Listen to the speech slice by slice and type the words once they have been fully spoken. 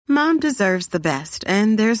Mom deserves the best,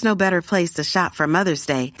 and there's no better place to shop for Mother's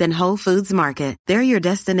Day than Whole Foods Market. They're your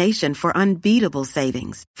destination for unbeatable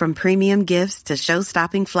savings, from premium gifts to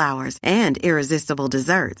show-stopping flowers and irresistible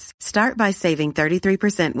desserts. Start by saving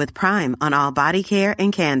 33% with Prime on all body care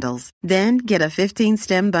and candles. Then get a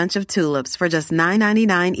 15-stem bunch of tulips for just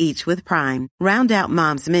 $9.99 each with Prime. Round out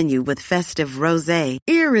Mom's menu with festive rosé,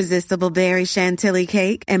 irresistible berry chantilly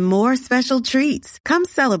cake, and more special treats. Come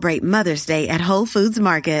celebrate Mother's Day at Whole Foods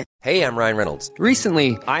Market. Hey, I'm Ryan Reynolds.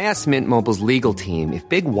 Recently, I asked Mint Mobile's legal team if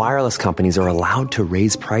big wireless companies are allowed to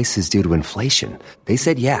raise prices due to inflation. They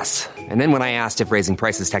said yes. And then when I asked if raising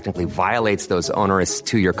prices technically violates those onerous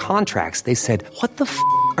two-year contracts, they said, "What the f***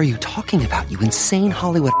 are you talking about, you insane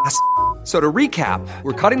Hollywood ass?" So to recap,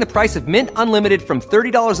 we're cutting the price of Mint Unlimited from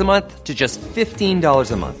 $30 a month to just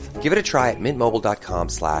 $15 a month. Give it a try at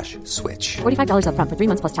mintmobile.com/switch. $45 up front for 3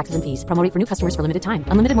 months plus taxes and fees. Promo rate for new customers for limited time.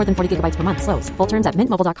 Unlimited more than 40 gigabytes per month. Slows full terms at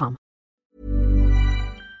mintmobile.com.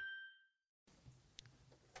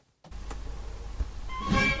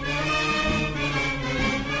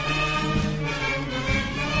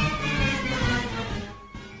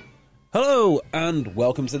 Hello and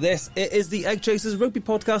welcome to this. It is the Egg Chasers Rugby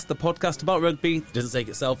Podcast, the podcast about rugby that doesn't take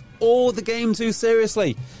itself or the game too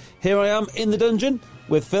seriously. Here I am in the dungeon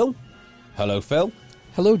with Phil. Hello, Phil.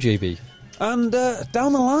 Hello, JB. And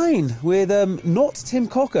down the line with not Tim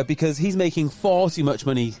Cocker, because he's making far too much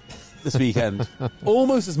money this weekend.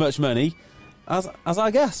 Almost as much money as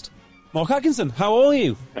our guest, Mark Atkinson. How are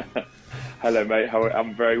you? Hello, mate.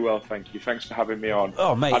 I'm very well, thank you. Thanks for having me on.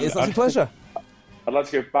 Oh, mate, it's a pleasure. I'd like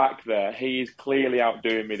to go back there. He's clearly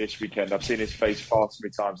outdoing me this weekend. I've seen his face far too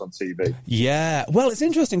many times on TV. Yeah, well, it's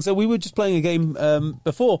interesting. So we were just playing a game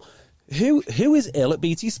before. Who is ill at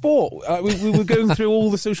BT Sport? We were going through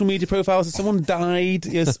all the social media profiles. Has someone died?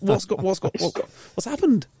 Yes. What's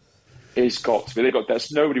happened? It's got to be.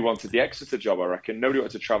 Nobody wanted the Exeter job, I reckon. Nobody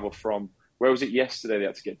wanted to travel from. Where was it yesterday? They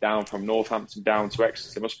had to get down from Northampton down to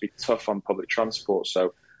Exeter. It must be tough on public transport.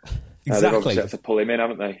 So they've obviously had to pull him in,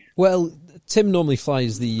 haven't they? Well, Tim normally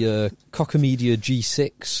flies the Cockamedia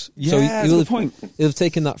G6. Yeah, so he'll have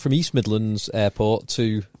taken that from East Midlands Airport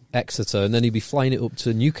to Exeter, and then he'll be flying it up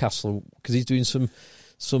to Newcastle because he's doing some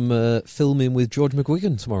filming with George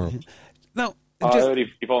McGuigan tomorrow. Now, I heard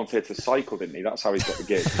he volunteered to cycle, didn't he? That's how he's got the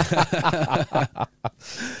gig.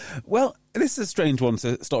 Well, this is a strange one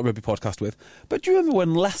to start a rugby podcast with, but do you remember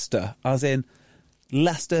when Leicester, as in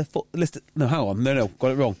Leicester, no, hang on, no,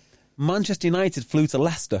 got it wrong. Manchester United flew to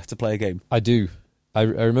Leicester to play a game. I do. I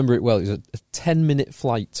remember it well. It was a 10-minute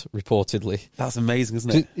flight, reportedly. That's amazing,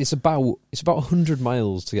 isn't it? It's about 100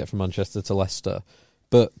 miles to get from Manchester to Leicester,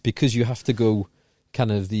 but because you have to go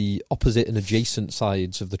kind of the opposite and adjacent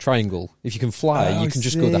sides of the triangle, if you can fly, you can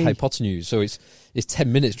just go the hypotenuse. So it's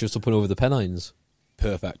 10 minutes just up and over the Pennines.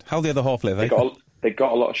 Perfect. How the other half live? They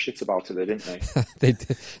got a lot of shit about it, didn't they?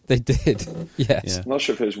 They did. Yes. Yeah. I'm not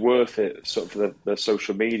sure if it was worth it, sort of for the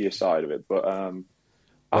social media side of it, but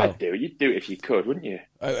I'd do it. You'd do it if you could, wouldn't you?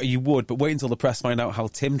 You would, but wait until the press find out how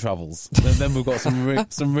Tim travels. then we've got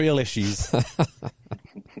some real issues.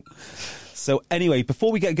 So anyway,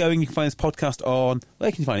 before we get going, you can find this podcast on...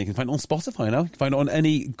 Where can you find it? You can find it on Spotify now. You can find it on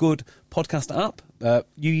any good podcast app.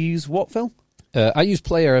 You use what, Phil? I use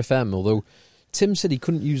Player FM, although Tim said he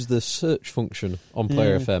couldn't use the search function on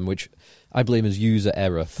Player FM, which I blame as user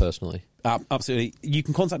error, personally. Absolutely. You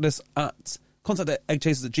can contact us at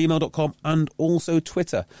contact@eggchasers@gmail.com and also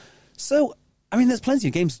Twitter. So, I mean, there's plenty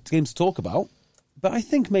of games to talk about, but I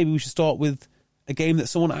think maybe we should start with a game that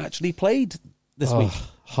someone actually played this week.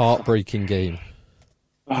 Heartbreaking game.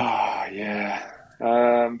 Yeah.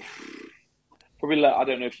 Probably. I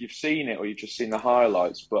don't know if you've seen it or you've just seen the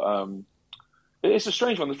highlights, but it's a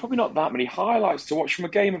strange one. There's probably not that many highlights to watch from a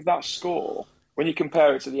game of that score when you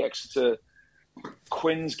compare it to the Exeter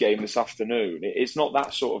Quins game this afternoon. It's not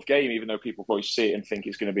that sort of game, even though people probably see it and think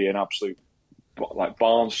it's going to be an absolute like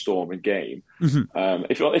barnstorming game. Mm-hmm.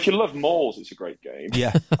 If you love mauls, it's a great game.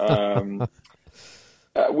 Yeah.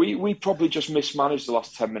 We probably just mismanaged the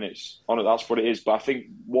last 10 minutes on it. That's what it is. But I think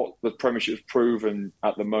what the Premiership has proven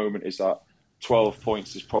at the moment is that 12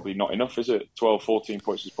 points is probably not enough, is it? 12, 14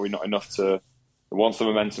 points is probably not enough to... Once the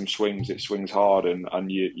momentum swings, it swings hard,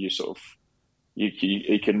 and you sort of...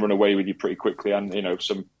 You can run away with you pretty quickly, and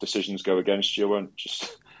some decisions go against you. I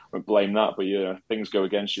won't blame that, but things go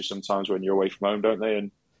against you sometimes when you're away from home, don't they?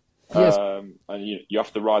 And yes. And you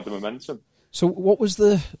have to ride the momentum. So what was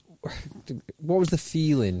the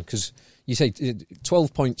feeling? Because you say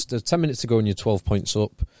 12 points, there's 10 minutes to go and you're 12 points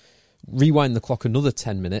up. Rewind the clock another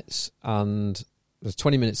 10 minutes and there's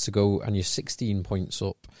 20 minutes to go and you're 16 points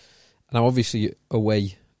up. Now, obviously,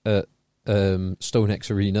 away at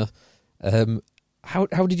StoneX Arena. How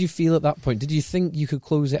did you feel at that point? Did you think you could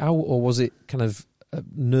close it out, or was it kind of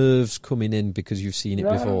nerves coming in because you've seen it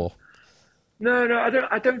before? No,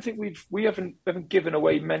 I don't think we haven't given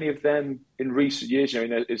away many of them in recent years. You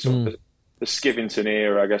know, it's sort of the Skivington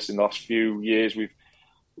era, I guess. In the last few years,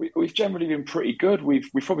 we've generally been pretty good. We've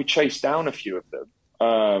probably chased down a few of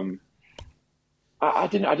them. I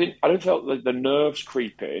don't feel the nerves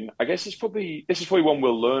creep in. I guess this is probably one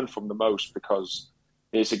we'll learn from the most, because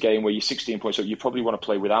it's a game where you're 16 points up. You probably want to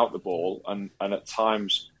play without the ball, and at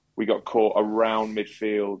times we got caught around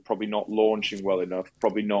midfield, probably not launching well enough,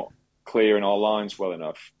 probably not clearing our lines well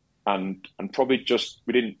enough, and probably just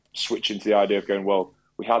we didn't switch into the idea of going, well,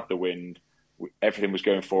 we had the wind, everything was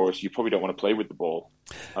going for us. You probably don't want to play with the ball.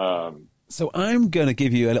 So I'm going to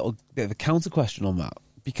give you a little bit of a counter question on that,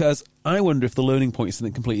 because I wonder if the learning point is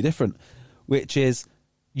something completely different, which is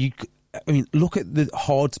look at the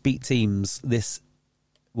hard to beat teams this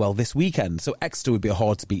weekend. So Exeter would be a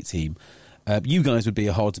hard to beat team. You guys would be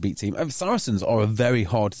a hard to beat team. Saracens are a very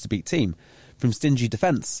hard to beat team from stingy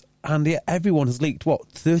defence, and yet everyone has leaked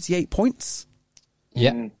 38 points.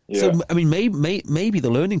 Yeah. So I mean, maybe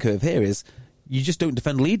the learning curve here is you just don't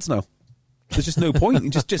defend leads now. There's just no point. You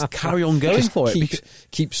just carry on going for it.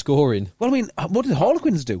 Keep scoring. Well, I mean, what did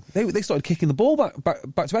Harlequins do? They started kicking the ball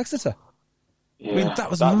back to Exeter. Yeah, I mean, that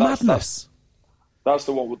was madness. That's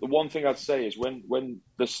the one. The one thing I'd say is when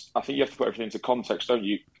this, I think you have to put everything into context, don't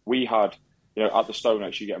you? We had, at the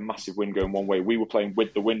StoneX, you get a massive wind going one way. We were playing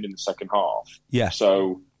with the wind in the second half. Yeah.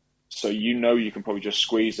 So you can probably just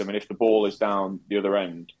squeeze them, and if the ball is down the other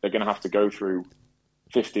end, they're going to have to go through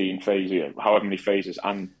 15 phases, however many phases,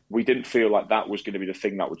 and we didn't feel like that was going to be the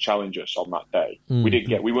thing that would challenge us on that day.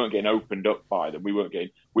 We weren't getting opened up by them.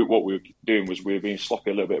 What we were doing was we were being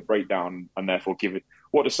sloppy, a little bit of breakdown, and therefore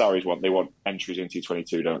what do Saris want? They want entries into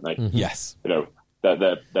 22, don't they? Mm-hmm. Yes.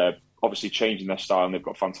 They're obviously changing their style, and they've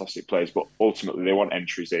got fantastic players, but ultimately they want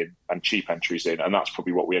entries in, and cheap entries in, and that's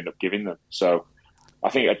probably what we end up giving them. So I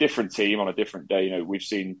think a different team on a different day, we've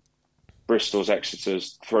seen Bristol's,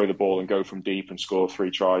 Exeter's throw the ball and go from deep and score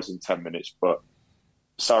 3 tries in 10 minutes. But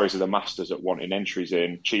Saris are the masters at wanting entries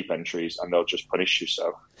in, cheap entries, and they'll just punish you.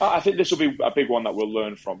 So I think this will be a big one that we'll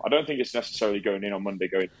learn from. I don't think it's necessarily going in on Monday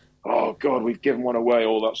going, oh, God, we've given one away,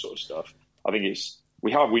 all that sort of stuff. I think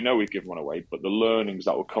we know we've given one away, but the learnings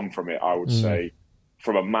that will come from it, I would say,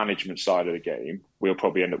 from a management side of the game, we'll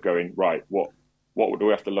probably end up going, right, what do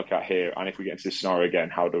we have to look at here? And if we get into this scenario again,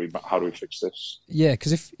 how do we fix this? Yeah,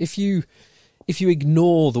 because if you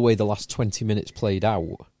ignore the way the last 20 minutes played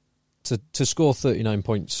out, to score 39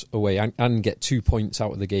 points away and get 2 points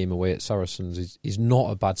out of the game away at Saracens is not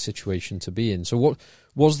a bad situation to be in. So what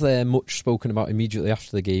was there much spoken about immediately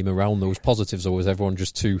after the game around those positives, or was everyone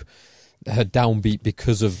just too downbeat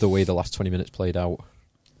because of the way the last 20 minutes played out?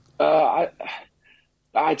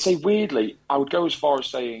 I'd say weirdly, I would go as far as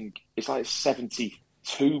saying it's like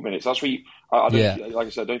 72 minutes. That's where like I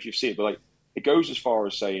said, I don't know if you've seen it, but it goes as far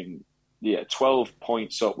as saying, 12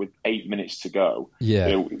 points up with 8 minutes to go.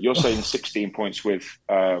 Yeah. You're saying 16 points with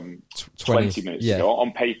 20 minutes to go.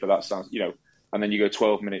 On paper, that sounds, and then you go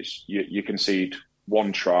 12 minutes, you concede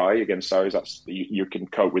 1 try against Saris. You can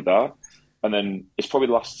cope with that. And then it's probably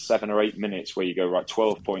the last 7 or 8 minutes where you go, right,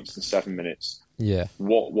 12 points in 7 minutes. Yeah.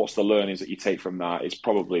 What's the learnings that you take from that? It's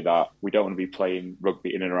probably that we don't want to be playing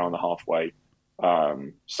rugby in and around the halfway.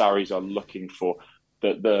 Saris are looking for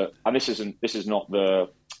and this is not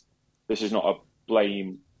a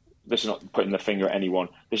blame. This is not putting the finger at anyone.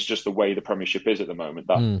 This is just the way the Premiership is at the moment.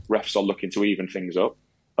 That refs are looking to even things up.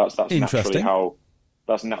 That's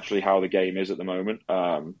naturally how the game is at the moment.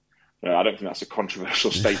 I don't think that's a controversial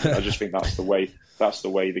statement. I just think that's the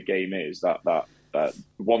way the game is. That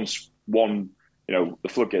once one, the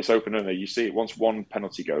floodgates open, and you see it. Once one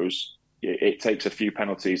penalty goes, it takes a few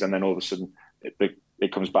penalties, and then all of a sudden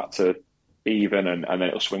it comes back to even, and then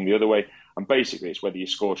it'll swing the other way. And basically, it's whether you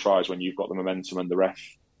score tries when you've got the momentum and the ref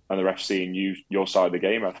seeing your side of the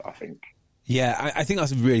game. I think. Yeah, I think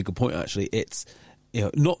that's a really good point. Actually, it's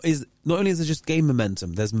not only is there just game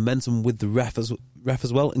momentum, there's momentum with the ref as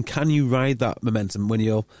well. And can you ride that momentum when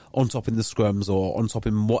you're on top in the scrums or on top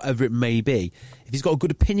in whatever it may be? If he's got a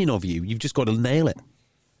good opinion of you, you've just got to nail it.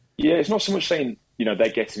 Yeah, it's not so much saying they're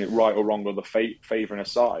getting it right or wrong or the favouring a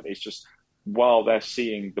side. It's just while they're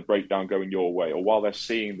seeing the breakdown going your way, or while they're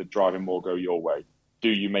seeing the driving more go your way, do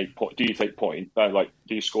you take point? Do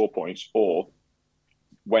you score points? Or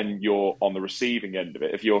when you're on the receiving end of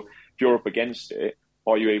it, if you're up against it,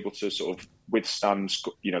 are you able to sort of withstand,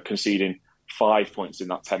 conceding 5 points in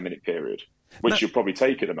that 10-minute period, which you'll probably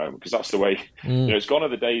take at the moment, because that's the way. It's gone are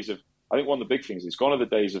the days of I think one of the big things is gone are the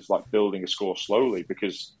days of like building a score slowly,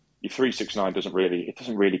 because your 3-6-9 doesn't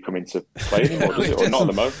really come into play anymore, does it? Or not at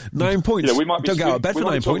the moment. 9 points. You know, we might be Don't get out of bed for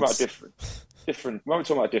 9 points. We might be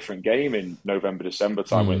talking about a different game in November, December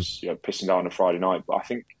time when it's pissing down on a Friday night. But I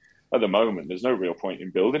think at the moment there's no real point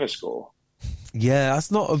in building a score. Yeah,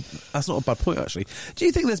 that's not a bad point, actually. Do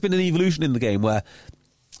you think there's been an evolution in the game where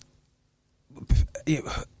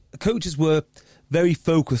coaches were very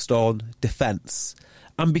focused on defence,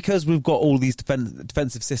 and because we've got all these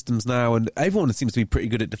defensive systems now, and everyone seems to be pretty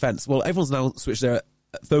good at defence, well, everyone's now switched their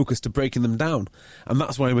focus to breaking them down, and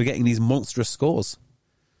that's why we're getting these monstrous scores.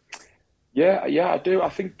 Yeah, I do. I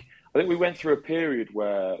think we went through a period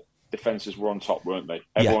where defences were on top, weren't they?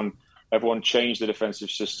 Everyone changed the defensive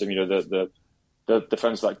system. You know, the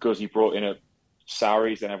defence that Guzzi brought in at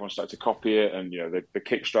Sarri's, then everyone started to copy it, and the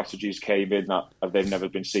kick strategies came in that they've never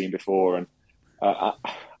been seen before, and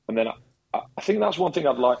then I think that's one thing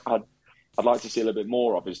I'd like to see a little bit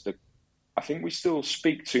more of, is I think we still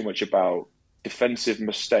speak too much about defensive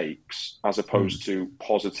mistakes as opposed to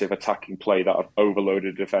positive attacking play that have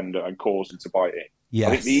overloaded a defender and caused him to bite in. Yes.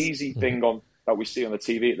 I think the easy thing that we see on the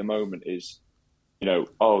TV at the moment is,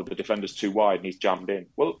 the defender's too wide and he's jammed in.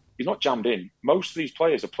 Well, he's not jammed in. Most of these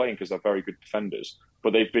players are playing because they're very good defenders,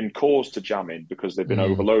 but they've been caused to jam in because they've been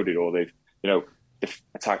overloaded, or they've,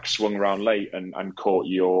 attack swung around late and caught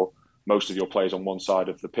most of your players on one side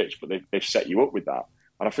of the pitch, but they've set you up with that.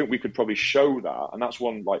 And I think we could probably show that. And that's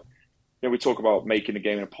one, we talk about making the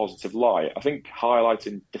game in a positive light. I think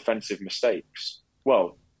highlighting defensive mistakes.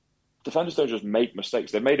 Well, defenders don't just make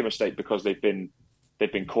mistakes. They've made a mistake because they've been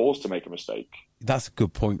caused to make a mistake. That's a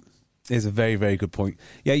good point. It's a very, very good point.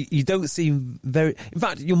 Yeah, you don't seem very... In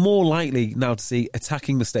fact, you're more likely now to see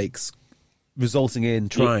attacking mistakes resulting in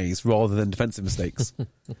tries rather than defensive mistakes.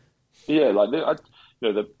 Yeah, I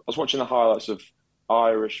was watching the highlights of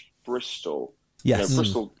Irish Bristol. Yes.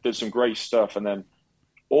 Bristol did some great stuff, and then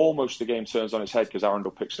almost the game turns on its head because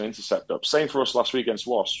Arundel picks an intercept up. Same for us last week against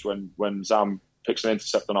Wasps when Zam picks an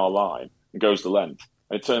intercept on our line and goes the length,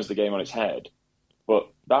 and it turns the game on its head. But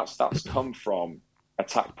that's come from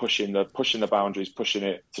attack pushing the boundaries, pushing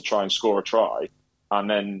it to try and score a try, and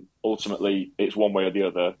then ultimately it's one way or the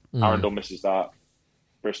other. Arundel misses that,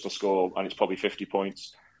 Bristol score, and it's probably 50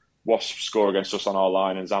 points. Wasps score against us on our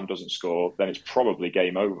line and Zam doesn't score, then it's probably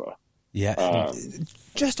game over. Yeah,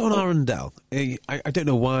 just on Arundel, I don't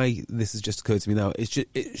know why this has just occurred to me now.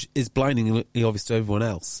 It's blindingly obvious to everyone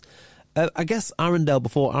else. I guess Arundel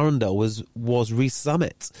before Arundel was Reece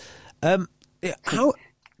Summit.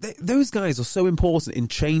 Those guys are so important in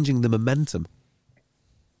changing the momentum.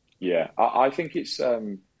 Yeah, I think it's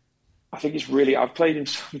really. I've played in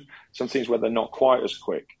some teams where they're not quite as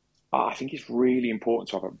quick. I think it's really important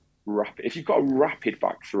to have a rapid. If you've got a rapid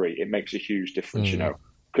back three, it makes a huge difference.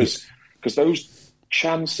 Because those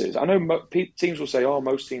chances. I know teams will say, "Oh,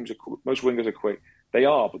 most wingers are quick." They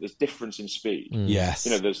are, but there's difference in speed. Yes,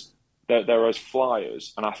 there are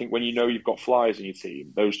flyers, and I think when you've got flyers in your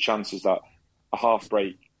team, those chances that a half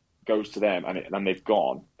break goes to them and they've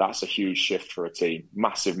gone, that's a huge shift for a team.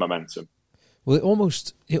 Massive momentum. Well, it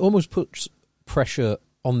almost puts pressure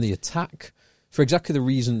on the attack for exactly the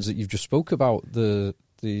reasons that you've just spoke about. The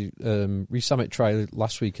Reece Summit try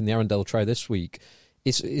last week and the Arundel try this week.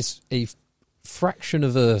 It's a fraction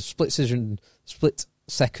of a split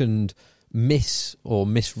second miss or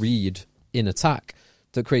misread in attack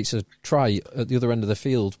that creates a try at the other end of the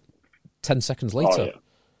field 10 seconds later. Oh, yeah.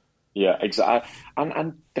 Yeah, exactly.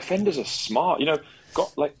 And defenders are smart.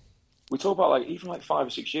 We talk about even 5 or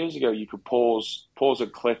 6 years ago, you could pause a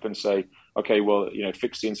clip and say, okay, well,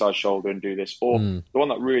 fix the inside shoulder and do this. Or the one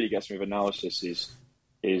that really gets me with analysis is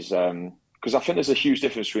because I think there's a huge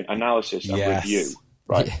difference between analysis and review,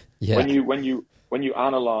 right? Yeah. When you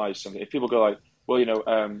analyze something, if people go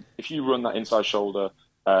if you run that inside shoulder,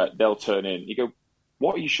 they'll turn in. You go,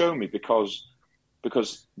 what are you showing me? Because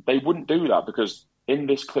they wouldn't do that, because in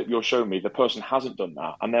this clip you're showing me the person hasn't done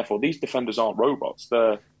that, and therefore these defenders aren't robots.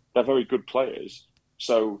 They're very good players.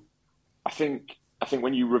 So I think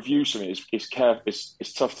when you review something,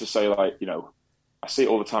 it's tough to say, I see it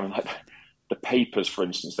all the time in the papers, for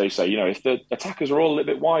instance. They say, if the attackers are all a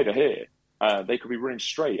little bit wider here, they could be running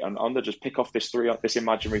straight and they'll just pick off this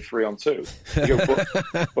imaginary 3-on-2. You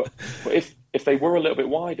go, but if they were a little bit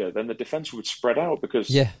wider, then the defence would spread out because.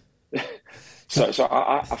 Yeah. So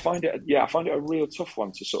I find it a real tough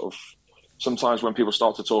one to sort of sometimes when people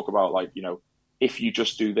start to talk about if you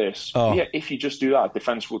just do this, if you just do that,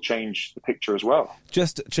 defence will change the picture as well.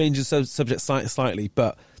 Just changes the subject slightly,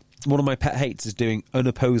 but one of my pet hates is doing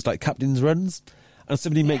unopposed captain's runs, and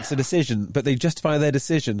somebody makes a decision, but they justify their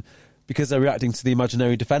decision because they're reacting to the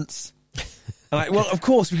imaginary defence. And well, of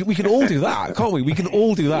course, we can all do that, can't we? We can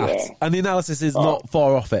all do that. Yeah. And the analysis is not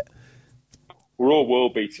far off it. We're all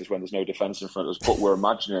world beaters when there's no defence in front of us, but we're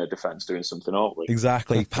imagining a defence doing something, aren't we?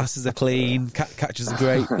 Exactly. Passes are clean, catches are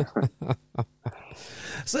great.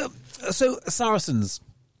 So Saracens,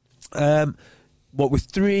 with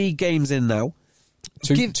 3 games in now?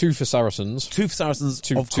 Two for Saracens. Two for Saracens,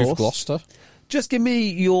 two of course. for Gloucester. Just give me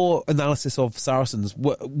your analysis of Saracens.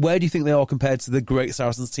 Where do you think they are compared to the great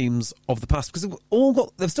Saracens teams of the past? Because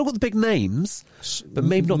they've still got the big names, but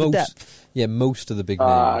maybe not the depth. Yeah, most of the big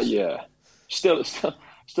names. Yeah. Still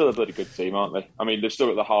a bloody good team, aren't they? I mean, they're still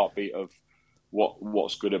at the heartbeat of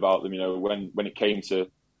what's good about them. You know, when it came to,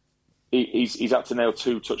 he's had to nail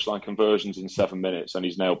 2 touchline conversions in 7 minutes, and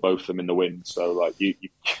he's nailed both of them in the win. So, like, you've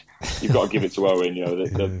got to give it to Owen. You know,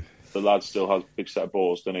 the lad still has a big set of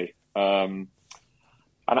balls, doesn't he? And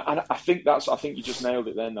I think you just nailed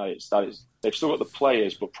it. Then they've still got the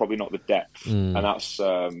players, but probably not the depth, and that's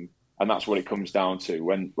what it comes down to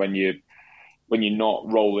when you're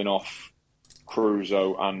not rolling off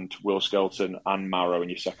Crusoe and Will Skelton and Marrow in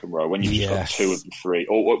your second row, when you've just got 2 of the 3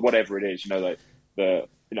 or whatever it is, and I've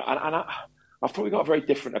probably got a very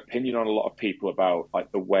different opinion on a lot of people about like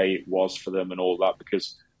the way it was for them and all that,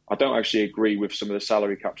 because I don't actually agree with some of the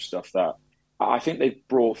salary cap stuff. That I think they've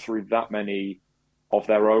brought through that many of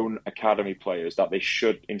their own academy players that they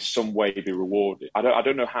should in some way be rewarded. I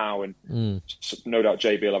don't know how, and no doubt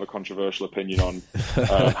JB will have a controversial opinion on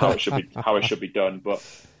how it should be done, but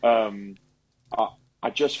I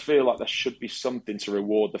just feel like there should be something to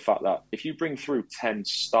reward the fact that if you bring through 10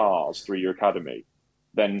 stars through your academy,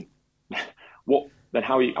 then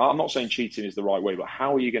I'm not saying cheating is the right way, but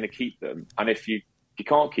how are you going to keep them? And if you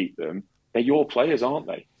can't keep them, they're your players, aren't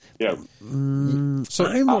they? So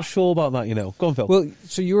I'm not sure about that. Go on, Phil. Well,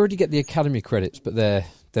 so you already get the academy credits, but they're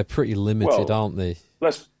pretty limited, aren't they?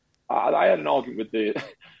 I had an argument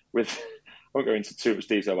with I won't go into too much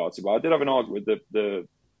detail about it, but I did have an argument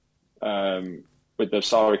with the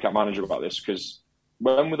salary cap manager about this, because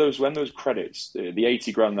when those credits, the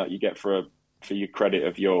 80 grand that you get for your credit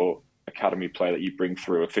of your academy player that you bring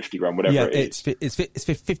through, a 50 grand, whatever it is. It's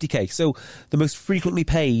 50k. So the most frequently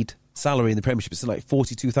paid salary in the Premiership is like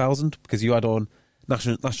 42,000 because you add on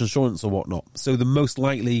national insurance or whatnot. So the most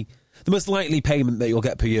likely payment that you'll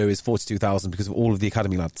get per year is 42,000 because of all of the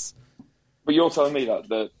academy lads. But you're telling me that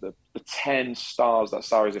the 10 stars that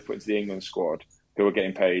Sarries have put into the England squad who are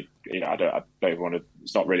getting paid, I don't even want to.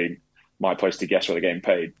 It's not really my place to guess what they're getting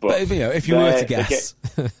paid. But if you were to guess,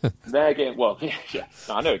 they're getting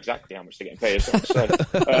I know exactly how much they're getting paid. That's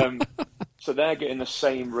what I'm saying. So they're getting the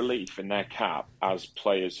same relief in their cap as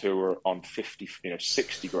players who are on 50,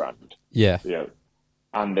 60 grand. Yeah.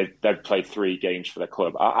 And they've played 3 games for their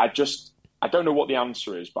club. I don't know what the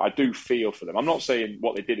answer is, but I do feel for them. I'm not saying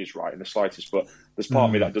what they did is right in the slightest, but there's part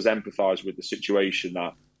of me that does empathise with the situation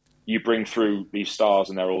that you bring through these stars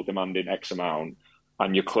and they're all demanding X amount,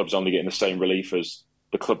 and your club's only getting the same relief as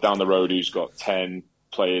the club down the road who's got 10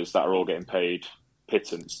 players that are all getting paid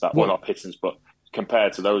pittance. Well, not pittance, but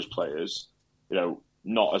compared to those players,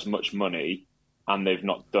 not as much money, and they've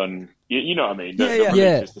not done. You know what I mean? The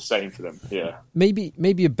relief is the same for them. Yeah.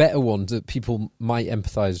 Maybe a better one that people might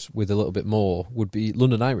empathise with a little bit more would be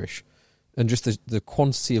London Irish. And just the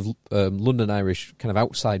quantity of London Irish kind of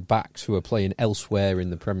outside backs who are playing elsewhere in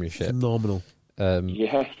the Premiership. Phenomenal. I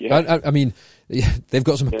mean, they've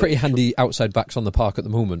got some pretty handy outside backs on the park at the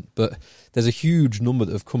moment, but there's a huge number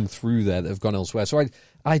that have come through there that have gone elsewhere. So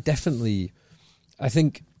I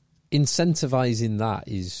think incentivising that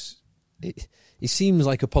it seems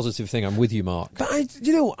like a positive thing. I'm with you, Mark. But I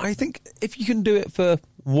think if you can do it for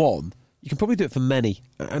one, you can probably do it for many.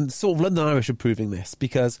 And sort of London Irish are proving this,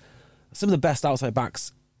 because some of the best outside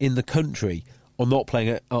backs in the country are not playing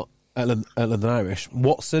at London Irish.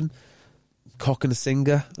 Watson,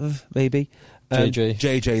 Cocknesinger, maybe.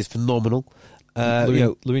 JJ is phenomenal.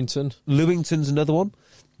 Lewington. Lewington's another one.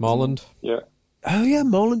 Marland. Yeah. Oh, yeah,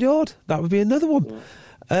 Marland Yard. That would be another one.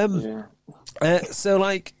 So,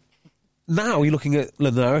 now you're looking at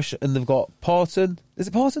London Irish, and they've got Parton. Is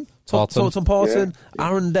it Parton? Tom Parton, yeah.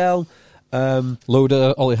 Arundel.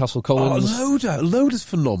 Loader, Ollie Hassel-Collins. Loader's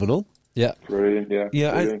phenomenal. Yeah. Brilliant, yeah.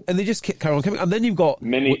 Yeah, brilliant. And they just carry on coming. And then you've got...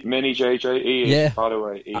 Mini JJ, he is, by the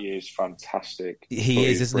way, he is fantastic. He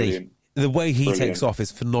is, isn't he? The way he takes off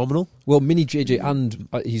is phenomenal. Well, Mini JJ, and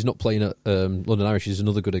he's not playing at London Irish, is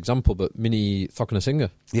another good example, but Mini Thocknesinger.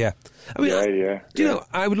 Yeah. I mean, do you know,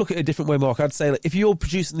 I would look at it a different way, Mark. I'd say, if you're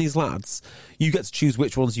producing these lads, you get to choose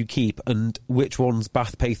which ones you keep and which ones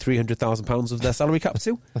Bath pay £300,000 of their salary cap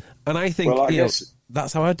to. And I think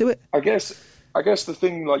that's how I'd do it. I guess the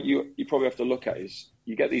thing you probably have to look at is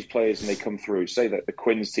you get these players and they come through. Say that the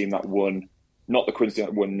Quins team that won, not the Quins team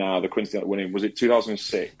that won now, the Quins team that won in, was it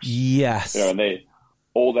 2006? Yes. And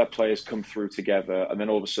all their players come through together, and then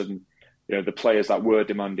all of a sudden, the players that were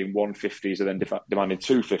demanding 150s are then demanding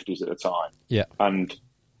 250s at a time. Yeah. And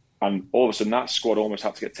all of a sudden that squad almost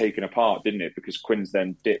had to get taken apart, didn't it? Because Quins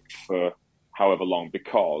then dipped for however long,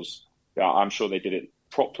 because I'm sure they did it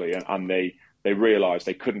properly, and they realised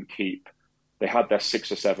they couldn't keep. They had their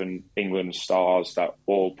 6 or 7 England stars that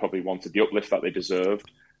all probably wanted the uplift that they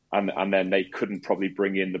deserved, and then they couldn't probably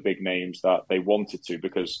bring in the big names that they wanted to,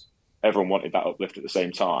 because everyone wanted that uplift at the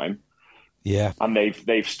same time. Yeah, and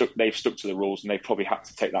they've stuck to the rules, and they've probably had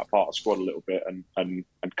to take that part of the squad a little bit and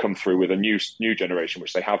come through with a new generation,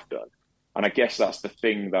 which they have done. And I guess that's the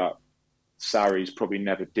thing that Sarri's probably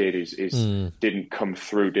never did is didn't come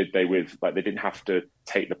through, did they? With they didn't have to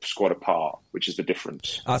take the squad apart, which is the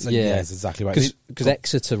difference. That's exactly right. Because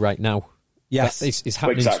Exeter right now, yes, it's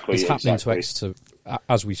happening. Exactly, it's happening to Exeter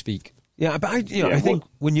as we speak. Yeah, but I think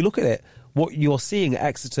when you look at it, what you're seeing at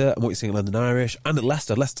Exeter and what you're seeing at London Irish and at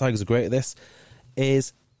Leicester Tigers are great at this,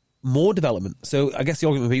 is more development. So I guess the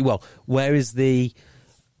argument would be, well, where's the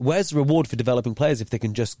reward for developing players if they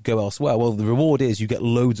can just go elsewhere? Well, the reward is you get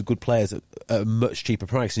loads of good players at a much cheaper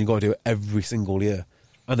price, and you've got to do it every single year.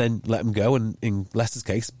 And then let them go, and in Leicester's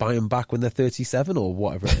case, buy them back when they're 37 or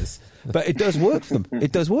whatever it is. But it does work for them.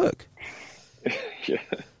 It does work. Yeah.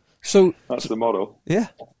 So that's the model. Yeah.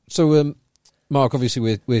 So, Mark,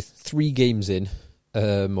 obviously we're 3 games in,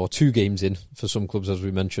 or 2 games in for some clubs, as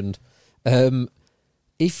we mentioned.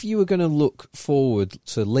 If you were going to look forward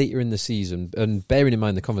to later in the season, and bearing in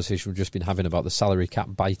mind the conversation we've just been having about the salary cap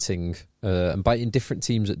biting and biting different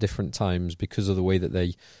teams at different times because of the way that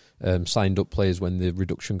they signed up players when the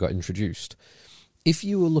reduction got introduced, if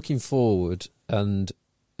you were looking forward and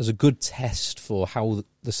as a good test for how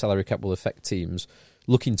the salary cap will affect teams,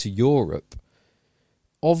 looking to Europe,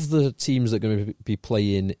 of the teams that are going to be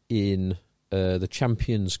playing in the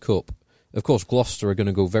Champions Cup, of course Gloucester are going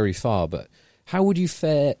to go very far, but how would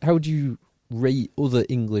you rate other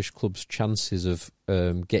English clubs' chances of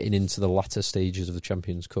getting into the latter stages of the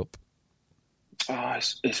Champions Cup?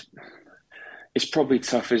 It's probably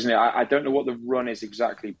tough, isn't it? I don't know what the run is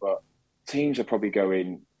exactly, but teams are probably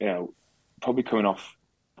going, probably coming off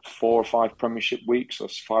 4 or 5 Premiership weeks, or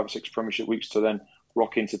 5 or 6 Premiership weeks, to then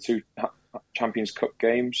rock into 2 Champions Cup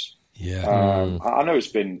games. Yeah, I know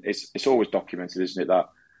it's always documented, isn't it, that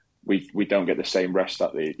we don't get the same rest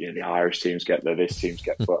that the Irish teams get, that this teams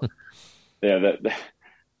get, but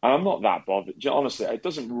I'm not that bothered. Honestly, it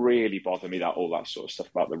doesn't really bother me that all that sort of stuff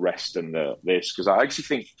about the rest and this, because I actually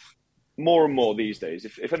think more and more these days,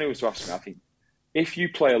 if anyone was to ask me, I think if you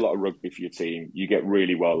play a lot of rugby for your team, you get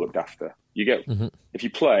really well looked after. You get if you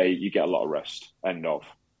play, you get a lot of rest. End of.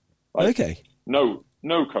 Okay. No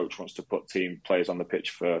coach wants to put team players on the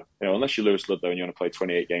pitch for unless you're Lewis Ludlow and you want to play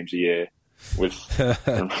 28 games a year with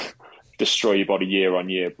destroy your body year on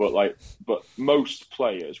year. But most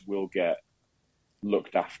players will get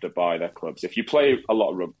looked after by their clubs. If you play a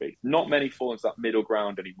lot of rugby, not many fall into that middle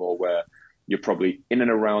ground anymore, where you're probably in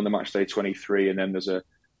and around the match day 23, and then there's a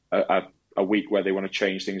week where they want to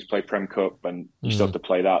change things, play Prem Cup, and you still have to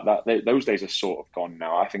play that. Those days are sort of gone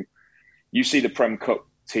now. I think you see the Prem Cup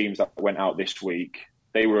teams that went out this week,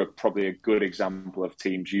 they were probably a good example of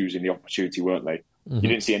teams using the opportunity, weren't they? You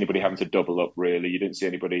didn't see anybody having to double up, really. You didn't see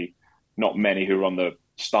anybody, not many who were on the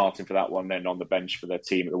starting for that one, then on the bench for their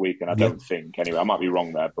team at the weekend. I don't think, anyway. I might be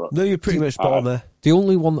wrong there, but no, you're pretty much spot on there. The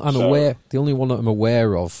only one that I'm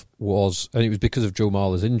aware of was, and it was because of Joe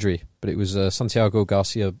Marler's injury, but it was Santiago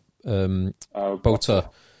Garcia Bota,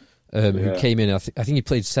 who came in. I think he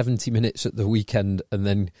played 70 minutes at the weekend and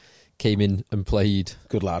then came in and played.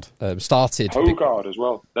 Good lad. Started. Hogard as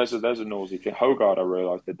well. There's a nosy thing. Hogard, I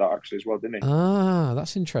realised, did that actually as well, didn't he? Ah,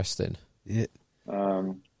 that's interesting. Yeah.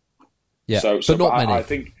 But not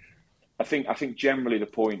many. I think generally the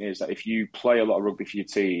point is that if you play a lot of rugby for your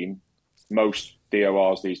team, most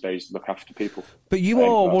DORs these days look after people. But you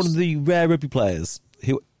are one of the rare rugby players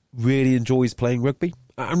who really enjoys playing rugby.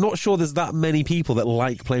 I'm not sure there's that many people that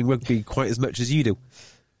like playing rugby quite as much as you do.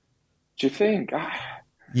 Do you think?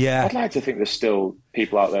 Yeah. I'd like to think there's still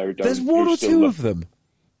people out there who don't. There's one or two of them.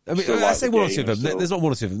 I mean, I say one or two of them. Still... There's not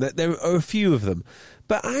one or two of them. There are a few of them.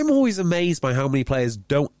 But I'm always amazed by how many players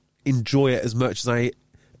don't enjoy it as much as I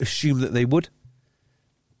assume that they would.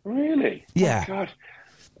 Really? Yeah. Oh,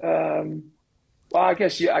 God. Well, I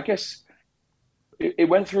guess it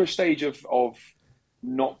went through a stage of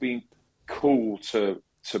not being cool to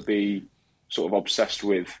be sort of obsessed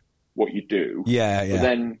with what you do. Yeah, yeah. But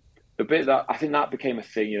then the bit that I think that became a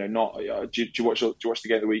thing. Not do you watch the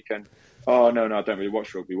game of the weekend? Oh no, I don't really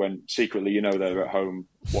watch rugby. When secretly, they're at home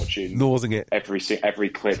watching, nosing it every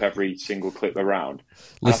single clip around.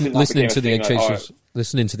 Listening to the Egg Chasers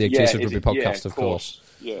Rugby podcast, of course.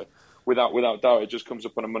 Yeah, without doubt, it just comes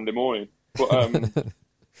up on a Monday morning. But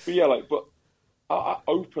I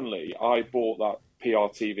openly, I bought that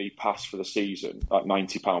PRTV pass for the season, that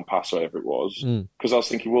 £90 pass, whatever it was, because I was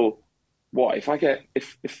thinking, well, what if I get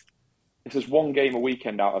if there's one game a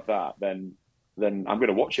weekend out of that, then I'm going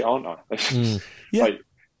to watch it, aren't I?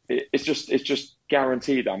 It's just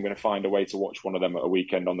guaranteed that I'm going to find a way to watch one of them at a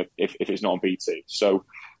weekend if it's not on BT. So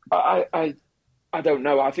I don't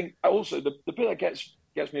know. I think also the bit that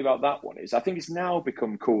gets me about that one is I think it's now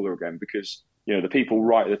become cooler again because the people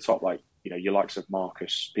right at the top, like your likes of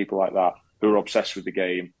Marcus, people like that who are obsessed with the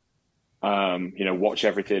game, watch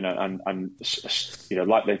everything and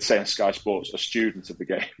like they'd say on Sky Sports, a student of the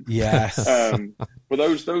game. Yes. But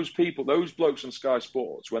those people, those blokes on Sky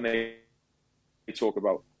Sports, when they talk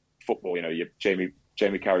about football, your Jamie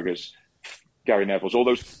Carragher's, Gary Neville's, all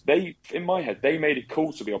those, in my head, they made it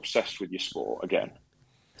cool to be obsessed with your sport again.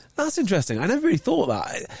 That's interesting. I never really thought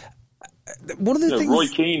that. One of the things...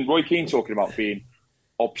 Roy Keane talking about being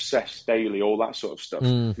obsessed daily, all that sort of stuff,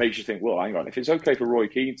 makes you think, well, hang on, if it's okay for Roy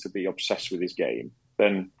Keane to be obsessed with his game,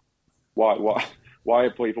 then why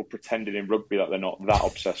are people pretending in rugby that they're not that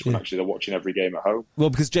obsessed when actually they're watching every game at home?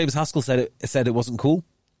 Well, because James Haskell said it wasn't cool.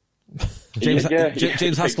 James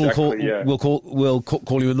Haskell exactly, will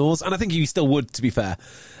call you a nose, and I think you still would, to be fair.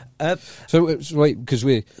 So wait, because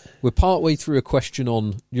we're partway through a question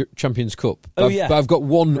on your Champions Cup. But I've got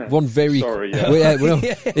one very. Sorry, yeah.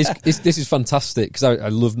 This is fantastic because I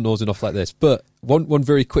love nosing off like this. But one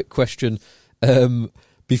very quick question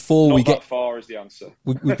before Not we get that far is the answer.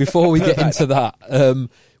 Before we get into that,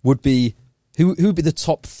 would be who would be the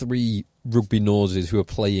top 3 rugby noses who are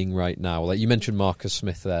playing right now? Like you mentioned, Marcus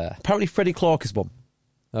Smith there. Apparently, Freddie Clark is one.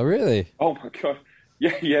 Oh, really? Oh my god.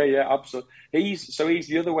 Yeah, absolutely. He's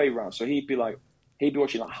the other way around. So he'd be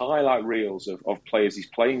watching like highlight reels of players he's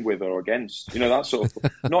playing with or against. That sort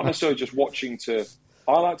of not necessarily just watching to.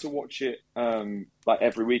 I like to watch it like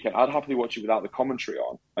every weekend. I'd happily watch it without the commentary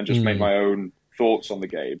on and just make my own thoughts on the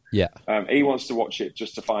game. Yeah. He wants to watch it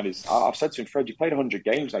just to find his. I've said to him, Fred, you played 100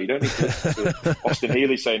 games now. You don't need to listen to Austin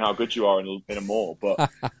Healy saying how good you are in a more. But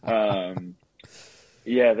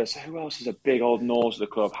there's who else is a big old nose of the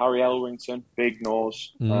club? Harry Elrington, big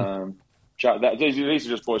nose. These are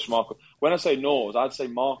just boys from Marcus. When I say nose, I'd say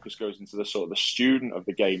Marcus goes into the sort of the student of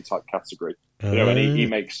the game type category. And he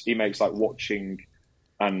makes like watching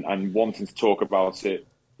and wanting to talk about it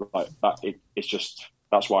like that. It's just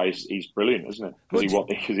that's why he's brilliant, isn't it?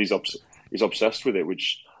 Because he's obsessed with it.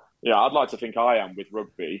 Which I'd like to think I am with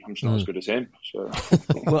rugby. I'm just not as good as him. So.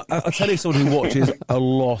 Well, I'll tell you someone who watches a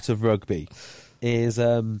lot of rugby is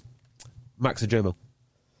Max Ajomo.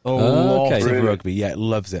 Lot of rugby,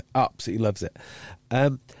 loves it, absolutely loves it.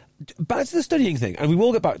 Back to the studying thing, and we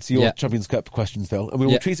will get back to your Champions Cup question, Phil, and we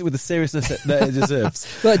will treat it with the seriousness that it deserves.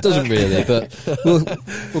 Well, it doesn't really, but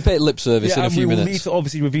we'll pay it lip service in a few minutes. And we will need to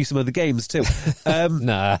obviously review some of the games too.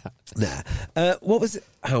 Nah. What was it?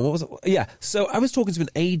 Yeah, so I was talking to an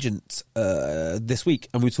agent this week,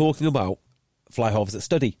 and we were talking about fly halves at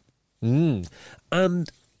study. And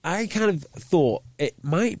I kind of thought it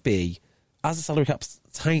might be, as the salary cap's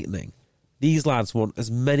tightening, these lads want as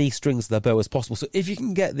many strings to their bow as possible. So if you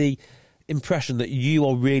can get the impression that you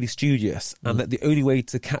are really studious and that the only way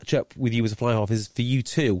to catch up with you as a fly half is for you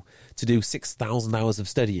to do 6,000 hours of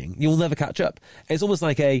studying, you'll never catch up. It's almost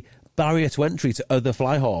like a barrier to entry to other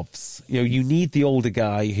fly halves. You need the older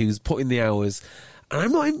guy who's put in the hours.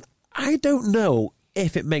 And I don't know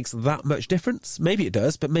if it makes that much difference. Maybe it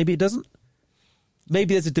does, but maybe it doesn't.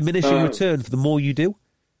 Maybe there's a diminishing return for the more you do.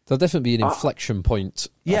 There'll definitely be an inflection point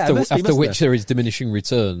after which there is diminishing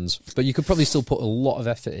returns, but you could probably still put a lot of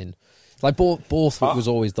effort in. Like Borthwick was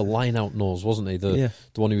always the line-out nose, wasn't he? The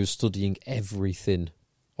one who was studying everything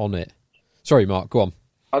on it. Sorry, Mark, go on.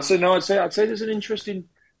 I'd say there's an interesting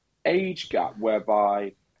age gap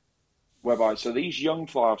whereby so these young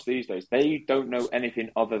fly-offs these days, they don't know anything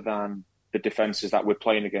other than the defences that we're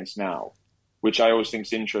playing against now, which I always think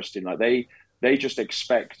is interesting. Like they just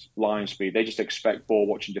expect line speed. They just expect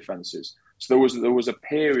ball-watching defences. So there was a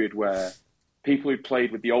period where people who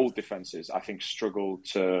played with the old defences, I think, struggled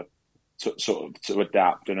to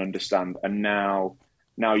adapt and understand. And now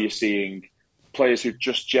you're seeing players who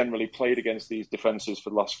just generally played against these defences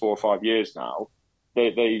for the last 4 or 5 years now.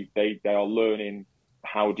 They are learning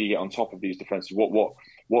how do you get on top of these defences.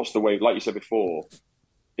 What's the way? Like you said before,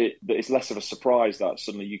 it's less of a surprise that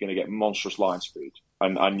suddenly you're going to get monstrous line speed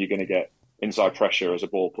and you're going to get inside pressure as a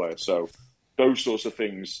ball player. So those sorts of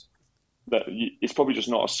things it's probably just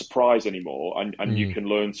not a surprise anymore, and you can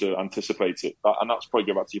learn to anticipate it. And that's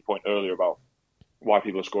probably go back to your point earlier about why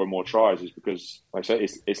people are scoring more tries, is because, like I say,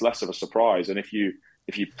 it's less of a surprise. And if you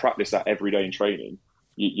practice that every day in training,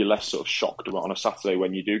 you're less sort of shocked on a Saturday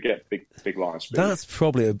when you do get big line speed. That's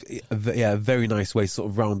probably a very nice way to sort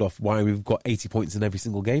of round off why we've got 80 points in every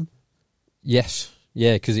single game. Yes,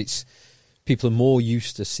 yeah, because people are more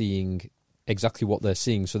used to seeing exactly what they're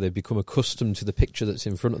seeing, so they've become accustomed to the picture that's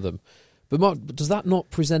in front of them. But Mark, does that not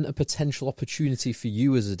present a potential opportunity for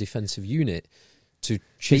you as a defensive unit to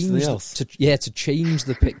change to change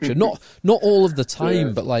the picture? not all of the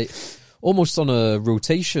time, but like almost on a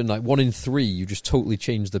rotation, like 1 in 3, you just totally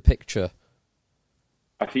change the picture.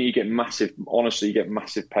 I think you get massive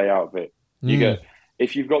pay out of it. You get,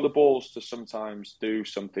 if you've got the balls to sometimes do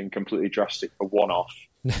something completely drastic for one-off,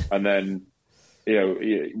 and then,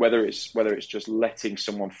 whether it's just letting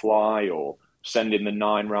someone fly or sending the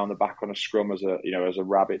 9 round the back on a scrum as a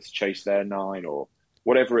rabbit to chase their 9 or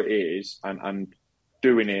whatever it is, and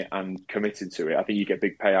doing it and committing to it, I think you get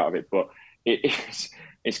big pay out of it. But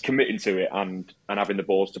it's committing to it and having the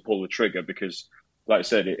balls to pull the trigger, because, like I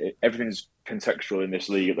said, everything's contextual in this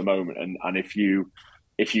league at the moment, and if you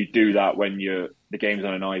do that when the game's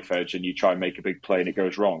on a knife edge and you try and make a big play and it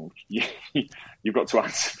goes wrong, you've got to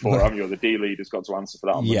answer for it, haven't you? The D leader's got to answer for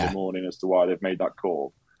that on Monday morning as to why they've made that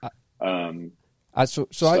call. I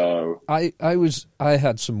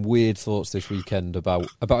had some weird thoughts this weekend about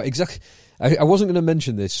exactly. I wasn't going to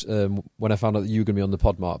mention this when I found out that you were going to be on the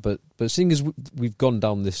pod, Mark, but seeing as we've gone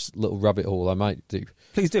down this little rabbit hole, I might do.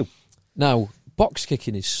 Please do. Now, box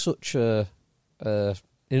kicking is such an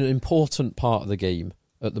important part of the game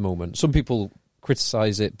at the moment. Some people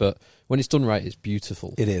criticise it, but when it's done right, it's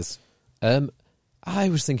beautiful. It is. I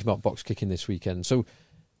was thinking about box kicking this weekend. So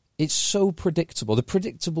it's so predictable. The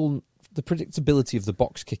predictability of the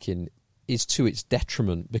box kicking is to its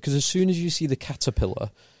detriment, because as soon as you see the caterpillar,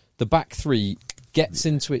 the back 3 gets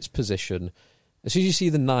into its position. As soon as you see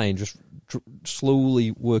the 9 just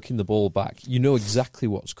slowly working the ball back, you know exactly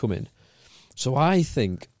what's coming. So I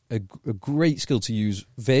think a great skill to use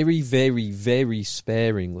very, very, very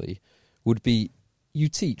sparingly would be you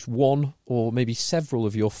teach one or maybe several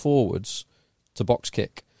of your forwards to box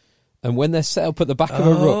kick. And when they're set up at the back of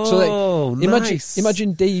a ruck, so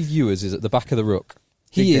imagine Dave Ewers is at the back of the ruck.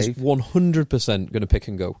 He is 100% going to pick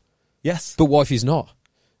and go. Yes. But what if he's not?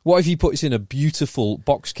 What if he puts in a beautiful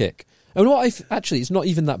box kick? And what if, actually, it's not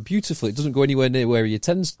even that beautiful, it doesn't go anywhere near where he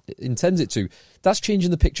intends it to? That's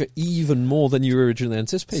changing the picture even more than you were originally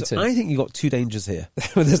anticipating. So I think you've got 2 dangers here.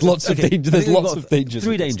 There's lots of danger. There's lots of dangers.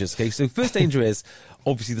 3 dangers, okay? So first danger is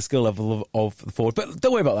obviously the skill level of the forward. But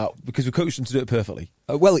don't worry about that, because we coached them to do it perfectly.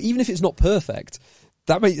 Well, even if it's not perfect,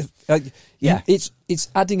 that may,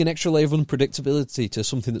 it's adding an extra layer of unpredictability to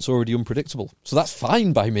something that's already unpredictable. So that's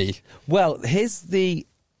fine by me. Well, here's the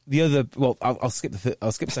other. Well, I'll skip the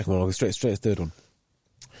second one. I'll go straight to the third one.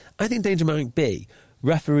 I think danger might be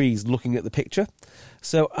referees looking at the picture.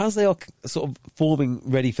 So as they are sort of forming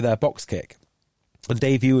ready for their box kick, and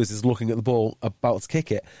Dave Ewers is looking at the ball about to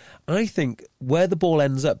kick it, I think where the ball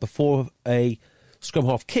ends up before a scrum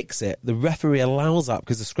half kicks it, the referee allows that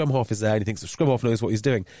because the scrum half is there and he thinks the scrum half knows what he's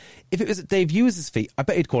doing. If it was at Dave Ewers' feet, I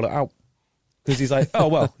bet he'd call it out. Because he's like, oh,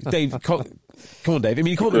 well, Dave, come on, Dave. I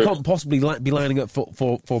mean, you can't possibly be lining up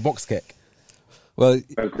for a box kick. Well,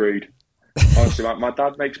 agreed. Honestly, my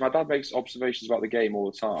dad makes observations about the game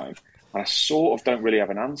all the time, and I sort of don't really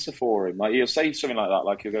have an answer for him. Like, he'll say something like that,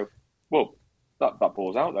 like he'll go, well, that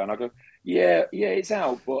ball's out there. And I go, yeah, it's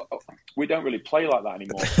out, but we don't really play like that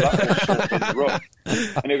anymore. So that ball's sort of in the ruck.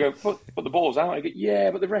 And he'll go, but the ball's out. And I go,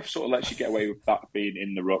 yeah, but the ref sort of lets you get away with that being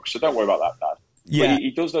in the ruck, so don't worry about that, Dad. Yeah. But he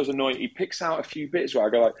does those annoying. He picks out a few bits where I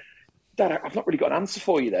go like, Dad, I've not really got an answer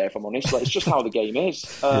for you there, if I'm honest. Like, it's just how the game is.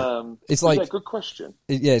 It's like, good question.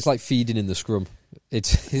 It's like feeding in the scrum. It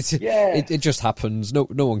just happens. No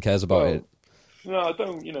one cares about it. No, I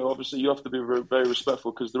don't. Obviously, you have to be very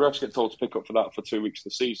respectful, because the refs get told to pick up for that for 2 weeks of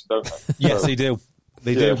the season, don't they? Yes, they do.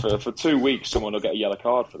 They do. For 2 weeks, someone will get a yellow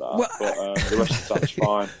card for that. Well, but the rest of the time's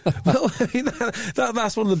fine. Well, I mean,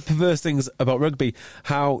 that's one of the perverse things about rugby,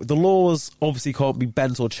 how the laws obviously can't be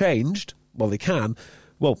bent or changed. Well, they can.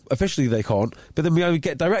 Well, officially they can't. But then we only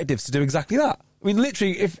get directives to do exactly that. I mean,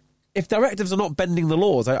 literally, if directives are not bending the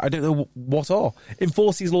laws, I don't know what are.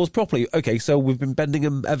 Enforce these laws properly. Okay, so we've been bending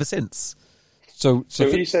them ever since. So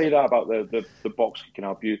when you say that about the box kicking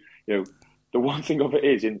out, the one thing of it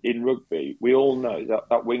is, in rugby, we all know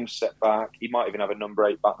that wing's set back. He might even have a number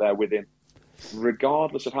 8 back there with him.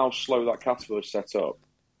 Regardless of how slow that caterpillar is set up,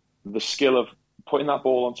 the skill of putting that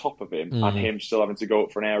ball on top of him and him still having to go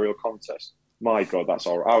up for an aerial contest, my God, that's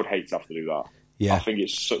all right. I would hate to have to do that. Yeah. I think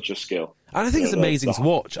it's such a skill. And I think it's amazing to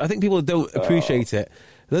watch. I think people don't appreciate it.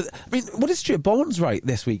 I mean, what is Stuart Barnes right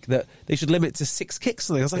this week that they should limit to 6 kicks?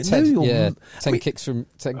 I was like, 10 kicks from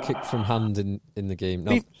hand in the game.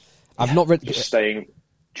 No, I've not read. Just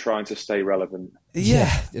trying to stay relevant. Yeah,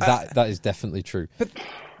 that is definitely true. But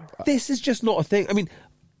this is just not a thing. I mean,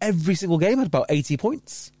 every single game had about 80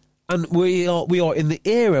 points, and we are in the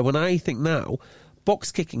era when I think now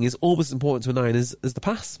box kicking is almost as important to a 9 as the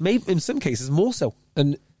pass. Maybe in some cases more so.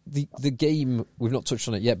 And the game, we've not touched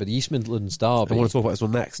on it yet, but the East Midlands derby. I want to talk about this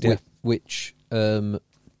one next. Yeah, which there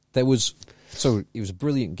was. So it was a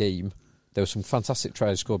brilliant game. There were some fantastic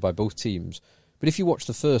tries scored by both teams. But if you watch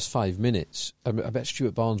the first 5 minutes, I bet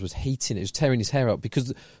Stuart Barnes was hating it. He was tearing his hair out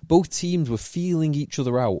because both teams were feeling each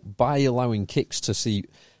other out by allowing kicks to see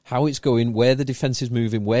how it's going, where the defence is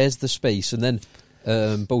moving, where's the space. And then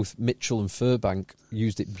both Mitchell and Furbank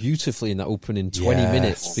used it beautifully in that opening 20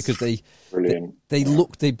 minutes because they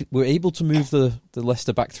were able to move the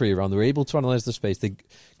Leicester back three around. They were able to analyse the space. They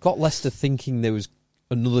got Leicester thinking there was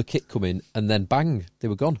another kick coming, and then bang, they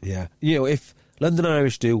were gone. Yeah. If London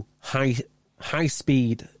Irish do high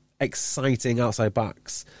speed, exciting outside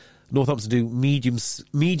backs, Northampton do medium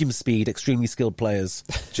speed, extremely skilled players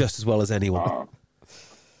just as well as anyone.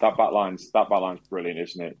 That backline's brilliant,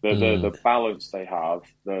 isn't it? The balance they have,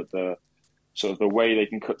 the sort of the way they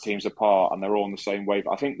can cut teams apart, and they're all on the same wave.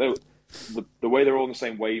 I think the way they're all on the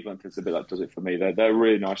same wavelength is the bit that does it for me. They're a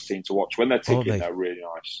really nice team to watch. When they're ticking, they're really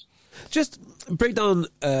nice. Just break down.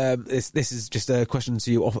 This is just a question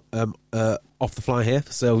to you off the fly here,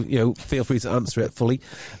 so feel free to answer it fully.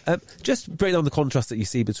 Just break down the contrast that you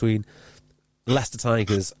see between Leicester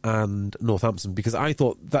Tigers and Northampton, because I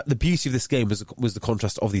thought that the beauty of this game was the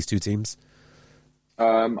contrast of these two teams.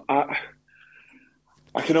 I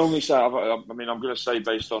can only say. I'm going to say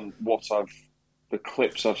based on the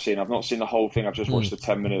clips I've seen. I've not seen the whole thing. I've just watched the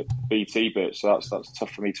 10-minute BT bit, so that's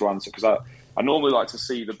tough for me to answer because I normally like to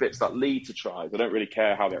see the bits that lead to tries. I don't really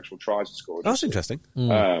care how the actual tries are scored. That's interesting.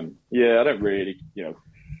 I don't really,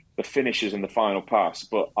 the finishes and the final pass.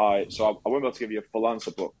 But I won't be able to give you a full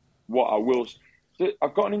answer. But what I will,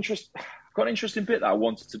 I've got an interesting bit that I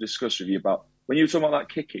wanted to discuss with you about when you were talking about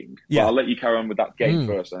that kicking. Yeah, I'll let you carry on with that game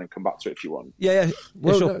first, and then come back to it if you want. Yeah.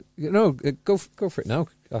 Well, sure. No, go for it now.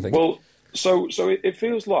 I think. Well, so it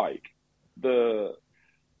feels like the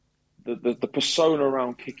persona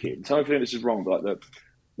around kicking. Tell me if you think this is wrong, but like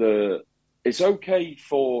it's okay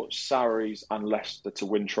for Sarries and Leicester to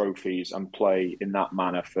win trophies and play in that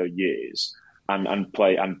manner for years and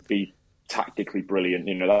play and be tactically brilliant.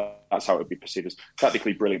 That's how it would be perceived as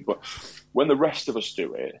tactically brilliant. But when the rest of us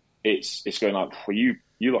do it, it's going like, well, you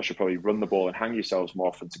lot should probably run the ball and hang yourselves more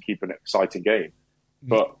often to keep an exciting game.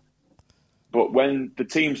 But when the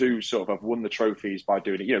teams who sort of have won the trophies by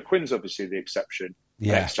doing it, Quinn's obviously the exception.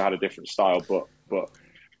 Yeah. Exeter had a different style, but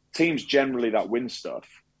teams generally that win stuff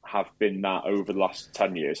have been that over the last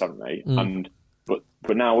 10 years, haven't they? But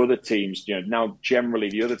now other teams, now generally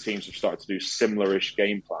the other teams have started to do similar-ish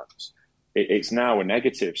game plans. It's now a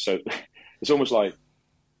negative, so it's almost like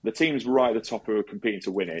the teams right at the top who are competing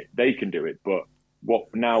to win it, they can do it, but what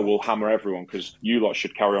now will hammer everyone because you lot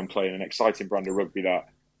should carry on playing an exciting brand of rugby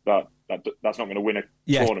that's not going to win a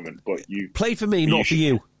tournament, but you play for me, not for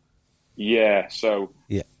you. Yeah. So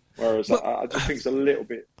whereas I just think it's a little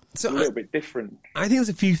bit different. I think there's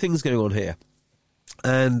a few things going on here,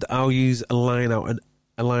 and I'll use a line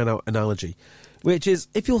out analogy, which is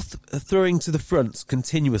if you're throwing to the front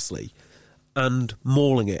continuously and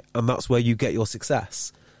mauling it, and that's where you get your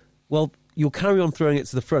success. Well, you'll carry on throwing it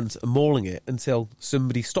to the front and mauling it until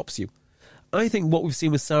somebody stops you. I think what we've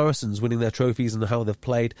seen with Saracens winning their trophies and how they've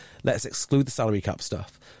played, let's exclude the salary cap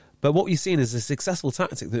stuff. But what you've seen is a successful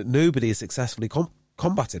tactic that nobody has successfully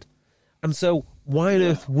combated. And so why on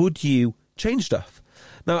earth would you change stuff?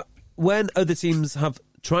 Now, when other teams have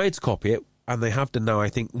tried to copy it, and they have done now, I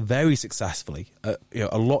think, very successfully,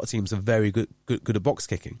 a lot of teams are very good at box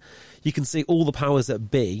kicking. You can see all the powers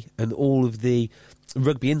that be and all of the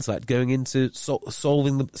rugby intellect going into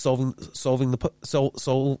solving the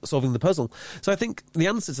puzzle. So I think the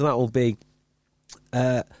answer to that will be,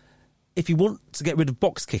 if you want to get rid of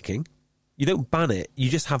box kicking, you don't ban it, you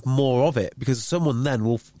just have more of it, because someone then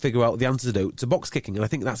will figure out the antidote to box kicking, and I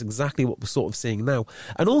think that's exactly what we're sort of seeing now.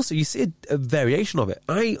 And also, you see a variation of it.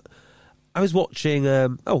 I was watching,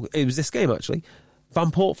 it was this game actually,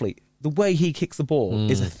 Van Portfleet. The way he kicks the ball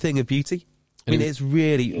is a thing of beauty. I mean, it's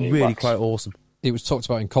really quite awesome. It was talked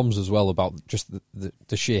about in comms as well about just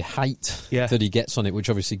the sheer height that he gets on it, which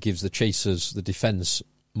obviously gives the chasers, the defence,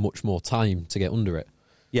 much more time to get under it.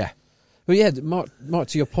 Yeah. But yeah, Mark,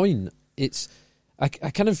 to your point, I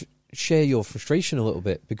kind of share your frustration a little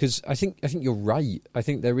bit, because I think you're right. I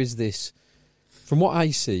think there is this, from what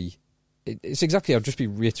I see, it's exactly, I'll just be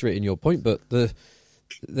reiterating your point, but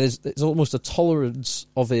there's almost a tolerance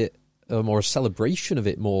of it, or a celebration of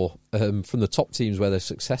it more from the top teams where they're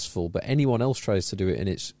successful, but anyone else tries to do it and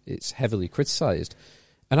it's heavily criticised.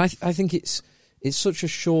 And I think it's such a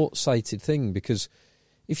short-sighted thing, because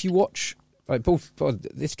if you watch both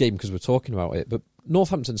this game, because we're talking about it, but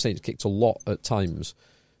Northampton Saints kicked a lot at times,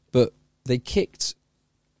 but they kicked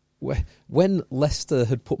when Leicester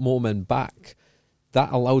had put more men back.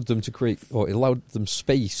 That allowed them to create, or it allowed them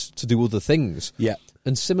space to do other things. Yeah.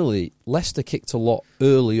 And similarly, Leicester kicked a lot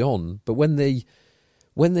early on, but when the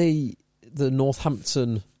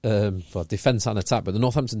Northampton defence and attack, but the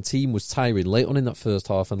Northampton team was tiring late on in that first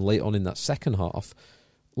half and late on in that second half,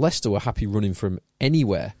 Leicester were happy running from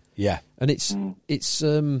anywhere. Yeah. And it's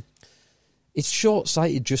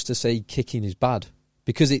short-sighted just to say kicking is bad,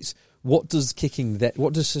 because it's what does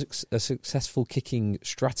a successful kicking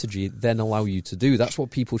strategy then allow you to do? That's what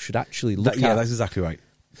people should actually look at. Yeah, that's exactly right.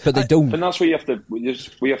 But they don't. And that's where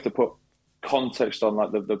we have to put context on,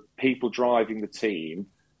 like the people driving the team.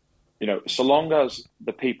 You know, so long as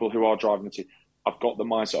the people who are driving the team, I've got the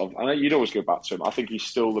mindset of, and you'd always go back to him. I think he's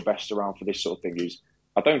still the best around for this sort of thing.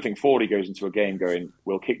 I don't think Fordy goes into a game going,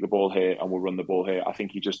 we'll kick the ball here and we'll run the ball here. I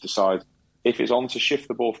think he just decides, if it's on to shift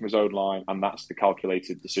the ball from his own line, and that's the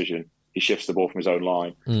calculated decision, he shifts the ball from his own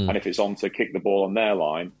line. And if it's on to kick the ball on their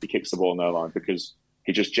line, he kicks the ball on their line, because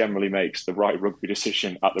he just generally makes the right rugby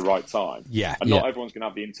decision at the right time. Yeah. And not everyone's going to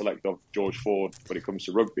have the intellect of George Ford when it comes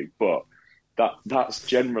to rugby, but that's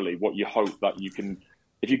generally what you hope that you can,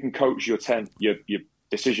 if you can coach your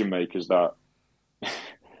decision makers that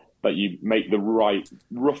you make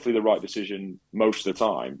roughly the right decision most of the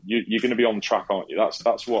time, you're going to be on track, aren't you?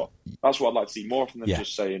 That's what I'd like to see more often than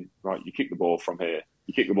just saying, right, you kick the ball from here,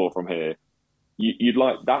 you kick the ball from here. You'd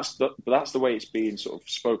like that's the way it's being sort of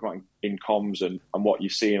spoken about in comms and what you're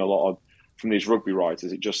seeing a lot of from these rugby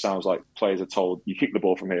writers. It just sounds like players are told you kick the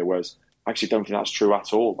ball from here, whereas I actually don't think that's true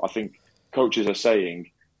at all. I think coaches are saying,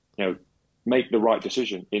 you know, make the right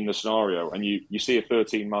decision in the scenario, and you see a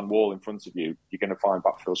 13-man wall in front of you, you're going to find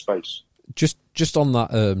backfield space. Just on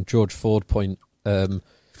that George Ford point, the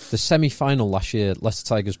semi-final last year, Leicester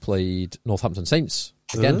Tigers played Northampton Saints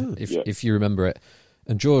again, if you remember it.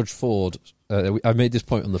 And George Ford, I made this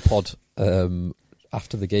point on the pod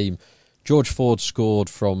after the game. George Ford scored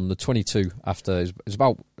from the 22 after, it was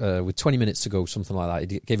about with 20 minutes to go, something like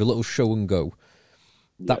that. He gave a little show and go.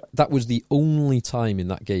 That was the only time in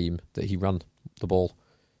that game that he ran the ball.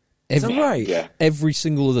 Is that right? Yeah. Every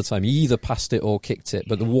single other time, he either passed it or kicked it.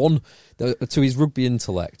 But to his rugby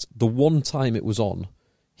intellect, the one time it was on,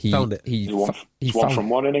 he found it. He one from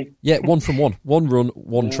one, isn't he? Yeah, one from one. One run,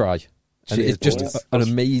 one try. And it's just an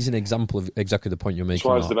amazing example of exactly the point you're making. That's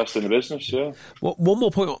why he's the best in the business, yeah. Well, one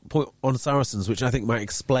more point on Saracens, which I think might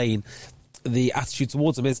explain the attitude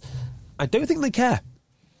towards them, is I don't think they care.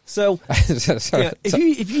 So,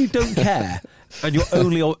 if you don't care, and your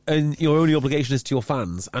only obligation is to your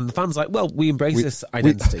fans, and the fans are like, well, we embrace this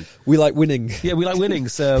identity. We like winning. Yeah, we like winning.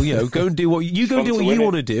 So go and do what you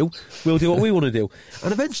want to do. We'll do what we want to do.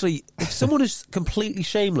 And eventually, if someone is completely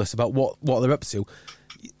shameless about what they're up to,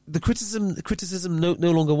 the criticism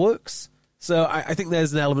no longer works. So I think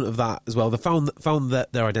there's an element of that as well. They found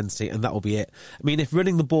their identity, and that will be it. I mean, if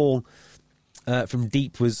running the ball from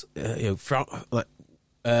deep was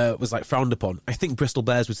frowned upon, I think Bristol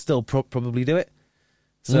Bears would still probably do it.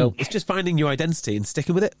 So it's just finding your identity and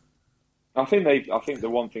sticking with it. I think the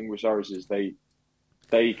one thing with Saracens is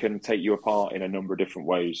they can take you apart in a number of different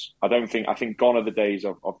ways. I think gone are the days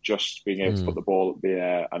of just being able to put the ball up the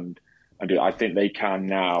air and do. I think they can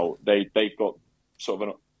now. They've got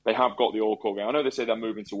they have got the all-court game. I know they say they're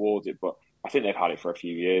moving towards it, but I think they've had it for a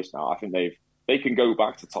few years now. I think they can go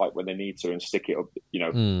back to type when they need to and stick it up,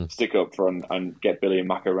 stick up front and get Billy and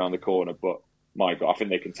Mako around the corner. But my God, I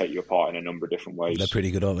think they can take you apart in a number of different ways. They're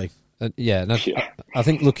pretty good, aren't they? I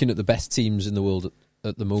think looking at the best teams in the world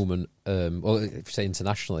at the moment, well, if you say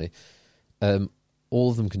internationally,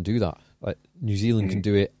 all of them can do that. Like New Zealand can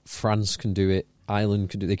do it, France can do it, Ireland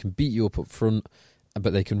can do it. They can beat you up front,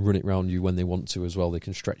 but they can run it round you when they want to as well. They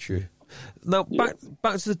can stretch you. Now,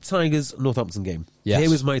 back to the Tigers-Northampton game. Yes. Here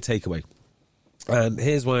was my takeaway. And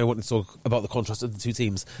here's why I want to talk about the contrast of the two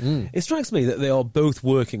teams. It strikes me that they are both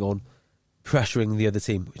working on pressuring the other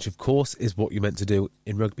team, which of course is what you're meant to do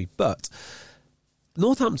in rugby. But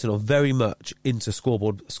Northampton are very much into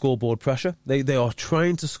scoreboard pressure. They are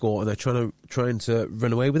trying to score and they're trying to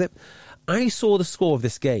run away with it. I saw the score of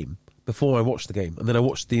this game before I watched the game, and then I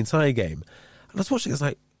watched the entire game. And I was watching, it's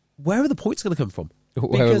like, where are the points going to come from?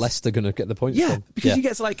 Where are Leicester going to get the points from? Because you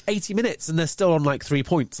get to like 80 minutes and they're still on like 3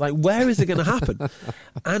 points. Like, where is it going to happen?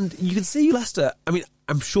 And you can see Leicester, I mean,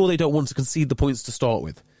 I'm sure they don't want to concede the points to start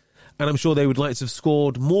with. And I'm sure they would like to have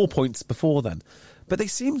scored more points before then. But they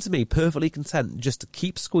seem to me perfectly content just to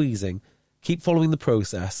keep squeezing, keep following the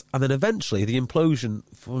process, and then eventually the implosion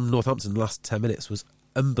from Northampton in the last 10 minutes was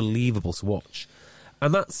unbelievable to watch.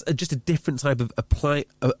 And that's just a different type of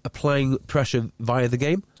applying pressure via the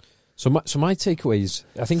game. So my takeaways,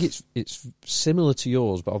 I think it's similar to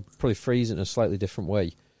yours, but I'll probably phrase it in a slightly different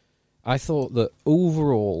way. I thought that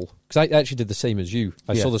overall, because I actually did the same as you.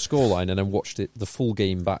 I saw the scoreline and then watched the full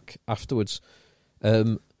game back afterwards.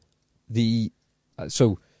 So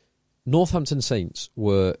Northampton Saints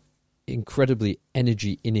were incredibly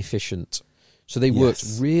energy inefficient. So they worked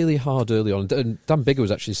really hard early on. And Dan Bigger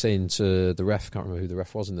was actually saying to the ref, I can't remember who the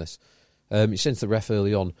ref was in this, he said to the ref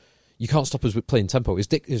early on, you can't stop us with playing tempo.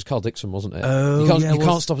 It was Carl Dixon, wasn't it? Oh, you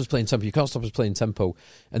can't stop us playing tempo. You can't stop us playing tempo.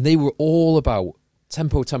 And they were all about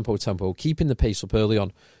tempo, keeping the pace up early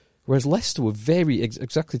on. Whereas Leicester were very,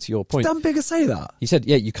 exactly to your point. Did Dan Bigger say that? He said,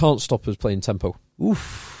 you can't stop us playing tempo.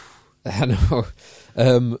 Oof. I know.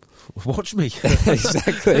 Watch me.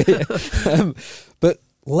 Exactly. But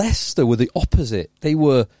Leicester were the opposite. They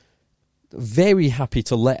were very happy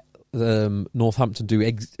to let Northampton do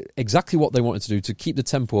exactly what they wanted to do to keep the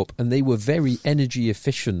tempo up, and they were very energy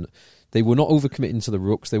efficient. They were not overcommitting to the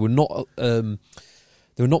rucks. They were not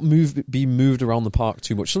being moved around the park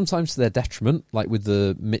too much, sometimes to their detriment, like with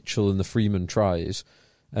the Mitchell and the Freeman tries.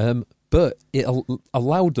 But it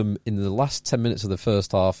allowed them in the last 10 minutes of the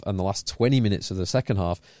first half and the last 20 minutes of the second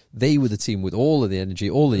half. They were the team with all of the energy,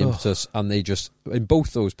 all the impetus, and they just, in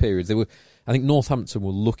both those periods, they were. I think Northampton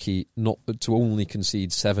were lucky not to only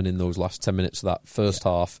concede 7 in those last 10 minutes of that first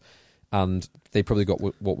half, and they probably got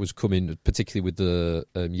what was coming, particularly with the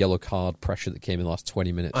yellow card pressure that came in the last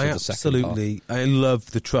 20 minutes of the second half. I love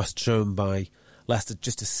the trust shown by Leicester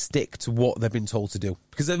just to stick to what they've been told to do,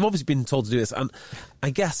 because they've obviously been told to do this. And I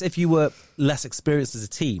guess if you were less experienced as a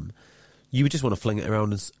team, you would just want to fling it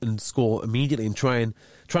around and score immediately and try and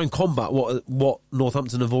combat what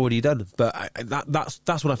Northampton have already done. But that's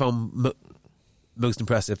what I found most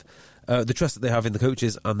impressive. The trust that they have in the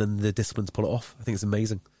coaches and then the discipline to pull it off. I think it's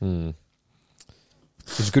amazing.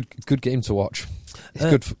 It's a good game to watch.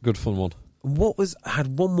 It's good fun one.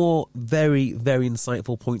 Had one more very, very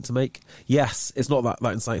insightful point to make. Yes, it's not that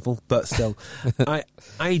insightful, but still, I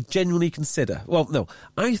genuinely consider. Well, no,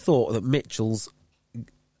 I thought that Mitchell's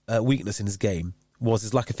weakness in his game was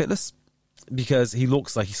his lack of fitness, because he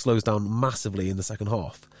looks like he slows down massively in the second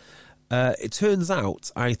half. It turns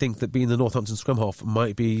out, I think that being the Northampton scrum half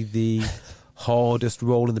might be the hardest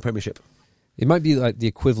role in the Premiership. It might be like the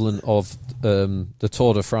equivalent of the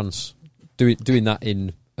Tour de France, doing that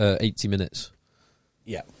in 80 minutes.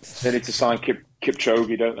 Yeah. They need to sign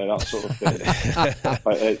Kipchoge, don't they? That sort of thing.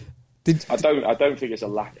 I don't think it's a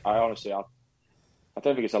lack. I don't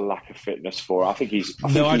think it's a lack of fitness for. I think he's.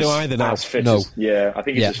 I don't either now. As fit as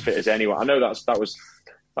fit as anyone. I know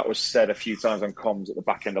that was said a few times on comms at the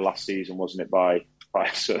back end of last season, wasn't it, by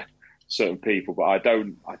certain people? But I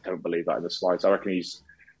don't believe that in the slightest. I reckon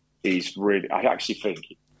he's really. I actually think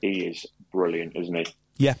he is brilliant, isn't he?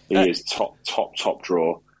 Yeah, he is top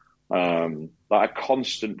draw. Like a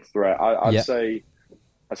constant threat. I'd say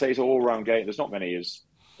it's an all-round game. There's not many as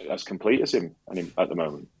complete as him at the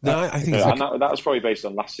moment. No, I think and that was probably based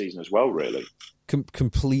on last season as well, really.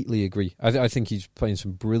 Completely agree. I think he's playing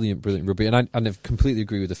some brilliant rugby, and I completely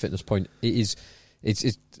agree with the fitness point. It's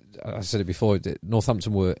I said it before.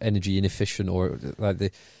 Northampton were energy inefficient, or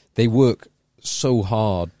like they work so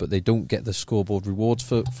hard, but they don't get the scoreboard rewards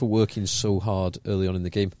for working so hard early on in the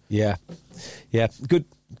game. Yeah.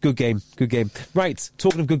 Good game. Right,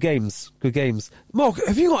 talking of good games. Mark,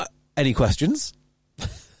 have you got any questions?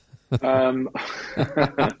 How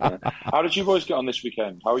did you boys get on this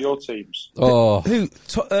weekend? How are your teams? Who?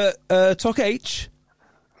 Tok H?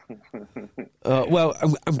 Well,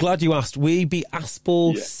 I'm glad you asked. We beat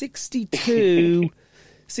Aspel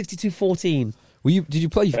 62-14. Did you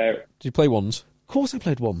play ones? Of course I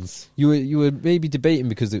played ones. You were maybe debating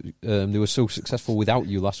because they were so successful without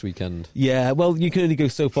you last weekend. Yeah, well, you can only go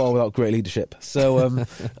so far without great leadership. So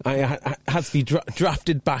I had to be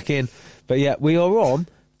drafted back in. But yeah, we are on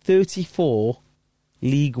 34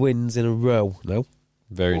 league wins in a row. No?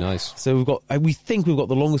 Very nice. So we think we've got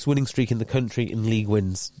the longest winning streak in the country in league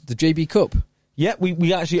wins. The JB Cup? Yeah,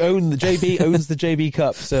 we actually own the JB owns the JB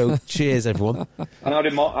Cup. So cheers, everyone. And how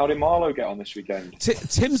did Marlow get on this weekend?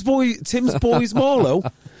 Tim's boys Marlow.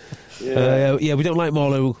 Yeah. We don't like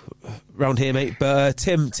Marlow round here, mate. But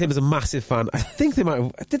Tim is a massive fan. I think they might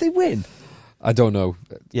have... Did they win? I don't know.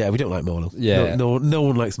 Yeah, we don't like Marlow. Yeah. No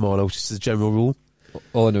one likes Marlow, just as a general rule.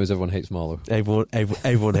 All I know is everyone hates Marlow.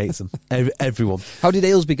 Everyone hates him. Everyone. How did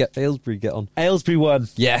Aylesbury get on? Aylesbury won.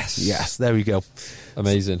 Yes, there we go.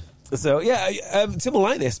 Amazing. So Tim will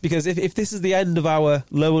like this, because if this is the end of our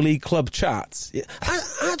lower league club chats,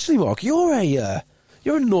 actually, Mark, you're a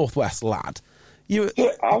Northwest lad. I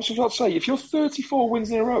was about to say, if you're 34 wins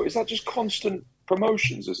in a row, is that just constant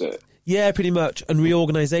promotions? Is it? Yeah, pretty much. And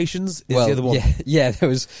reorganisations is the other one. Yeah, there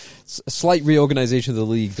was a slight reorganisation of the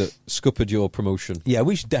league that scuppered your promotion. Yeah,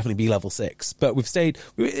 we should definitely be level 6, but we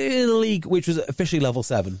were in a league which was officially level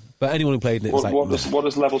 7. But anyone who played in it was what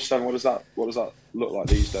does level 7? What does that look like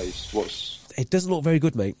these days? It doesn't look very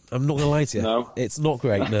good, mate. I'm not going to lie to you. No, it's not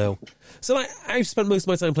great. No. So I've spent most of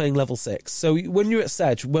my time playing level 6. So when you're at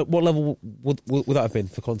Sedge, what level would that have been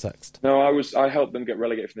for context? No, I helped them get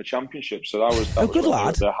relegated from the championship. So that was good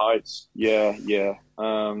lad. Their heights. Yeah.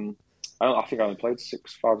 I think I only played 5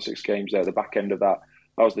 or 6 games there. At the back end of that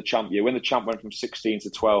was the champ year when the champ went from 16 to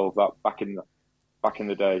 12. That back in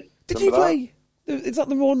the day. Did you play? Is that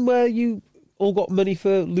the one where you all got money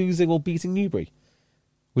for losing or beating Newbury?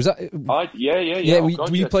 Was that? Yeah. Yeah,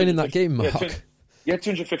 were you playing in that game, Mark? Yeah,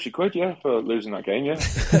 250 quid, for losing that game, yeah.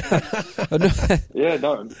 Yeah,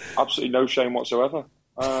 no, absolutely no shame whatsoever.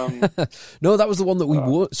 No, that was the one that we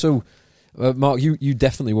won. So, Mark, you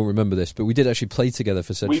definitely won't remember this, but we did actually play together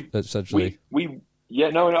for Sedge. I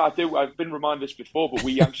do. I've been reminded this before, but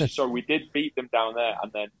we actually, we did beat them down there,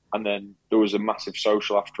 and then there was a massive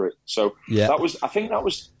social after it. So I think that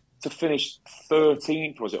was to finish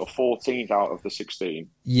 13th, was it, or 14th out of the 16?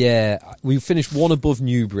 Yeah, we finished one above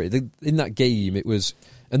Newbury. In that game, it was...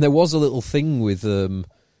 And there was a little thing with...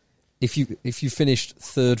 If you finished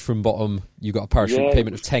third from bottom, you got a parachute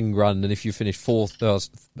payment of 10 grand, and if you finished fourth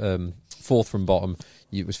from bottom,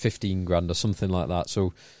 it was 15 grand or something like that.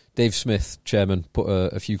 So Dave Smith, chairman, put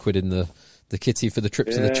a few quid in the kitty for the trip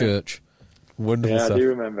to the church. Wonderful stuff. I do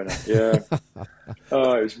remember that. Yeah. It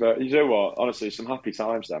was. You know what? Honestly, some happy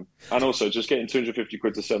times then. And also, just getting 250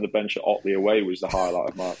 quid to sit on the bench at Otley away was the highlight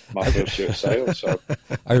of my first year at Sale. So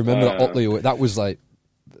I remember that Otley away. That was like.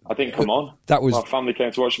 I didn't come on. That was my family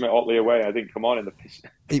came to watch me at Otley away. I didn't come on in the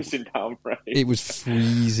pissing down rain. It was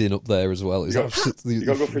freezing up there as well. You got to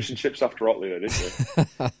go fish and chips after Otley, though, didn't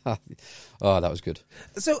you? Oh, that was good.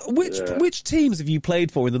 So, which teams have you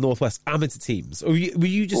played for in the Northwest amateur teams, or were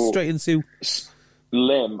you just straight into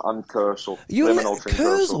Lim and Kersal? Lim and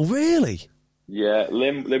Kersal, really? Yeah,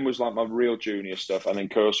 Lim was like my real junior stuff, and then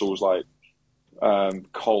Kersal was like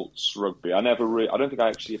Colts rugby. I don't think I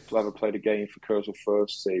actually ever played a game for Kersal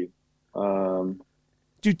first team.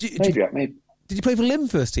 Maybe. Did you play for Lim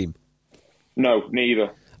first team? No,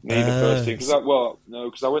 neither first team.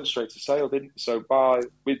 Because I went straight to Sale, didn't. So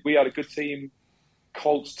we had a good team,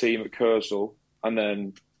 Colts team at Kersal, and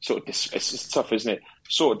then sort of it's tough, isn't it?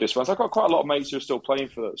 Sort of this one. I've got quite a lot of mates who are still playing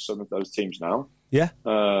for some of those teams now. Yeah.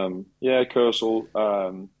 Kersal,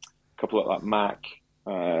 a couple at like Mac.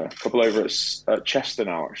 A couple over at Chester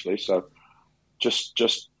now, actually. So just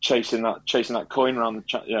chasing that coin around.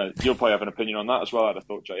 You'll probably have an opinion on that as well. I'd have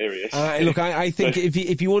thought. Here he is. Look, I think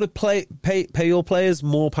if you want to pay your players,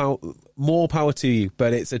 more power to you.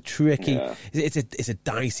 But it's a tricky, it's a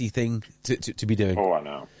dicey thing to be doing. Oh, I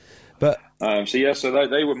know. But so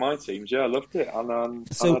they were my teams. Yeah, I loved it, and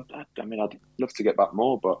I'd love to get back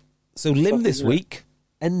more. But so Lim this week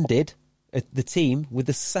ended. The team with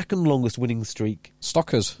the second longest winning streak,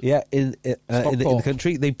 Stockers. Yeah, in the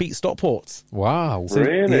country, they beat Stockport. Wow, so,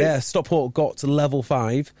 really? Yeah, Stockport got to level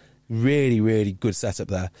 5. Really, really good setup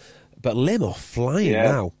there. But Lim are flying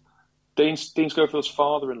now. Dean Schofield's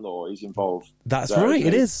father-in-law is involved. That's right.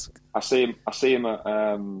 It is. I see him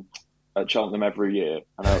at Cheltenham every year,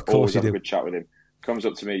 and I always have a good chat with him. Comes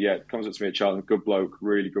up to me at Cheltenham. Good bloke,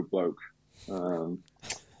 really good bloke. One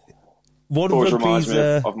always reminds me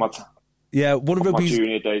of my. One of rugby's my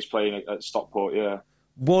junior days playing at Stockport. Yeah,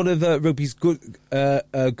 one of rugby's good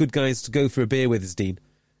guys to go for a beer with is Dean.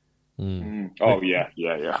 Oh yeah.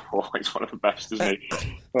 Always one of the best, isn't he?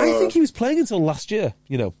 I think he was playing until last year.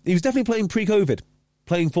 He was definitely playing pre-COVID,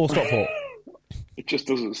 playing for Stockport. It just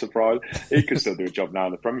doesn't surprise. He could still do a job now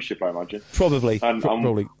in the Premiership, I imagine. Probably.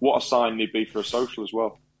 Probably. What a sign he'd be for a social as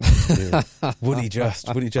well. Yeah. Would he just?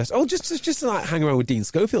 Oh, just to like hang around with Dean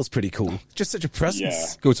Schofield's pretty cool. Just such a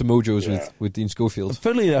presence. Yeah. Go to Mojo's with Dean Schofield.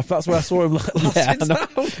 Funnily enough, that's where I saw him last.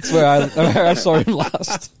 That's where I saw him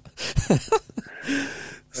last.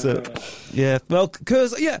 So, well,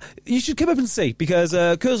 you should come up and see, because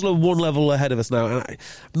Kersal are one level ahead of us now, and I'm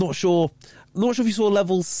not sure. not sure if you saw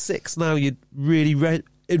level 6 now. It'd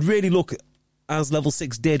really look as level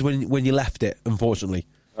 6 did when you left it, unfortunately.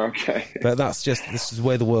 Okay. But this is the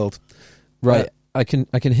way of the world. Right. I can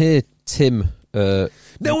hear Tim. No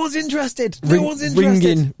one's interested. No one's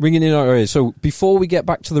interested. Ringing in our area. So before we get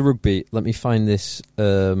back to the rugby, let me find this.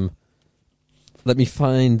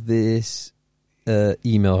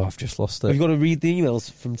 Email. I've just lost it. Have you got to read the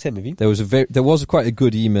emails from Tim? Have you? There was quite a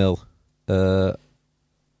good email.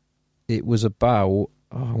 It was about. Oh,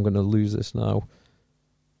 I'm going to lose this now.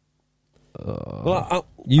 Well,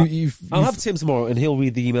 I'll have Tim tomorrow, and he'll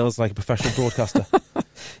read the emails like a professional broadcaster.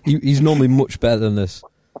 He's normally much better than this.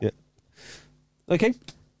 Yeah. Okay.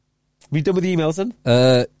 We done with the emails then?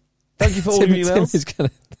 Thank you for all your emails. Tim is going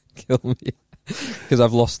to kill me because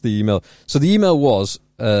I've lost the email. So the email was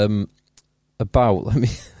about. Let me.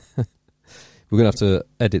 We're going to have to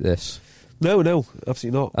edit this. No,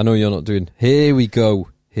 absolutely not. I know you're not doing. Here we go.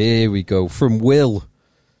 From Will.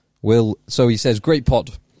 So he says, "Great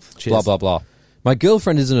pod." Cheers. Blah blah blah. My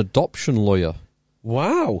girlfriend is an adoption lawyer.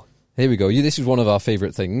 Wow. Here we go. This is one of our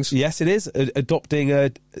favourite things. Yes, it is.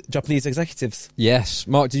 Adopting Japanese executives. Yes.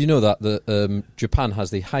 Mark, did you know that Japan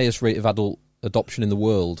has the highest rate of adult adoption in the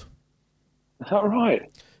world? Is that right?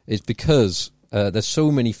 It's because there's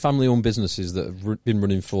so many family-owned businesses that have been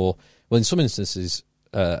running for, well, in some instances,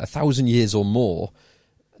 1,000 years or more,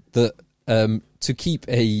 that to keep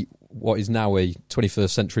what is now a 21st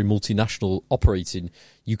century multinational operating,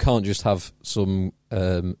 you can't just have some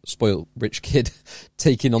spoiled rich kid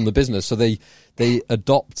taking on the business. So they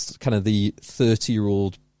adopt kind of the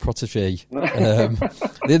 30-year-old protege.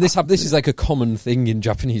 This is like a common thing in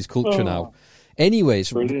Japanese culture now.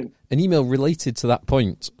 Anyways, an email related to that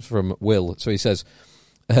point from Will. So he says,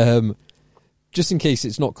 just in case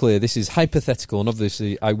it's not clear, this is hypothetical, and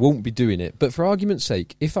obviously I won't be doing it. But for argument's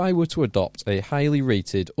sake, if I were to adopt a highly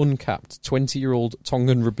rated, uncapped 20-year-old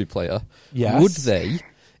Tongan rugby player, would they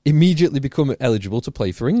immediately become eligible to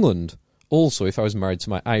play for England? Also, if I was married to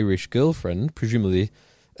my Irish girlfriend, presumably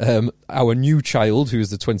our new child, who is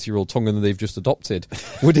the 20-year-old Tongan that they've just adopted,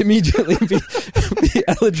 would immediately be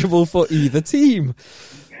eligible for either team.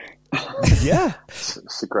 Yeah,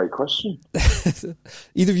 it's a great question.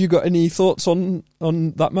 Either of you got any thoughts on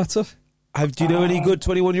that matter? Do you know any good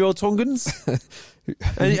 21-year-old Tongans?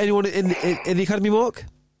 Anyone in the academy, Mark?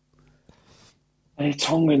 Any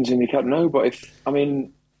Tongans in the academy? No, but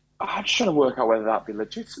I'm just trying to work out whether that'd be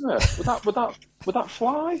legitimate. Would that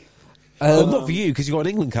fly? Well, not for you because you got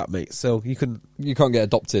an England cap, mate. So you can't get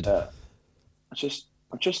adopted. I'm just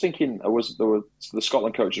thinking. The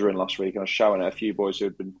Scotland coaches were in last week, and I was shouting at a few boys who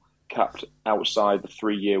had been capped outside the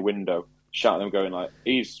 3-year window, shouting at them, going like,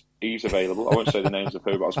 "He's available." I won't say the names of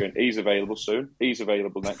who, but I was going, "He's available soon. He's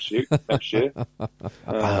available next year."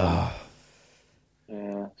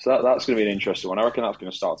 Yeah, so that's going to be an interesting one. I reckon that's going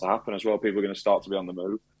to start to happen as well. People are going to start to be on the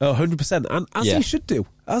move. Oh, 100%. And they should do.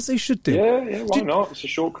 As they should do. Yeah, why not? It's a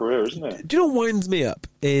short career, isn't it? Do you know what winds me up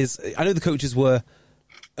is, I know the coaches were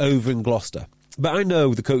over in Gloucester, but I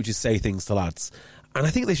know the coaches say things to lads, and I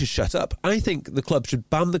think they should shut up. I think the club should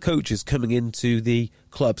ban the coaches coming into the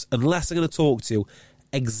clubs unless they're going to talk to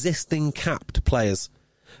existing capped players.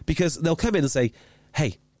 Because they'll come in and say,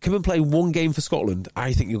 hey, come and play one game for Scotland.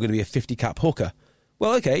 I think you're going to be a 50 cap hooker.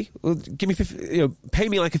 Well, okay, give me 50, pay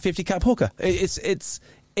me like a 50 cap hooker. It's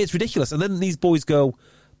ridiculous. And then these boys go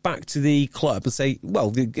back to the club and say, well,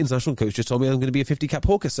 the international coach just told me I'm going to be a 50 cap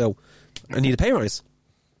hooker, so I need a pay rise.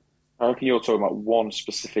 I reckon you're talking about one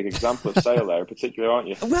specific example of sale there in particular, aren't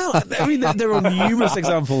you? Well, I mean, there are numerous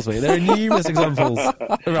examples, mate. There are numerous examples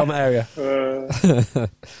around that area.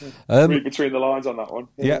 Read between the lines on that one.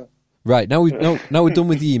 Yeah. Right, now we're done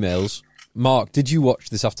with the emails. Mark, did you watch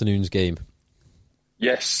this afternoon's game?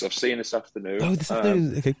 Yes, I've seen this afternoon. Oh, this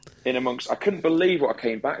afternoon, okay. I couldn't believe what I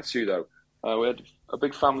came back to, though. We had a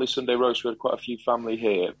big family Sunday roast. We had quite a few family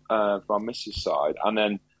here from our missus' side, and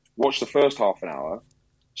then watched the first half an hour,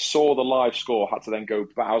 saw the live score, had to then go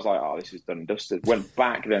back. I was like, oh, this is done and dusted. Went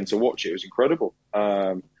back then to watch it. It was incredible.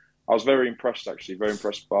 I was very impressed, actually, very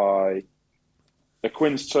impressed by the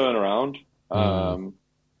Quinn's turnaround. I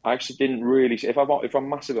actually didn't really see, if I'm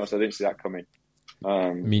massively honest, I didn't see that coming.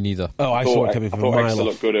 Me neither. Oh, I saw it coming from a mile off. I thought Exeter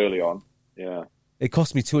looked good early on. Yeah. It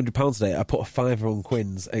cost me £200 today. I put a fiver on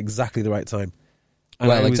Quinn's at exactly the right time. And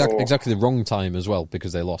well, exactly the wrong time as well,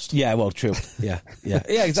 because they lost. Yeah, well, true. Yeah,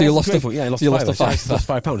 exactly. So you lost lost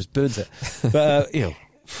 £5. Just burns it. But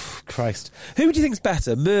Christ, who do you think's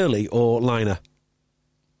better, Murley or Liner?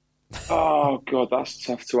 Oh God, that's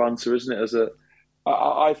tough to answer, isn't it?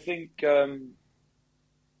 I think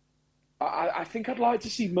I think I'd like to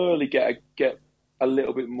see Murley get a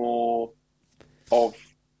little bit more of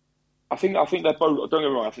I think they're both. Don't get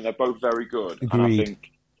me wrong. I think they're both very good, Agreed. and I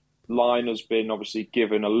think Line has been obviously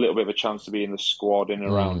given a little bit of a chance to be in the squad in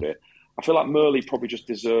and around it. I feel like Murley probably just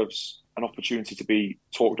deserves an opportunity to be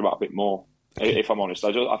talked about a bit more. If I'm honest,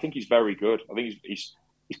 I think he's very good. I think he's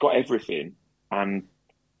got everything, and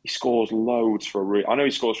he scores loads for I know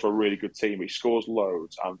he scores for a really good team, but he scores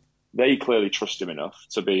loads, and they clearly trust him enough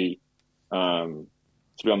to be on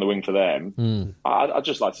the wing for them. I'd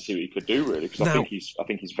just like to see what he could do, really, because I think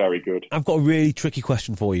he's very good. I've got a really tricky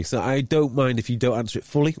question for you, so I don't mind if you don't answer it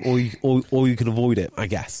fully, or you can avoid it, I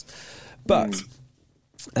guess. But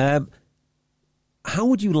how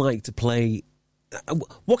would you like to play?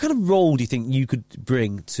 What kind of role do you think you could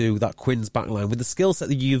bring to that Quins backline with the skill set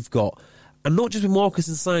that you've got? And not just with Marcus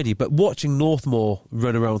inside you, but watching Northmore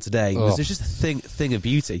run around today was just a thing of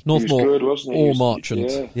beauty. Northmore good, wasn't he? or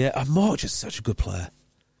Marchant. Yeah, March is such a good player.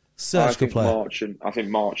 I think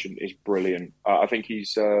Marchant is brilliant. I think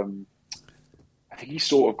he's sort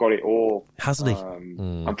of got it all, hasn't he?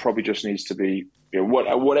 And probably just needs to be,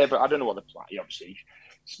 whatever. I don't know what the plan. Obviously,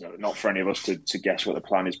 it's not for any of us to guess what the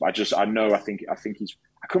plan is. But I think he's.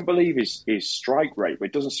 I couldn't believe his strike rate, but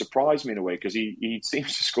it doesn't surprise me in a way because he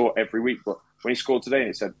seems to score every week. But when he scored today, and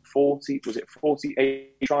it said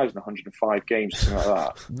 48 tries in 105 games, something like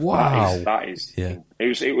that. Wow, that is. Yeah.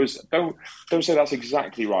 It was. Don't say that's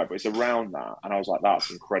exactly right, but it's around that, and I was like,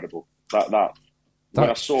 that's incredible. That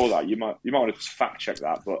when I saw that, you might want to fact check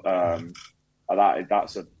that, but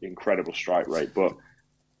that's an incredible strike rate. But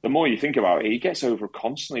the more you think about it, he gets over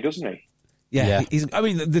constantly, doesn't he? Yeah.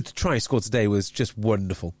 The try he scored today was just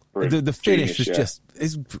wonderful. The finish was just.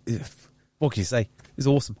 What can you say? It was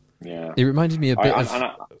awesome. Yeah, it reminded me a bit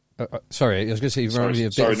sorry, I was going to say. It reminded me a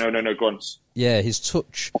bit. Sorry, no, go on. Yeah, his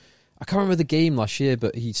touch. I can't remember the game last year,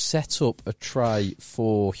 but he set up a try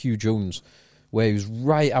for Hugh Jones where he was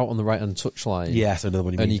right out on the right-hand touchline. Yes, I know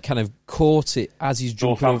what you mean. And he kind of caught it as he's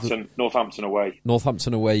jumping over. Northampton away,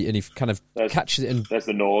 and he kind of catches it and there's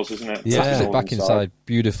the nose, isn't it? Yeah, taps it back inside.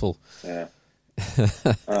 Beautiful. Yeah.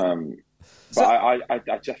 But I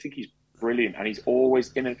think he's brilliant, and he's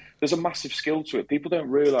always in. There's a massive skill to it. People don't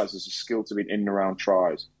realise there's a skill to being in and around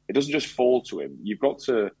tries. It doesn't just fall to him. You've got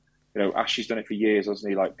to, Ashley's done it for years, hasn't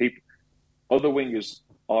he? Like other wingers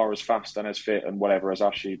are as fast and as fit and whatever as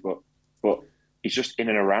Ashley, but he's just in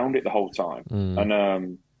and around it the whole time.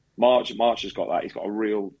 And March has got that. He's got a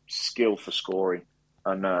real skill for scoring,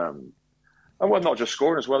 and not just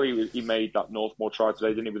scoring as well. He made that Northmore try today,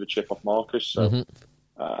 didn't he, with a chip off Marcus? So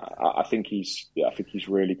I think he's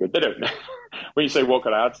really good. They don't know. When you say what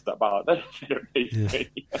can I add to that, but they don't need me.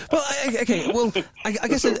 Well, okay. Well, I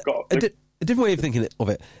guess a different way of thinking of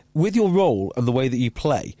it, with your role and the way that you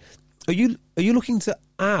play, are you looking to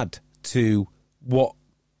add to what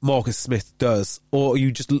Marcus Smith does, or are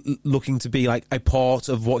you just looking to be like a part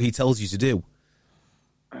of what he tells you to do?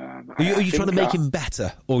 Are you trying to make him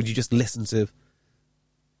better, or do you just listen to?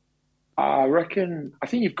 I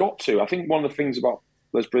think you've got to. I think one of the things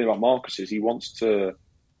that's brilliant about Marcus is he wants to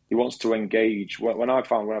engage. When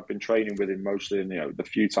I've been training with him mostly, and the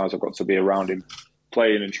few times I've got to be around him,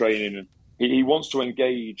 playing and training, and he wants to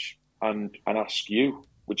engage and ask you,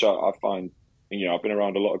 which I find. I've been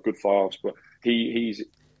around a lot of good files, but he's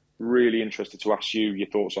really interested to ask you your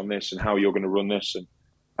thoughts on this and how you're going to run this,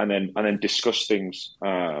 and then discuss things.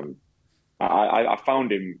 I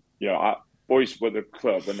found him, boys with the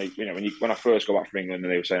club, when when I first got back from England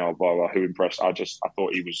and they were saying, "Oh, blah, blah, who impressed?" I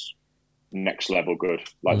thought he was next level good,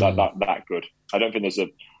 like that good. I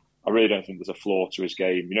really don't think there's a flaw to his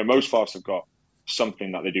game. Most fast have got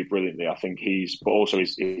something that they do brilliantly. I think but also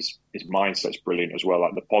his mindset's brilliant as well.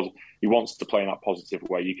 Like he wants to play in that positive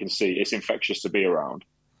way. You can see it's infectious to be around.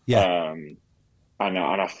 Yeah. And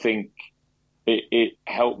I think it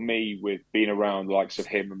helped me with being around the likes of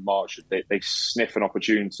him and March. They sniff an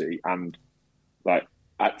opportunity, and like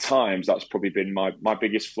at times that's probably been my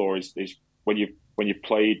biggest flaw is when you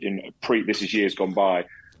played in this is years gone by,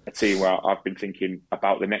 a team where I've been thinking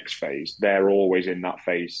about the next phase. They're always in that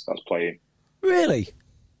phase that's playing. Really?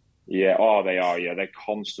 Yeah. Oh, they are. Yeah, they're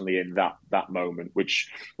constantly in that moment, which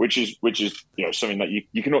is something that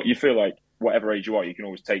you feel like whatever age you are, you can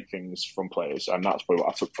always take things from players, and that's probably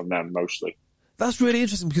what I took from them mostly. That's really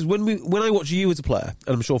interesting because when I watch you as a player,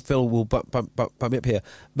 and I'm sure Phil will back me up here,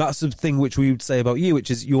 that's the thing which we would say about you, which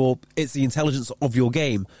is it's the intelligence of your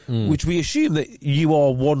game, which we assume that you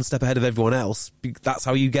are one step ahead of everyone else. That's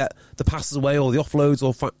how you get the passes away or the offloads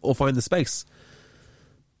or find the space.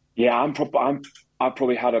 Yeah, I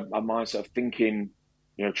probably had a mindset of thinking,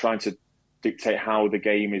 trying to dictate how the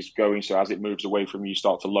game is going. So as it moves away from you, you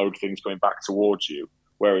start to load things going back towards you.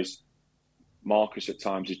 Whereas Marcus at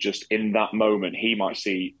times is just in that moment he might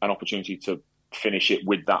see an opportunity to finish it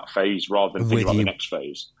with that phase rather than thinking about the next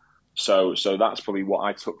phase. So that's probably what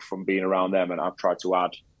I took from being around them, and I've tried to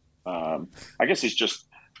add. I guess it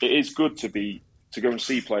is good to go and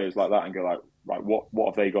see players like that and go like, right, what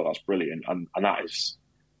have they got that's brilliant? And that is,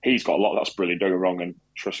 he's got a lot that's brilliant, don't get me wrong, and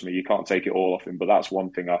trust me, you can't take it all off him, but that's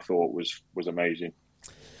one thing I thought was amazing.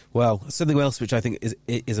 Well, something else which I think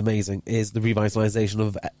is amazing is the revitalisation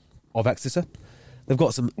of Exeter. They've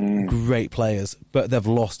got some great players, but they've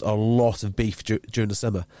lost a lot of beef during the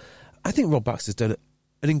summer. I think Rob Baxter's done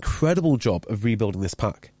an incredible job of rebuilding this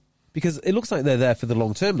pack, because it looks like they're there for the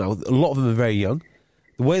long term now. A lot of them are very young.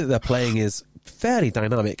 The way that they're playing is fairly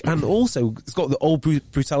dynamic, and also it's got the old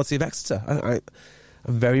brutality of Exeter. I'm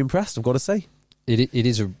very impressed, I've got to say. It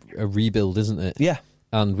is a rebuild, isn't it? Yeah.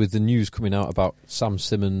 And with the news coming out about Sam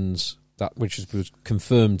Simmons, which was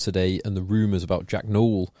confirmed today, and the rumours about Jack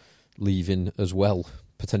Noel leaving as well,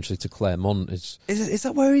 potentially to Claremont. Is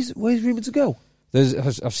that where he's rumoured to go?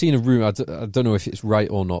 I've seen a rumour, I don't know if it's right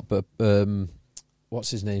or not, but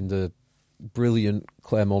what's his name? The brilliant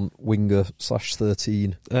Claremont winger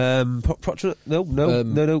 /13. No.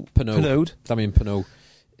 Pinode. Damien Pinode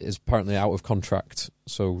is apparently out of contract,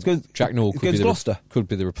 so Jack Noel could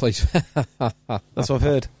be the replacement. That's what I've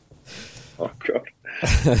heard. Oh God.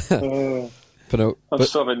 Pinode, I'm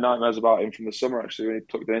still having nightmares about him from the summer. Actually, when he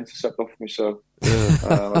took the intercept off me, so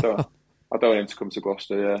I don't want him to come to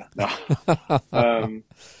Gloucester. Yeah, no.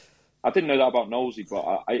 I didn't know that about Knowlesy,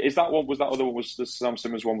 but is that one? Was that other one? Was the Sam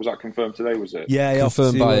Simmons one? Was that confirmed today? Was it? Yeah,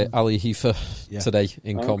 confirmed by Ali Heifer today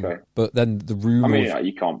in Com. But then the rumour. I mean,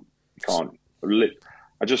 you can't.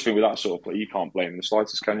 I just think with that sort of play, you can't blame him the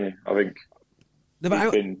slightest, can you? I think. No, but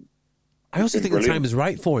I also think the time is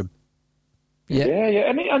right for him. Yeah.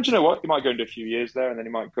 And you know what? He might go and do a few years there, and then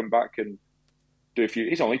he might come back and do a few.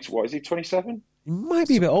 He's only is he 27? He might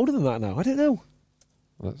be a bit older than that now. I don't know.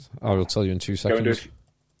 I will tell you in 2 seconds.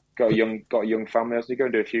 Got a young family, hasn't he? Go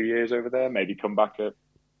and do a few years over there. Maybe come back at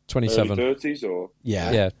 27, early 30s, or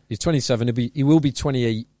yeah. He's 27. He will be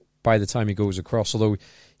 28 by the time he goes across. Although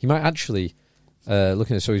he might actually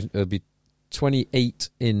looking at he'll be 28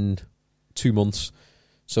 in 2 months.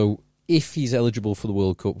 So if he's eligible for the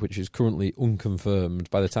World Cup, which is currently unconfirmed,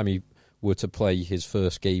 by the time he were to play his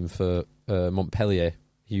first game for Montpellier,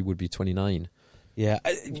 he would be 29. Yeah.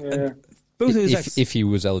 Both if he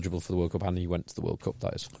was eligible for the World Cup and he went to the World Cup,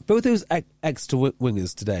 that is. Both those extra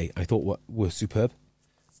wingers today, I thought were superb.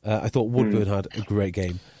 I thought Woodburn had a great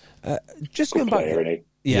game. Just going back,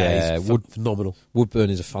 he's phenomenal. Woodburn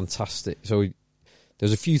is a fantastic. So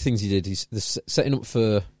there's a few things he did. He's setting up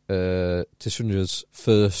for Tisunja's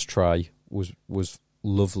first try was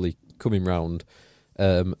lovely coming round.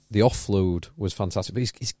 The offload was fantastic, but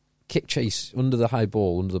his kick chase under the high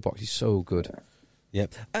ball, under the box, he's so good. Yeah.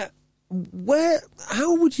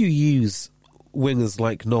 How would you use wingers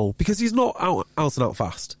like Noel? Because he's not out and out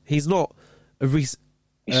fast. He's not he's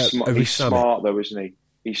smart though, isn't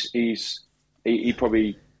he? He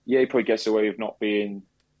probably gets away with not being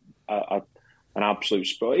an absolute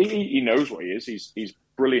spur. He knows what he is. He's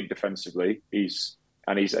brilliant defensively. He's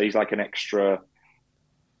like an extra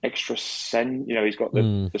sense. You know, he's got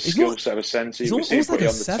the skill set of a sense. He's almost like a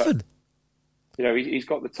 7. You know, he's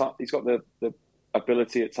got the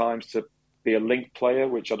ability at times to be a link player,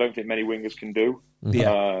 which I don't think many wingers can do.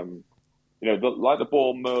 Yeah. You know, like the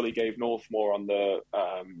ball Murley gave Northmore on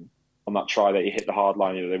that try that he hit the hard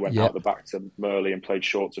line. You know, they went out the back to Murley and played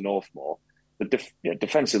short to Northmore.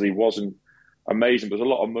 Defensively wasn't amazing. There was a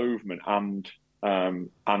lot of movement, and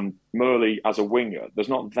Murley as a winger, there's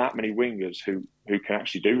not that many wingers who can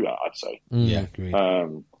actually do that, I'd say. Yeah, agreed.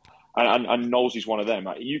 And Knowlesy's one of them.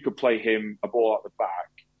 You could play him a ball at the back,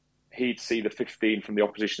 he'd see the 15 from the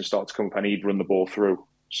opposition start to come up and he'd run the ball through.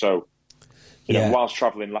 So, you know, whilst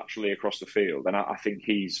travelling laterally across the field, and I think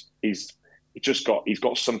he's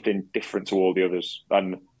got something different to all the others,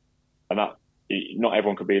 and that not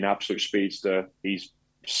everyone could be an absolute speedster. He's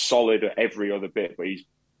solid at every other bit, but he's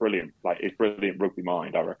brilliant. Like, he's brilliant rugby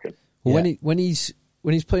mind, I reckon. Well, when he's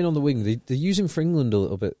playing on the wing, they use him for England a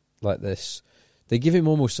little bit like this. They give him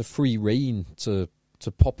almost a free rein to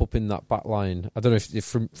pop up in that back line. I don't know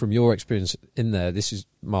if from your experience in there, this is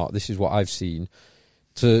what I've seen,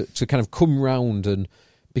 to kind of come round, and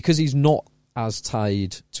because he's not as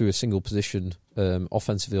tied to a single position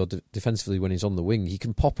offensively or defensively when he's on the wing, he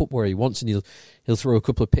can pop up where he wants, and he'll throw a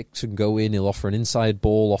couple of picks and go in. He'll offer an inside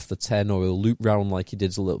ball off the 10, or he'll loop round like he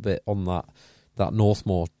did a little bit on that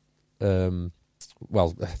Northmore.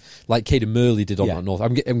 Like Caden Murley did on that North.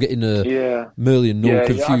 I'm getting Murley and Noel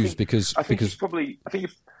confused because you're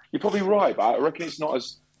probably right, but I reckon it's not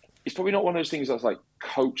as it's probably not one of those things that's like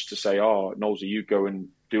coached to say, "Oh, Knowlesy, you go and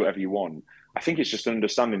do whatever you want." I think it's just an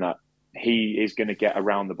understanding that he is going to get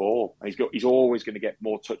around the ball. He's always going to get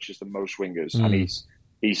more touches than most wingers, and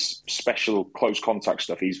he's special close contact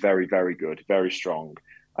stuff. He's very, very good, very strong,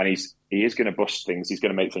 and he is going to bust things. He's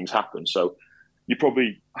going to make things happen. So you're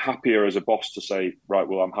probably happier as a boss to say, right,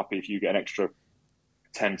 well, I'm happy if you get an extra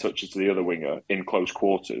 10 touches to the other winger in close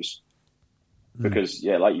quarters. Because,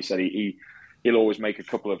 yeah, like you said, he'll always make a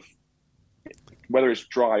couple of, whether it's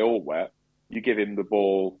dry or wet, you give him the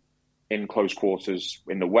ball in close quarters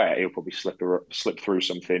in the wet, he'll probably slip through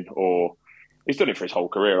something, or he's done it for his whole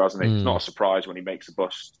career, hasn't he? It's not a surprise when he makes a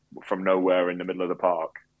bust from nowhere in the middle of the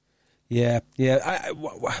park. Yeah.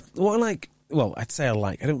 What I like, well, I'd say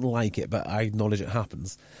I don't like it, but I acknowledge it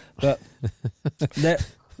happens. But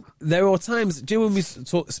there are times, do you know when we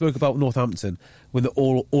spoke about Northampton, when they're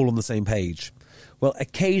all on the same page? Well,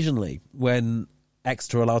 occasionally, when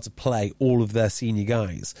Exeter are allowed to play all of their senior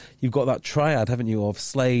guys, you've got that triad, haven't you, of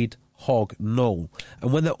Slade, Hogg, Knoll.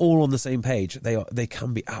 And when they're all on the same page, they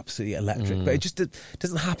can be absolutely electric. But it just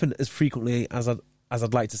doesn't happen as frequently as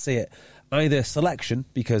I'd like to see it. Either selection,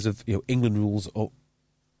 because of England rules or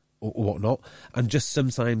whatnot, and just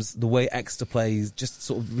sometimes the way Exeter plays just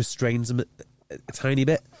sort of restrains them a tiny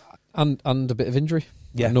bit. And a bit of injury.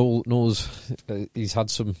 Yeah. Knowles, he's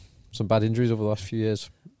had some bad injuries over the last few years.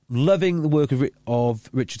 Loving the work of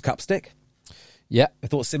Richard Capstick. Yeah. I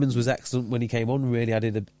thought Simmons was excellent when he came on, really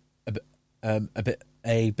added a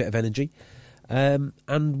bit of energy.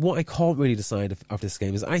 And what I can't really decide after this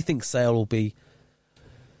game is I think Sale will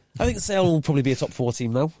probably be a top 4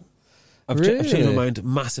 team now. I've changed my mind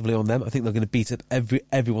massively on them. I think they're going to beat up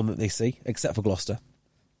everyone that they see, except for Gloucester.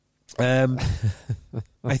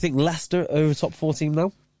 I think Leicester are a top 4 team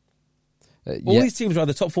now. All these teams are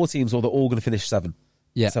either top 4 teams or they're all going to finish 7th.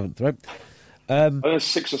 Yeah. 7th, right? There's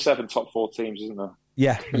 6 or 7 top 4 teams, isn't there?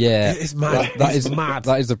 Yeah. It's mad. That is mad.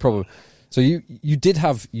 That is the problem. So you did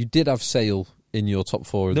have Sale in your top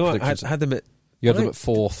 4. No, I had them at. You had them at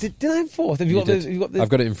 4th. Did I have 4th? Have you got I've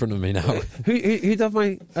got it in front of me now. Who'd have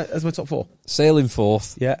as my top 4? Sale in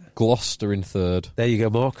 4th. Yeah. Gloucester in 3rd. There you go,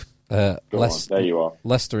 Mark. There you are.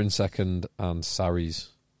 Leicester in 2nd and Sarries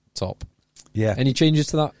top. Yeah. Any changes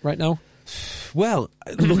to that right now? Well,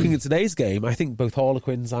 looking at today's game, I think both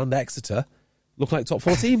Harlequins and Exeter look like top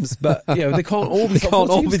 4 teams, but they can't all be top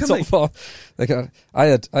 4 teams, can they? I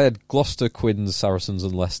had Gloucester, Quins, Saracens,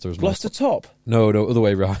 and Leicester as Gloucester top? No, other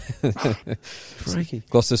way around. Crikey.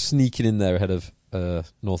 Gloucester sneaking in there ahead of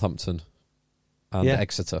Northampton and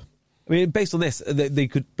Exeter. I mean, based on this, they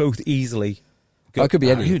could both easily go. It could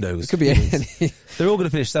be any. Who knows? It could be any. They're all going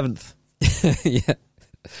to finish 7th. Yeah.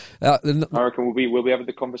 I reckon we'll be having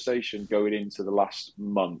the conversation going into the last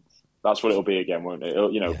month. That's what it'll be again, won't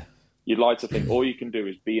it? You'd like to think all you can do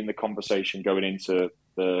is be in the conversation going into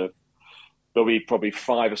there'll be probably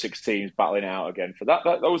 5 or 6 teams battling out again for that.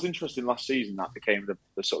 That was interesting last season. That became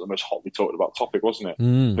the sort of the most hotly talked about topic, wasn't it?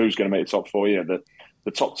 Who's going to make the top 4?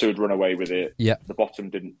 The top 2 had run away with it. Yeah. The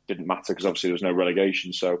bottom didn't matter because obviously there was no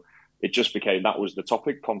relegation. So it just became that was the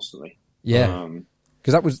topic constantly. Yeah.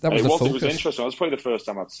 Because that was the focus. It was interesting. That was probably the first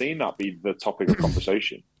time I'd seen that be the topic of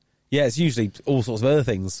conversation. Yeah, it's usually all sorts of other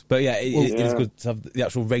things. But yeah, it's good to have the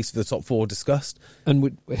actual race for the top 4 discussed.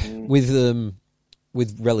 And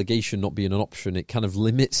with relegation not being an option, it kind of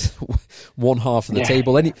limits one half of the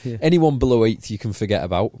table. Anyone below 8th you can forget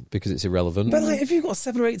about because it's irrelevant. But if you've got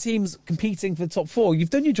 7 or 8 teams competing for the top 4, you've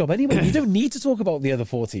done your job anyway. You don't need to talk about the other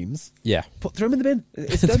 4 teams. Yeah. Throw them in the bin.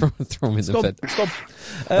 It's done. throw them in the bin. It's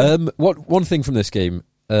gone. One thing from this game,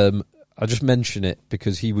 I just mention it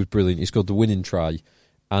because he was brilliant. He scored the winning try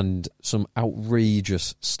and some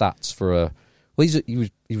outrageous stats for a... Well, he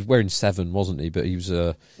was wearing 7, wasn't he? But he's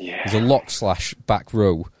a lock/back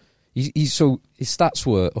row. So his stats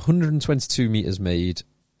were 122 metres made,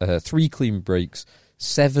 3 clean breaks,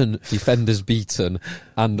 7 defenders beaten,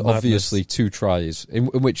 and Madness. Obviously 2 tries. In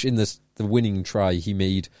which in the winning try he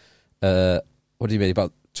made what did he make?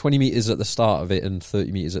 About 20 metres at the start of it and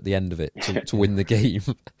 30 metres at the end of it to win the game.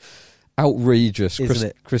 Outrageous, isn't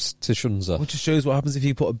it? Chris Tishunza. Which just shows what happens if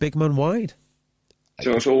you put a big man wide.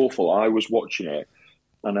 So it's awful. I was watching it,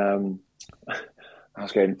 and I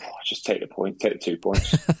was going, just take the point, take the 2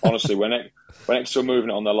 points. Honestly, when Exeter were moving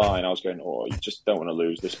it on the line, I was going, you just don't want to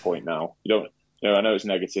lose this point now. You don't. I know it's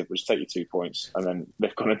negative, but just take your 2 points. And then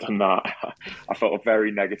they've gone and done that. I felt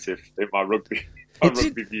very negative in my rugby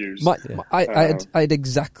views. I had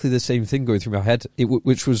exactly the same thing going through my head,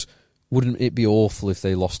 which was, wouldn't it be awful if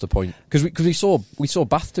they lost a point? Because we saw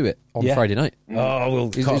Bath do it on Friday night. Oh,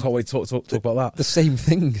 can't wait to talk about that. The same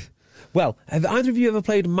thing. Well, have either of you ever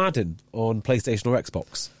played Madden on PlayStation or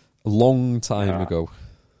Xbox? A long time ago.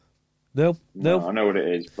 No. I know what it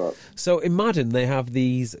is, but So in Madden, they have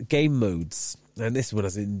these game modes, and this is when I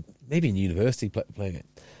was maybe in university playing it.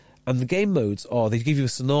 And the game modes are, they give you a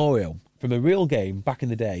scenario from a real game back in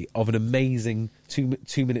the day of an amazing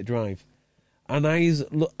 2-minute drive. And I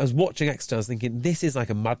was watching S10, I was thinking, this is like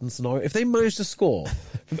a Madden scenario. If they manage to score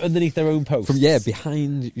from underneath their own posts,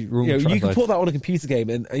 behind your own you can put that on a computer game,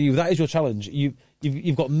 and that is your challenge.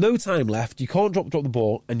 You've got no time left. You can't drop the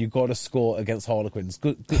ball, and you've got to score against Harlequins.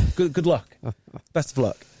 Good luck. Best of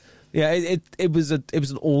luck. Yeah, it was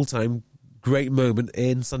an all-time great moment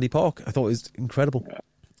in Sandy Park. I thought it was incredible.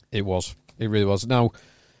 It was. It really was. Now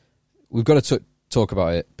we've got to talk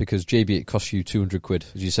about it because JB, it cost you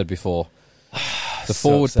 £200, as you said before. The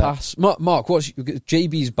forward pass. Mark,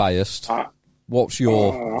 JB's biased. What's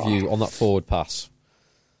your view on that forward pass?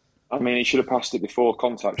 I mean, he should have passed it before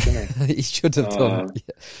contact, shouldn't he? He should have done. Yeah.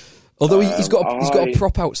 Although he's got a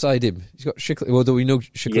prop outside him. He's got Shickley. Although we know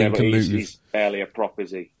Shickley can move. He's barely a prop,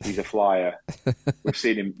 is he? He's a flyer. We've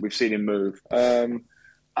seen him move.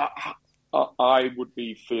 I would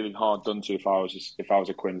be feeling hard done to if I was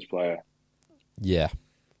a Quins player. Yeah.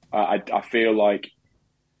 I feel like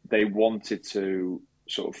they wanted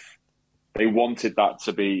that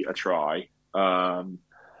to be a try.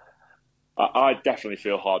 I definitely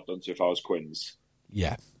feel hard done to if I was Quins.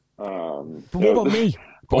 Yeah. But what about me?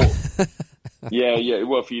 Yeah.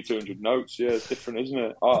 Well, for you 200 notes, yeah, it's different, isn't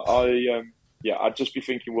it? I'd just be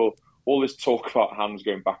thinking, well, all this talk about hands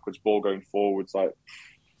going backwards, ball going forwards, like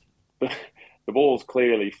the ball's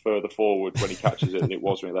clearly further forward when he catches it than it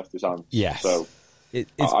was when he left his hand. Yes. So it's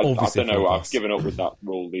I don't know. I've given up with that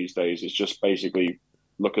rule these days. It's just basically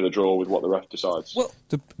look at the draw with what the ref decides. Well,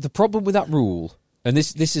 the problem with that rule, and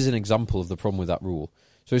this is an example of the problem with that rule.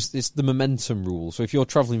 So it's the momentum rule. So if you're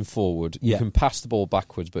travelling forward, you can pass the ball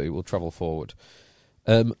backwards, but it will travel forward.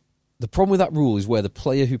 The problem with that rule is where the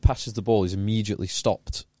player who passes the ball is immediately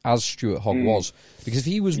stopped, as Stuart Hogg was. Because if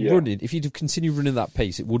he was running, if he'd have continued running that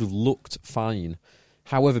pace, it would have looked fine.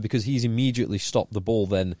 However, because he's immediately stopped, the ball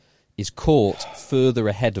then is caught further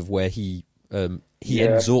ahead of where he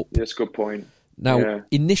ends up. That's a good point. Now,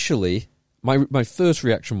 initially, my first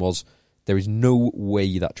reaction was, there is no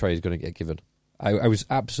way that try is going to get given. I was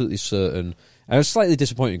absolutely certain. I was slightly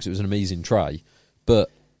disappointed because it was an amazing try, but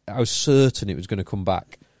I was certain it was going to come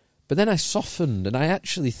back. But then I softened, and I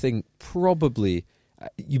actually think probably,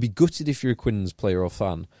 you'd be gutted if you're a Quins player or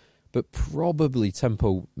fan, but probably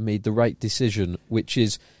Tempo made the right decision, which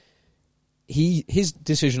is his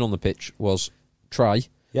decision on the pitch was try.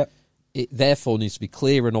 Yep. It therefore needs to be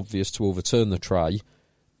clear and obvious to overturn the try.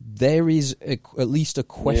 There is at least a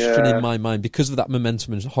question in my mind because of that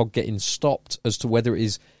momentum and Hogg getting stopped as to whether it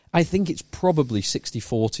is. I think it's probably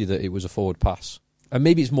 60-40 that it was a forward pass, and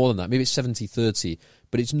maybe it's more than that. Maybe it's 70-30,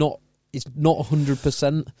 but it's not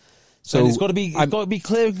 100%. So and it's got to be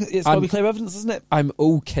clear. It's got to be clear evidence, isn't it? I'm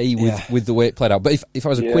okay with the way it played out. But if I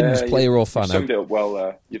was a Quins player or fan, you've summed it up well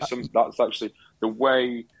there. That's actually the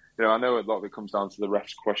way. I know a lot of it comes down to the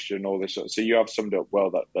ref's question and all this. So you have summed it up well.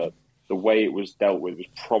 That the way it was dealt with was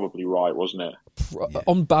probably right, wasn't it?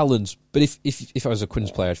 On balance. But if I was a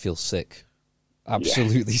Quins player, I'd feel sick.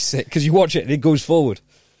 Absolutely sick. Because you watch it and it goes forward.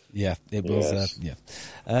 Yeah, it was.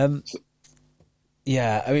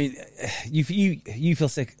 I mean, you feel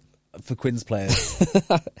sick for Quins players.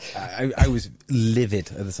 I was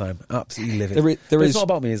livid at the time. Absolutely livid. It's not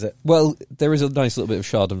about me, is it? Well, there is a nice little bit of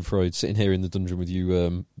Schadenfreude sitting here in the dungeon with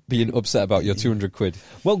you being upset about your £200.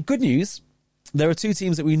 Well, good news. There are two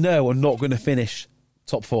teams that we know are not going to finish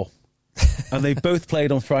top four. And they both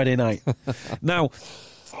played on Friday night. Now,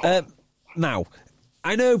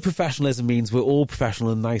 I know professionalism means we're all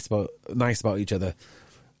professional and nice about each other.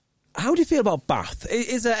 How do you feel about Bath?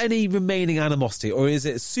 Is there any remaining animosity, or is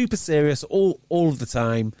it super serious all of the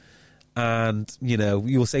time? And,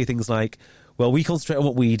 you'll say things like, well, we concentrate on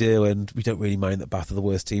what we do and we don't really mind that Bath are the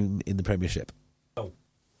worst team in the Premiership.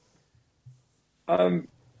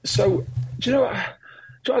 So, do you know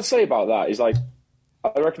what I'd say about that is, like,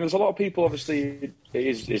 I reckon there's a lot of people, obviously,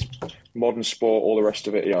 it is modern sport, all the rest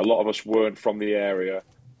of it. A lot of us weren't from the area.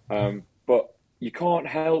 But you can't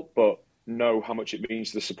help but know how much it means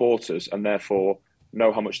to the supporters and therefore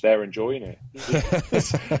know how much they're enjoying it.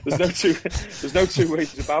 There's no two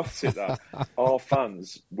ways about it that our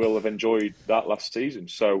fans will have enjoyed that last season.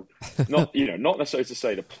 So not necessarily to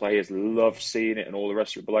say the players love seeing it and all the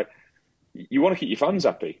rest of it, but like, you want to keep your fans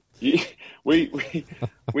happy.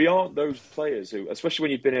 We aren't those players who, especially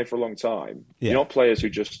when you've been here for a long time, you're not players who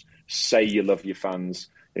just say you love your fans.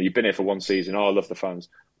 You've been here for one season, I love the fans.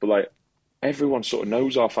 But like, everyone sort of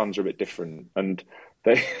knows our fans are a bit different. And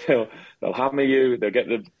they'll hammer you. They'll get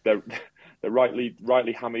they'll rightly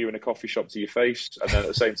hammer you in a coffee shop to your face, and then at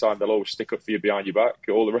the same time they'll always stick up for you behind your back.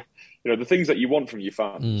 All the things that you want from your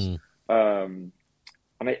fans. And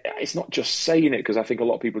it's not just saying it, because I think a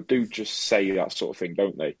lot of people do just say that sort of thing,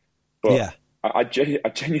 don't they? But yeah. I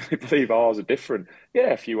genuinely believe ours are different.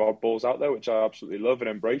 Yeah, a few oddballs out there, which I absolutely love and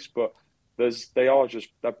embrace, but they're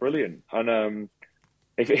brilliant. And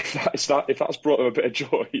if that's brought them a bit of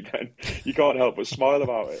joy, then you can't help but smile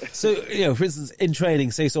about it. So, for instance, in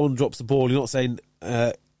training, say someone drops the ball, you're not saying,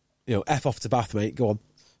 F off to Bath, mate, go on.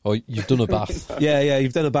 Oh, you've done a bath. yeah,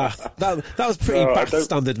 you've done a bath. That was pretty Bath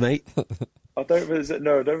standard, mate. I don't think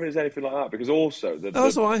there's anything like that, because also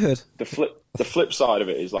that's what I heard. The flip side of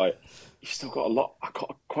it is like, you've still got I've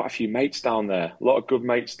got quite a few mates down there, a lot of good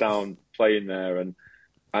mates down playing there,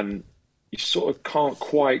 and you sort of can't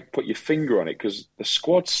quite put your finger on it, because the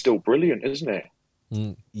squad's still brilliant, isn't it?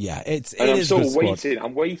 Yeah, I'm still waiting.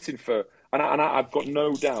 I'm waiting for, and I've got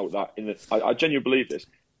no doubt that I genuinely believe this.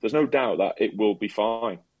 There's no doubt that it will be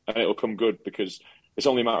fine and it'll come good, because it's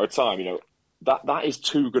only a matter of time. That is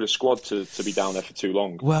too good a squad to be down there for too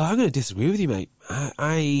long. Well, I'm going to disagree with you, mate.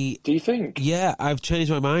 Do you think? Yeah, I've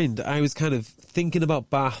changed my mind. I was kind of thinking about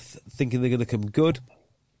Bath, thinking they're going to come good.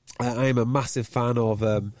 I'm a massive fan of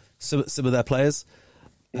some of their players.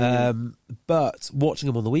 But watching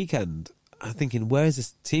them on the weekend, I'm thinking, where is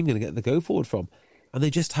this team going to get the go forward from? And they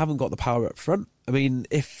just haven't got the power up front. I mean,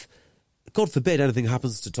 if, God forbid, anything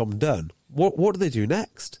happens to Tom Dunn, what do they do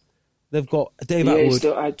next? They've got Dave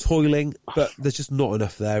Atwood toiling, but there's just not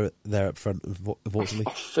enough there up front, unfortunately.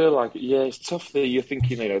 I feel like, it's tough there. You're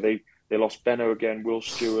thinking, they lost Benno again, Will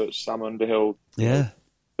Stewart, Sam Underhill. Yeah.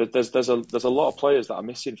 There's a lot of players that are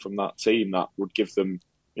missing from that team that would give them,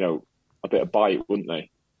 a bit of bite, wouldn't they?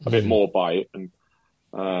 A bit more bite. And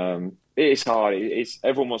it's hard.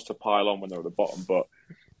 Everyone wants to pile on when they're at the bottom, but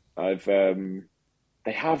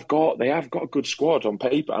they have got a good squad on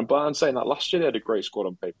paper. But I'm saying that last year they had a great squad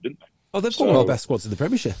on paper, didn't they? Oh, they've got one of the best squads in the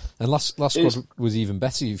Premiership. And last squad was even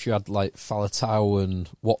better. If you had like Faletau and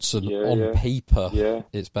Watson on paper,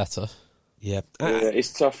 it's better. Yeah,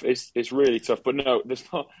 it's tough. It's really tough. But no, there's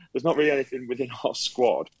not really anything within our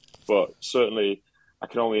squad. But certainly, I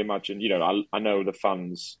can only imagine. I know the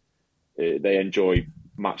fans, they enjoy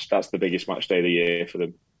match. That's the biggest match day of the year for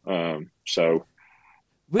them. So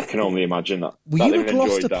I can only imagine that. Were you a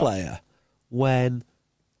Gloucester player when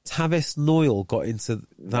Tavis Noyle got into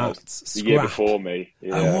that scrap? The year before me.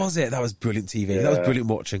 Yeah. Oh, was it? That was brilliant TV. Yeah. That was brilliant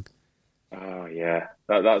watching. Oh yeah,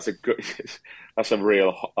 that's a good. That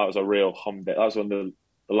was a real hum bit. That was one of the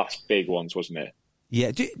last big ones, wasn't it? Yeah.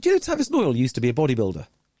 Do you know Tavis Noyle used to be a bodybuilder?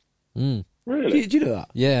 Really? Do you know that?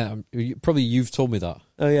 Yeah, probably you've told me that.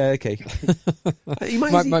 Oh yeah, okay. He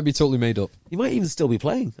might be totally made up. He might even still be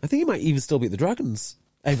playing. I think he might even still be at the Dragons.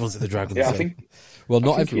 Everyone's at the Dragons. Yeah, so. I think. Well,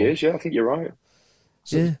 not I think everyone. He is, yeah, I think you're right.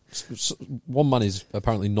 So one man is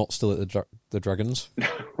apparently not still at the Dragons.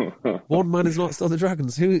 One man is not still at the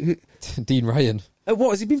Dragons. Who? Dean Ryan. What,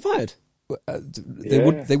 has he been fired?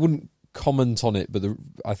 They wouldn't comment on it, but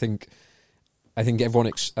I think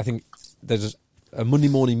everyone. I think there's a Monday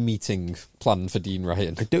morning meeting planned for Dean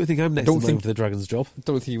Ryan. I don't think I'm next in line for the Dragons job. I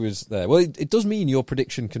don't think he was there. Well, it does mean your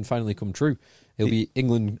prediction can finally come true. He'll be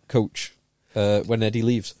England coach when Eddie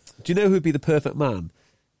leaves. Do you know who'd be the perfect man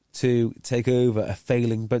to take over a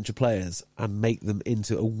failing bunch of players and make them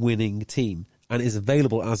into a winning team, and is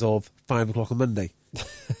available as of 5 o'clock on Monday?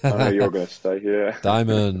 You're going to stay here.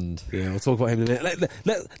 Diamond. Yeah, we'll talk about him in a minute.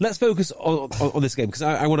 Let's focus on this game, because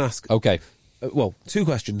I want to ask... Okay. Well, 2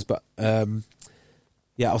 questions, but I'll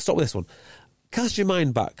start with this one. Cast your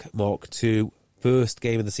mind back, Mark, to first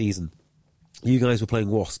game of the season. You guys were playing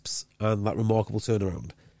Wasps and that remarkable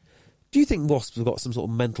turnaround. Do you think Wasps have got some sort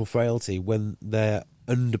of mental frailty when they're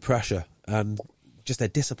under pressure and just their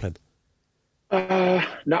discipline? No,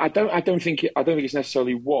 I don't think it's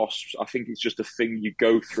necessarily Wasps. I think it's just a thing you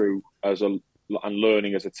go through and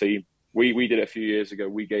learning as a team. We did it a few years ago.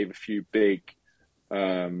 We gave a few big,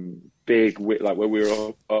 like where we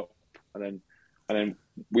were up, and then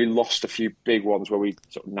we lost a few big ones where we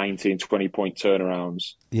sort of 19, 20 point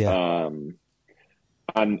turnarounds. Yeah.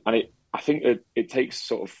 I think it takes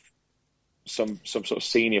sort of some sort of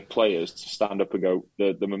senior players to stand up and go,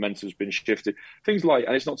 the momentum's been shifted. Things like,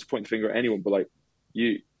 and it's not to point the finger at anyone, but like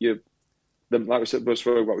like we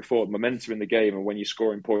spoke about before, the momentum in the game, and when you're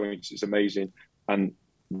scoring points, it's amazing. And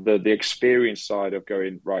the experience side of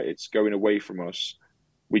going, right, it's going away from us.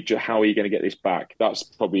 How are you going to get this back? That's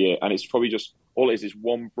probably it. And it's probably just, all it is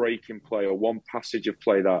one break in play or one passage of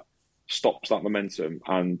play that stops that momentum,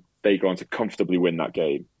 and they go on to comfortably win that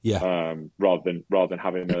game. Yeah. Rather than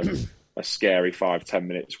having a scary 5-10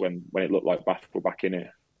 minutes when it looked like Bath were back in it.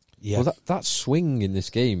 Yeah. Well, that swing in this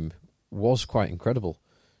game was quite incredible.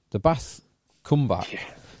 The Bath comeback. Yeah.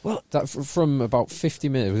 Well, that from about 50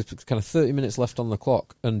 minutes, with kind of 30 minutes left on the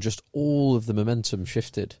clock, and just all of the momentum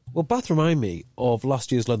shifted. Well, Bath remind me of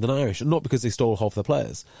last year's London Irish, and not because they stole half their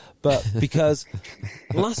players, but because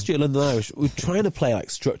last year London Irish were trying to play like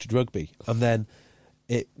structured rugby, and then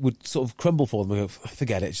it would sort of crumble for them and go,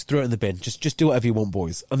 forget it, just throw it in the bin, just do whatever you want,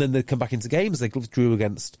 boys. And then they'd come back into games. They drew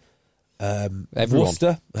against Everyone.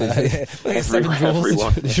 Worcester. 7 draws.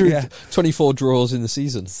 Everyone. Yeah. 24 draws in the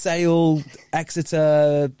season. Sale,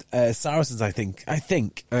 Exeter, Saracens, I think. I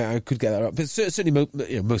could get that right, but certainly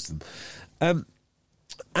most of them.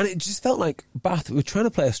 And it just felt like Bath were trying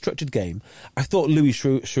to play a structured game. I thought Louis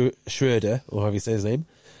Schroeder, or however you say his name,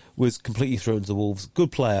 was completely thrown to the wolves.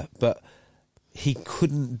 Good player, but he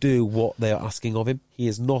couldn't do what they are asking of him. He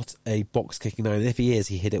is not a box-kicking 9, and if he is,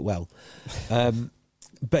 he hit it well.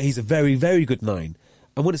 But he's a very, very good 9.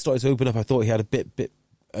 And when it started to open up, I thought he had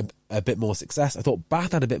a bit more success. I thought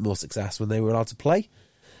Bath had a bit more success when they were allowed to play.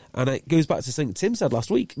 And it goes back to something Tim said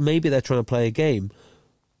last week. Maybe they're trying to play a game,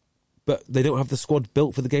 but they don't have the squad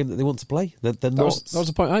built for the game that they want to play. That was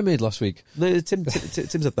the point I made last week. No, Tim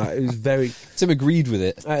said that. It was very. Tim agreed with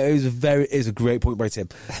it. It was a great point by Tim.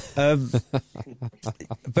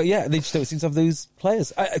 But yeah, they just don't seem to have those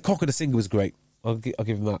players. Cocker Singer was great. I'll give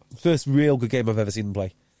him that. First real good game I've ever seen him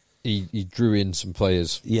play. He drew in some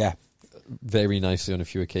players. Yeah. Very nicely on a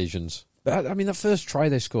few occasions. But I mean, that first try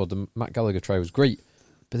they scored, the Matt Gallagher try, was great.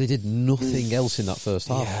 But they did nothing else in that first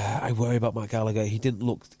half. Yeah, I worry about Matt Gallagher. He didn't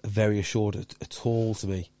look very assured at all to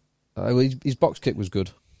me. His box kick was good.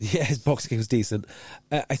 Yeah, his box kick was decent.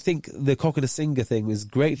 I think the Cocker Singer thing was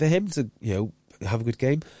great for him to have a good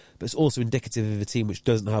game, but it's also indicative of a team which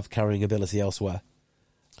doesn't have carrying ability elsewhere.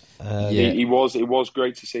 It was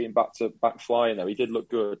great to see him back flying though. He did look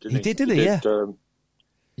good, didn't he? He did, didn't he?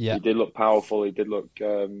 Yeah. He did look powerful. He did look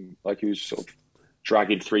like he was sort of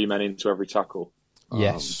dragging 3 men into every tackle.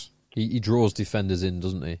 Yes. He draws defenders in,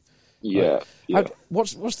 doesn't he? Yeah.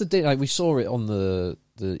 What's the day? Like, we saw it on the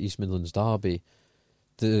East Midlands derby.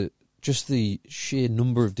 Just the sheer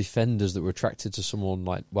number of defenders that were attracted to someone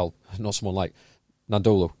like, well, not someone like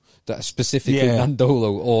Nandolo, that specifically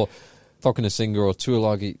Nandolo or Singer or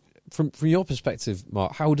Tuolagi. From your perspective,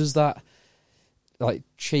 Mark, how does that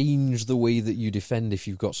change the way that you defend if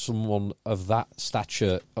you've got someone of that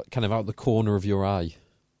stature kind of out the corner of your eye?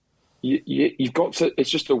 You've got to.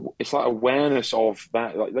 It's like awareness of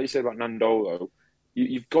that. Like you said about Nandolo,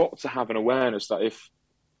 you've got to have an awareness that if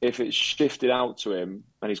it's shifted out to him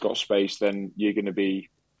and he's got space, then you're going to be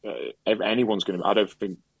anyone's going to. I don't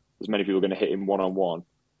think as many people are going to hit him one-on-one.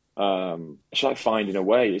 It's like finding a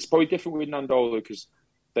way. It's probably different with Nandolo because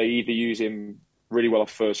they either use him really well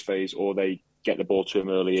off first phase or they get the ball to him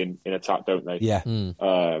early in attack, don't they? Yeah.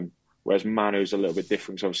 Whereas Manu's a little bit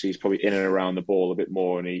different because obviously he's probably in and around the ball a bit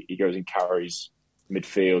more, and he goes and carries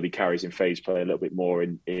midfield. He carries in phase play a little bit more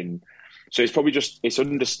in. So it's probably it's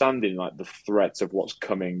understanding like the threat of what's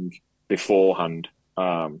coming beforehand.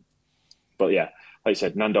 But yeah, like I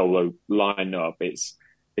said, Nandolo line up. It's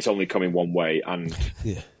only coming one way, and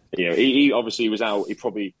he obviously was out. He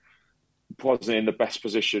probably wasn't in the best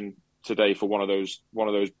position today for one of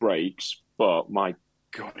those breaks. But my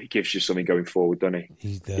God, he gives you something going forward, doesn't he?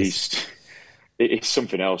 He does. It's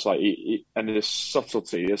something else. Like and the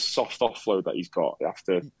subtlety, the soft offload that he's got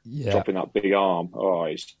after dropping that big arm. Oh,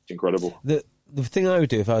 it's incredible. The thing I would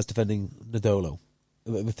do if I was defending Nadolo,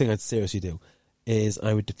 the thing I'd seriously do, is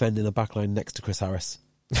I would defend in a backline next to Chris Harris.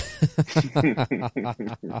 That's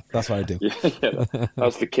what I do. Yeah,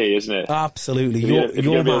 that's the key, isn't it? Absolutely. If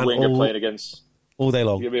you're man, a winger playing against all day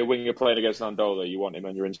long. If you're a winger playing against Nandola, you want him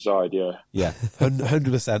on your inside. Yeah,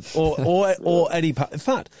 100%. Or any. In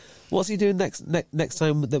fact, what's he doing next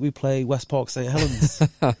time that we play West Park St Helens?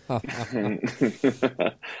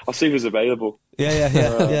 I'll see if he's available.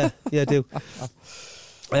 Yeah. Do.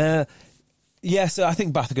 So I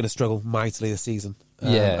think Bath are going to struggle mightily this season.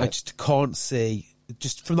 I just can't see,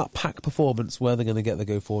 just from that pack performance, where they're going to get the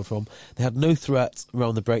go forward from. They had no threat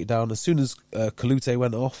around the breakdown. As soon as Kalute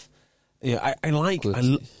went off, is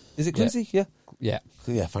it Kalute? Yeah,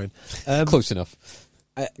 fine. Close enough.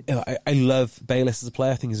 I love Bayliss as a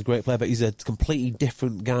player. I think he's a great player, but he's a completely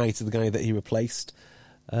different guy to the guy that he replaced.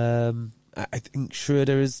 I think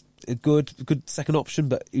Schroeder is a good second option,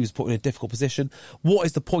 but he was put in a difficult position. What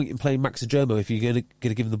is the point in playing Max Ajomo if you're going to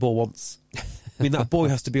give him the ball once? I mean, that boy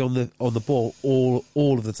has to be on the ball all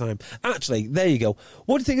of the time. Actually, there you go.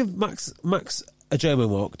 What do you think of Max Ajomo,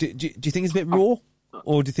 Mark? Do you think he's a bit raw,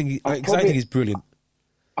 or do you think? Because I think he's brilliant.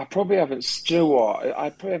 I probably haven't. Do you know what? I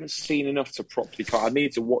probably haven't seen enough to properly. I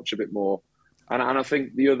need to watch a bit more, and I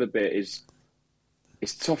think the other bit is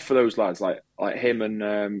it's tough for those lads like him and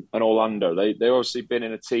Orlando. They obviously been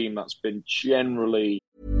in a team that's been generally.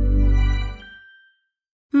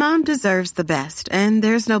 Mom deserves the best, and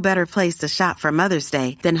there's no better place to shop for Mother's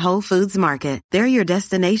Day than Whole Foods Market. They're your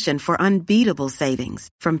destination for unbeatable savings,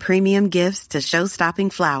 from premium gifts to show-stopping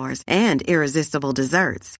flowers and irresistible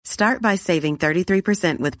desserts. Start by saving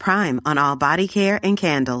 33% with Prime on all body care and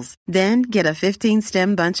candles. Then get a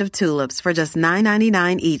 15-stem bunch of tulips for just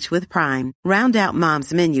 $9.99 each with Prime. Round out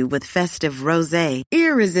Mom's menu with festive rosé,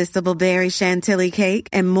 irresistible berry chantilly cake,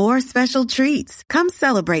 and more special treats. Come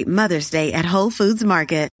celebrate Mother's Day at Whole Foods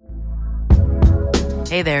Market.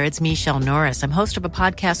 Hey there, it's Michelle Norris. I'm host of a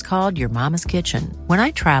podcast called Your Mama's Kitchen. When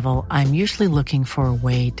I travel, I'm usually looking for a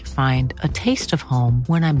way to find a taste of home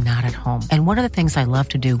when I'm not at home. And one of the things I love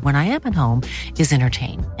to do when I am at home is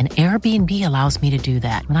entertain. And Airbnb allows me to do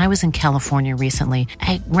that. When I was in California recently,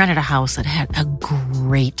 I rented a house that had a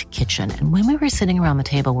great kitchen. And when we were sitting around the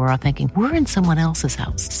table, we're all thinking, we're in someone else's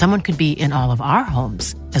house. Someone could be in all of our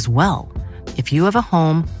homes as well. If you have a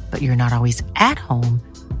home, but you're not always at home,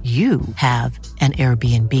 you have an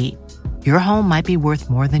Airbnb. Your home might be worth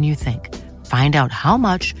more than you think. Find out how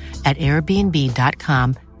much at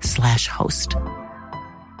airbnb.com/host.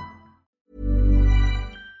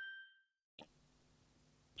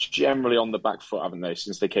 Generally on the back foot, haven't they,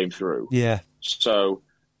 since they came through? Yeah. So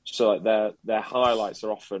like their highlights are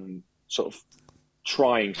often sort of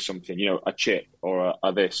trying something, a chip or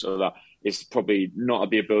a this or that. It's probably not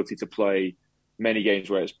the ability to play many games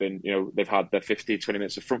where it's been, they've had their 15, 20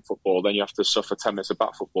 minutes of front football, then you have to suffer 10 minutes of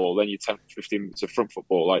back football, then you 10, 15 minutes of front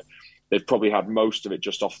football. Like, they've probably had most of it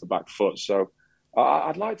just off the back foot. So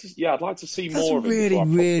I'd like to see more of it. That's a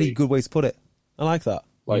really good way to put it. I like that.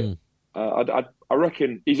 I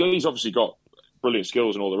reckon he's obviously got brilliant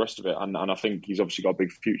skills and all the rest of it, and I think he's obviously got a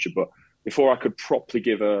big future. But before I could properly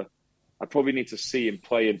I'd probably need to see him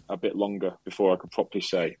play a bit longer before I could properly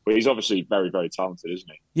say. But he's obviously very, very talented, isn't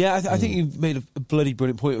he? Yeah, I think you've made a bloody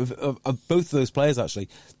brilliant point of both of those players, actually.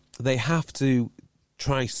 They have to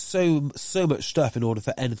try so much stuff in order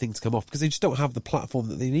for anything to come off, because they just don't have the platform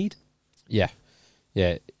that they need. Yeah,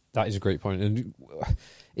 that is a great point. And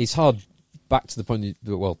it's hard, back to the point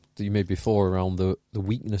that you made before around the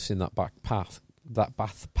weakness in that back pack,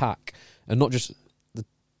 and not just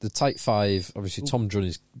the tight five. Obviously, Tom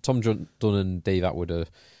Dunn and Dave Atwood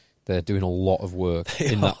they're doing a lot of work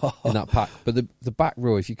in that pack. But the back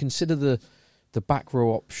row, if you consider the back row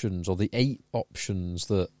options, or the 8 options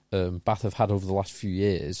that Bath have had over the last few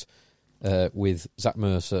years, with Zach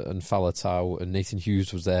Mercer and Falatau, and Nathan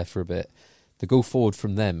Hughes was there for a bit, the go forward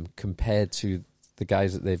from them compared to the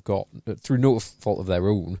guys that they've got, through no fault of their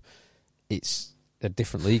own, it's a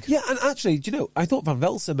different league. Yeah, and actually, I thought Van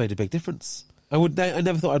Velsen made a big difference. I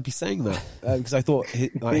never thought I'd be saying that, because I thought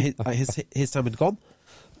his time had gone.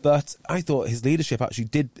 But I thought his leadership actually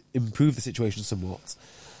did improve the situation somewhat.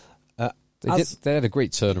 They had a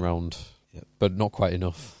great turnaround, but not quite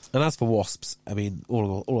enough. And as for Wasps, I mean,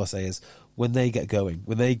 all I say is, when they get going,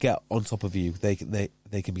 when they get on top of you, they can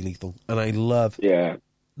be lethal. And I love,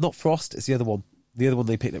 not Frost, it's the other one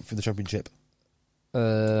they picked up from the Championship.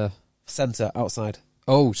 Centre outside.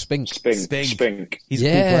 Oh, Spink. He's a cool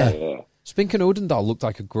player. Yeah. Spink and Odendahl looked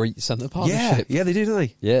like a great centre partnership. Yeah, they do, don't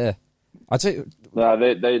they? Yeah. I'd say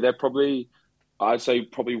they're probably, I'd say,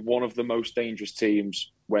 probably one of the most dangerous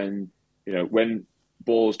teams when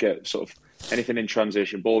balls get sort of anything in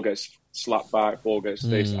transition, ball gets slapped back, ball gets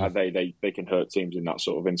this, they can hurt teams in that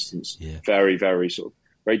sort of instance. Yeah. Very, very sort of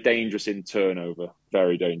very dangerous in turnover.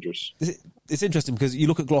 Very dangerous. It's interesting because you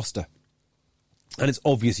look at Gloucester, and it's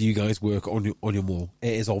obvious you guys work on your maul.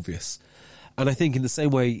 It is obvious. And I think in the same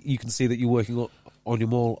way you can see that you're working on your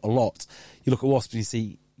maul a lot, you look at Wasps and you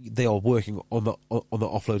see they are working on the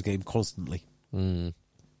offload game constantly. Mm.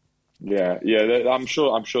 Yeah. I'm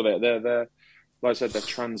sure they're like I said, their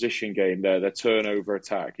transition game, their turnover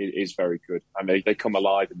attack is very good, and they come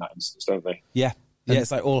alive in that instance, don't they? Yeah.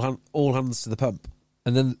 It's like all hands to the pump.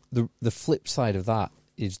 And then the flip side of that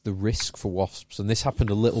is the risk for Wasps, and this happened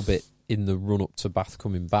a little bit in the run up to Bath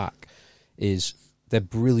coming back. Is they're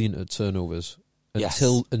brilliant at turnovers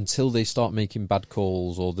until they start making bad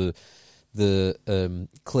calls, or the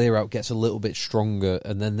clear out gets a little bit stronger,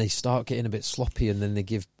 and then they start getting a bit sloppy, and then they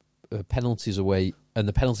give penalties away, and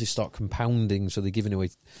the penalties start compounding, so they're giving away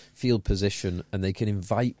field position, and they can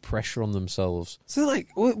invite pressure on themselves. So,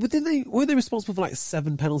 were they responsible for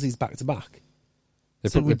 7 penalties back to back?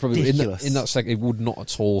 They're probably in that second. It would not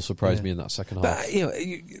at all surprise me in that second half. But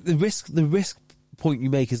the risk point you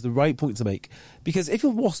make is the right point to make, because if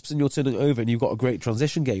you're Wasps and you're turning over and you've got a great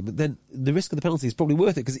transition game, then the risk of the penalty is probably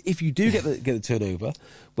worth it, because if you do get the turnover,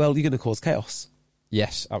 well, you're going to cause chaos.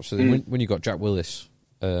 Yes, absolutely. When you got Jack Willis,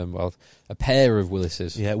 well, a pair of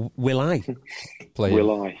Willises. Yeah, will I? Playing.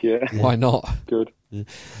 Will I? Yeah. Why not? Good.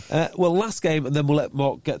 Well, last game, and then we'll let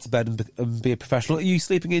Mark get to bed and be a professional. Are you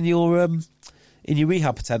sleeping in your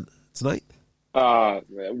rehab tent tonight?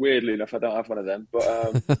 Weirdly enough, I don't have one of them. But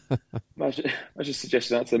I was just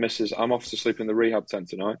suggesting that to the missus. I'm off to sleep in the rehab tent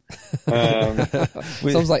tonight.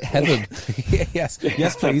 Sounds like heaven. Yes,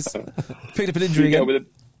 please. Picked up an injury again.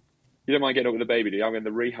 You don't mind getting up with the baby, do you? I'm in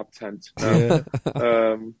the rehab tent.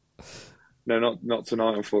 No, not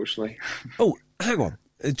tonight, unfortunately. Oh, hang on.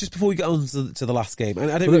 Just before we get on to the last game,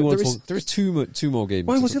 and I don't really want to talk... There is two more games.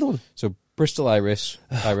 Why was the other one? So Bristol Irish,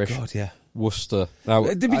 God, yeah. Worcester. Now,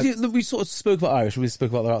 we sort of spoke about Irish. We spoke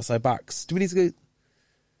about their outside backs. Do we need to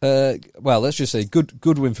go? Well, let's just say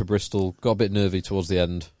good win for Bristol. Got a bit nervy towards the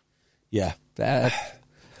end. Yeah.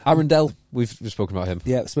 Arundel, we've spoken about him.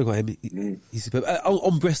 Yeah, spoken about him. He's superb.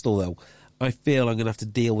 On Bristol, though, I feel I'm going to have to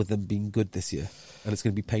deal with them being good this year, and it's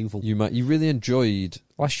going to be painful. You really enjoyed...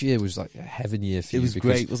 Last year was like a heaven year for you. It was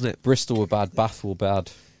great, wasn't it? Bristol were bad, Bath were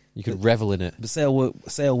bad. You could revel in it. But Sale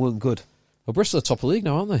weren't good. Well, Bristol are top of the league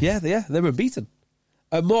now, aren't they? Yeah, they were unbeaten.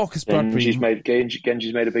 Marcus Bradbury...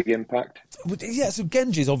 Genji's made a big impact. Yeah, so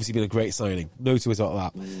Genji's obviously been a great signing. No two ways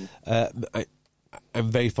about that.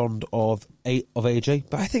 I'm very fond of AJ,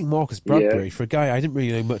 but I think Marcus Bradbury, for a guy I didn't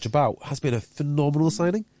really know much about, has been a phenomenal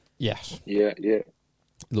signing. Yes. Yeah.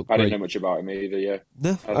 Look, I didn't know much about him either. Yeah.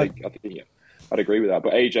 No, I think I'd agree with that.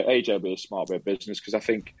 But AJ will be a smart bit of business, because I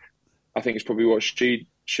think it's probably what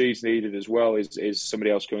she's needed as well is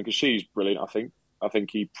somebody else going, because she's brilliant. I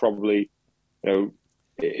think he probably,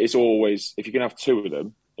 it's always, if you can have two of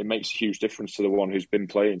them, it makes a huge difference to the one who's been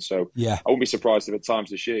playing. So yeah, I wouldn't be surprised if at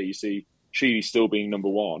times this year you see Sheedy still being number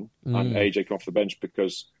one and AJ come off the bench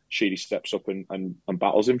because Sheedy steps up and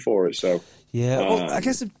battles him for it. So yeah, well, I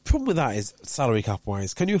guess the problem with that is salary cap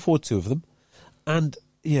wise. Can you afford two of them? And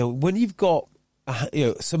when you've got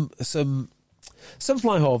some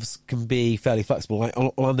fly halves can be fairly flexible. Like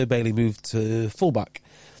Orlando Bailey moved to fullback.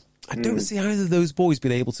 I don't see either of those boys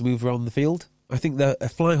being able to move around the field. I think they're a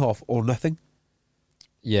fly half or nothing.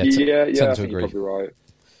 Yeah. I think you're probably right.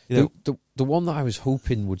 The one that I was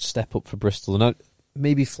hoping would step up for Bristol, and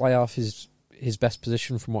maybe fly off his best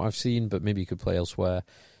position from what I've seen, but maybe he could play elsewhere,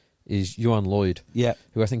 is Johan Lloyd,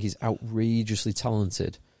 who I think is outrageously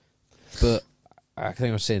talented. But I think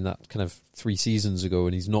I was saying that kind of 3 seasons ago,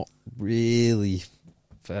 and he's not really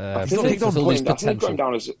fulfilled his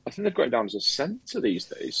potential. I think they've got him down as a centre these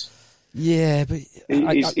days. Yeah, but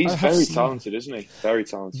he's very talented, isn't he? Very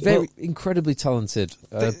talented. Very incredibly talented.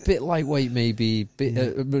 A bit lightweight, maybe.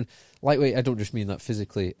 Lightweight, I don't just mean that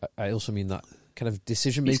physically. I also mean that kind of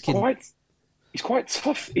decision making. He's quite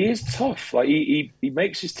tough. He is tough. Like he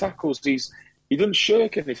makes his tackles. He doesn't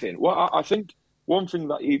shirk anything. Well, I think one thing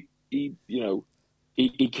that he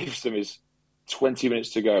gives them is 20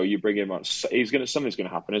 minutes to go. You bring him on. Something's going to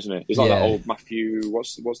happen, isn't it? It's like that old Matthew.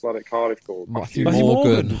 What's that at Cardiff called? Matthew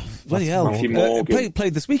Morgan. Bloody hell! Matthew Morgan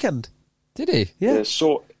played this weekend. Did he? Yeah.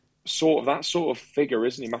 Sort of that sort of figure,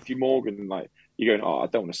 isn't he? Matthew Morgan. Like you're going, I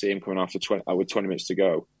don't want to see him coming after 20 minutes to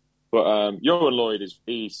go. But Johan Lloyd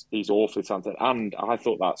he's awfully talented, and I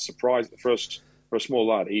thought that surprised for a small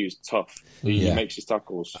lad. He was tough. He makes his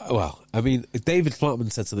tackles. Well, I mean, David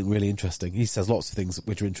Flatman said something really interesting. He says lots of things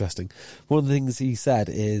which are interesting. One of the things he said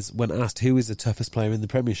is, when asked who is the toughest player in the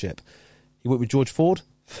Premiership, he went with George Ford,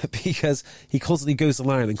 because he constantly goes to the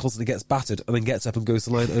line and constantly gets battered and then gets up and goes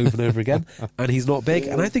to the line over and over again, and he's not big.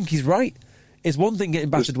 And I think he's right. It's one thing getting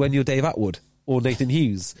battered when you're Dave Atwood or Nathan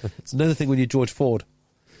Hughes. It's another thing when you're George Ford.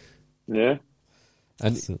 Yeah.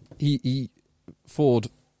 And Ford,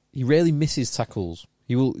 he rarely misses tackles.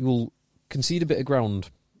 He will concede a bit of ground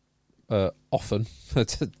often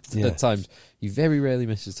at times. He very rarely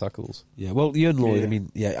misses tackles. Yeah, well, Johan Lloyd, I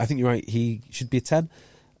mean, I think you're right. He should be a 10.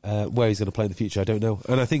 Where he's going to play in the future, I don't know.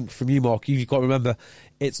 And I think from you, Mark, you've got to remember,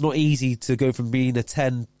 it's not easy to go from being a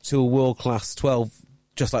 10 to a world-class 12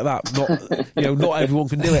 just like that. Not everyone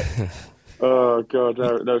can do it. Oh God,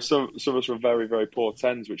 no! Some of us were very, very poor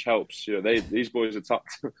 10s, which helps. These boys are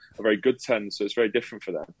very good 10s, so it's very different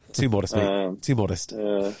for them. Too modest, mate. Too modest.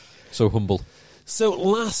 So humble. So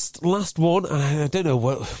last one, and I don't know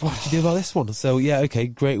what to do about this one. So okay,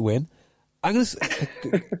 great win. I'm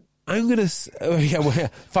gonna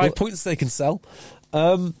 5 points they can sell.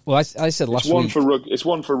 Well, I said last week. It's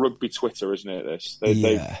one for rugby Twitter, isn't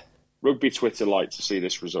it? Rugby Twitter like to see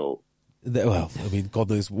this result. Well, I mean, God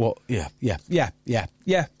knows what. Yeah,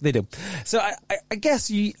 they do. So I guess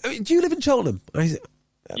do you live in Cheltenham?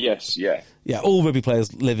 Yes, yeah. Yeah, all rugby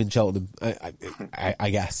players live in Cheltenham, I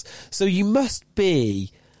guess. So you must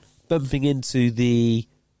be bumping into the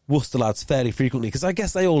Worcester lads fairly frequently, because I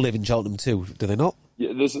guess they all live in Cheltenham too, do they not?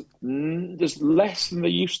 Yeah, there's less than there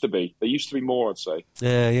used to be. There used to be more, I'd say.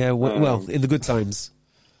 Yeah. Well, in the good times.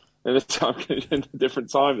 In a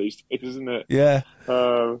different time these days, isn't it? Yeah.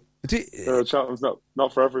 Cheltenham's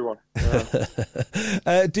not for everyone.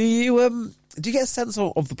 Yeah. Do you get a sense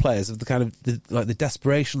of the players, of the kind of the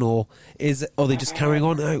desperation, or are they just carrying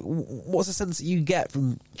on? What's the sense that you get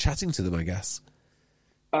from chatting to them, I guess?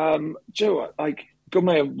 Joe,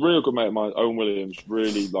 real good mate of mine, Owen Williams,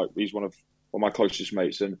 really, he's one of my closest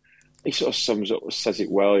mates, and he sort of says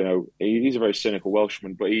it well. You know, he's a very cynical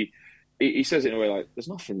Welshman, but he says it in a way like there's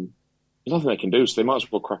nothing they can do, so they might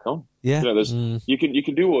as well crack on. Yeah, you know, you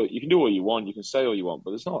can do all you want, you can say all you want,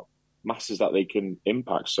 but there's not masses that they can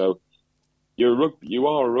impact. So you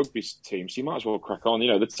are a rugby team, so you might as well crack on.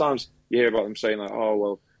 You know, the times you hear about them saying like, "Oh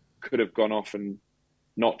well, could have gone off and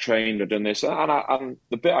not trained or done this," and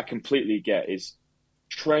the bit I completely get is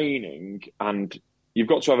training, and you've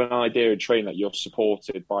got to have an idea in training that you're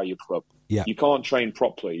supported by your club. Yeah. You can't train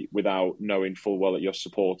properly without knowing full well that you're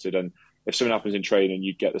supported, and if something happens in training,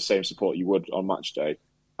 you'd get the same support you would on match day.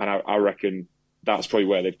 And I reckon that's probably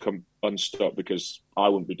where they've come unstuck, because I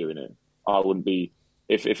wouldn't be doing it. I wouldn't be.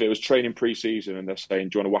 If it was training pre-season and they're saying,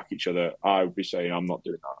 do you want to whack each other, I would be saying, I'm not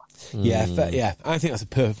doing that. Yeah, I think that's a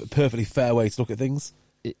perfectly fair way to look at things.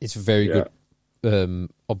 It's a very good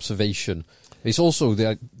observation. It's also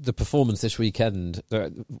the performance this weekend.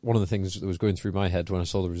 One of the things that was going through my head when I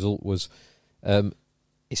saw the result was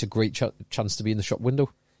it's a great chance to be in the shop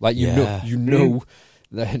window. Like, you know,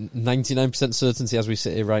 the 99% certainty as we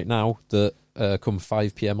sit here right now that come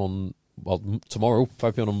 5 p.m. tomorrow,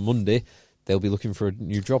 5 p.m. on Monday, they'll be looking for a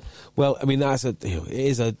new job. Well, I mean, it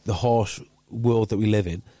is the harsh world that we live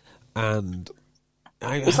in, and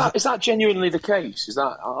is that genuinely the case? Is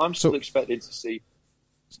that I'm still expected to see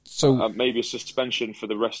maybe a suspension for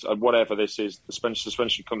the rest of whatever this is? The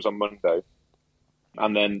suspension comes on Monday,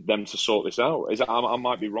 and then them to sort this out. Is that, I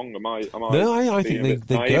might be wrong. I think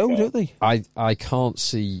they go, don't they? I can't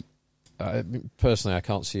see. Personally, I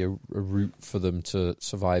can't see a route for them to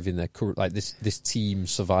survive in their current, like this team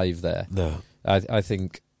survive there. No, I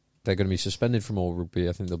think they're going to be suspended from all rugby.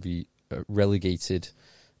 I think they'll be relegated.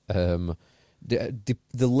 The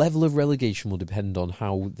level of relegation will depend on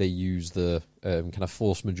how they use the kind of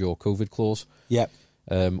force majeure COVID clause. Yep.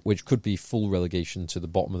 Which could be full relegation to the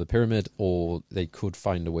bottom of the pyramid, or they could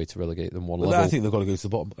find a way to relegate them level. I think they've got to go to the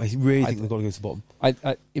bottom. I really think they've got to go to the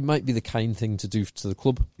bottom. It might be the kind thing to do to the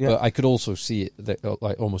club, but I could also see it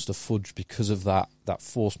like almost a fudge because of that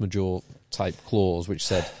force majeure type clause, which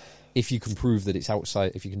said if you can prove that it's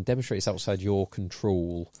outside, if you can demonstrate it's outside your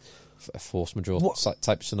control, a force majeure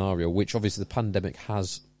type scenario, which obviously the pandemic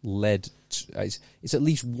has led to, it's at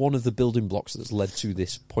least one of the building blocks that's led to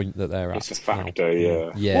this point that they're at. It's a factor, yeah.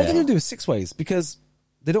 What are they going to do with Six Ways? Because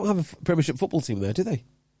they don't have a Premiership football team there, do they?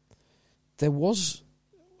 There was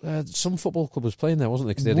some football club was playing there, wasn't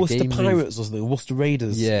there? Because they had Worcester a game Pirates, wasn't it? Worcester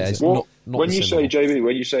Raiders. Yeah, it's not when the you same say JB,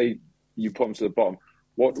 when you say you put them to the bottom,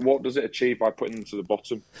 what does it achieve by putting them to the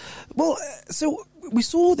bottom? Well, so we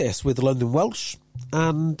saw this with London Welsh,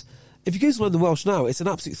 and if you go to London Welsh now, it's an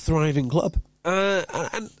absolute thriving club.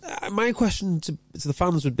 And my question to the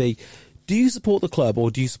fans would be, do you support the club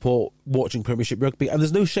or do you support watching Premiership rugby? And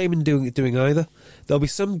there's no shame in doing either. There'll be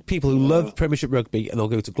some people who love Premiership rugby and they'll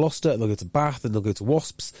go to Gloucester and they'll go to Bath and they'll go to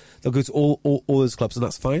Wasps. They'll go to all those clubs, and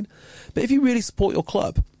that's fine. But if you really support your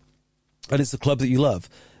club and it's the club that you love,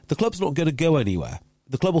 the club's not going to go anywhere.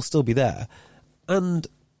 The club will still be there. And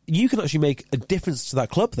you can actually make a difference to that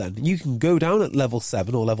club then. You can go down at level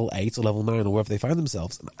 7 or level 8 or level 9 or wherever they find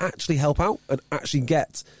themselves and actually help out and actually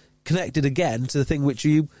get connected again to the thing which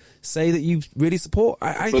you say that you really support.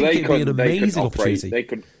 I think it'd be an amazing opportunity. They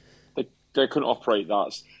couldn't operate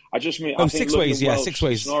that. I just mean... Oh, Six Ways, yeah, Six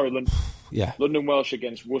Ways. London Welsh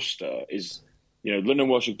against Worcester is... London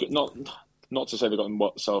Welsh... Not to say they've got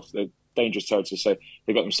themselves... They're dangerous territory to say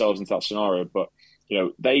they got themselves into that scenario, but,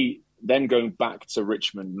 them going back to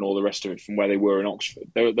Richmond and all the rest of it from where they were in Oxford,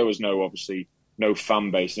 there was obviously no fan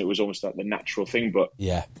base, and it was almost like the natural thing. But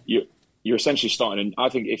you're essentially starting, and I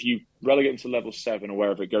think if you relegate them to level 7 or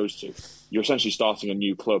wherever it goes to, you're essentially starting a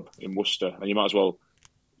new club in Worcester, and you might as well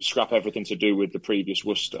scrap everything to do with the previous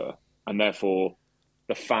Worcester, and therefore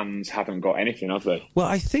the fans haven't got anything, have they? Well,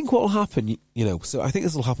 I think what will happen, so I think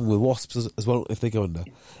this will happen with Wasps as well if they go under,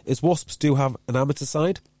 is Wasps do have an amateur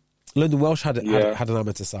side. London Welsh had an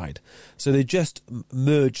amateur side. So they just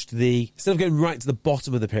merged instead of going right to the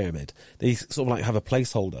bottom of the pyramid, they sort of like have a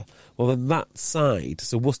placeholder. Well, then that side,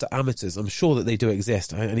 so Worcester Amateurs, I'm sure that they do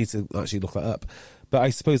exist. I need to actually look that up. But I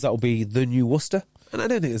suppose that will be the new Worcester. And I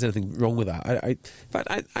don't think there's anything wrong with that. In fact,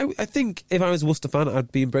 I think if I was a Worcester fan, I'd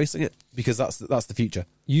be embracing it because that's the future.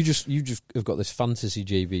 You just have got this fantasy,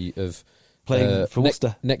 JB, of playing for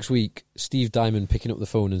Worcester next week. Steve Diamond picking up the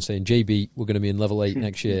phone and saying, "JB, we're going to be in level 8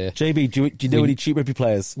 next year." JB, do you know any cheap rugby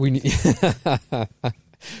players? We need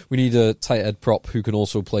we need a tight head prop who can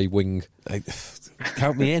also play wing.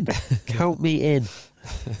 Count me in. Count me in.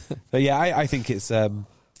 But yeah, I think it's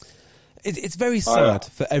very sad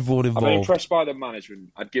for everyone involved. I've been impressed by the management.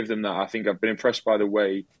 I'd give them that. I think I've been impressed by the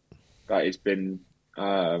way that it's been.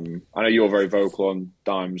 I know you're very vocal on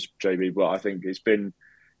Dimes, JB, but I think it's been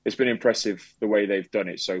impressive the way they've done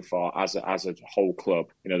it so far as a whole club.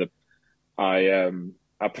 You know,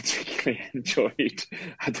 I particularly enjoyed.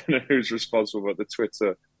 I don't know who's responsible, but the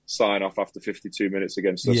Twitter sign off after 52 minutes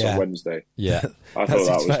against us on Wednesday. Yeah, I thought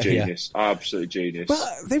that was genius. Yeah. Absolutely genius.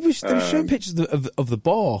 But they were showing pictures of the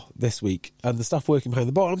bar this week and the staff working behind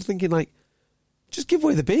the bar. I'm thinking, like, just give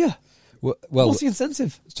away the beer. Well, what's the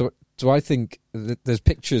incentive? So I think there's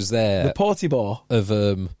pictures there. The party bar of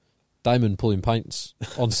Diamond pulling pints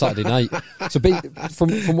on Saturday night. So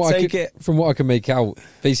from what I can make out,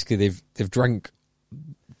 basically they've drank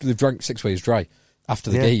 6 ways dry after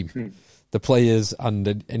the game. The players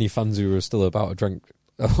and any fans who were still about drank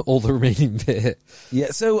all the remaining beer.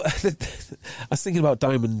 Yeah, so I was thinking about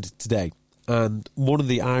Diamond today, and one of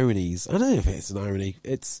the ironies, I don't know if it's an irony,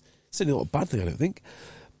 it's certainly not a bad thing, I don't think,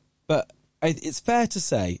 but it's fair to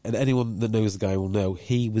say, and anyone that knows the guy will know,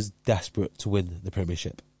 he was desperate to win the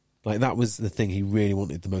Premiership. Like, that was the thing he really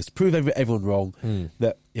wanted the most, to prove everyone wrong,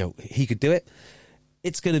 that, you know, he could do it.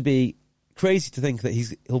 It's going to be crazy to think that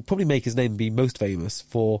he'll probably make his name be most famous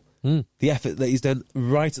for the effort that he's done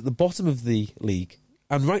right at the bottom of the league,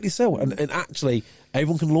 and rightly so. And actually,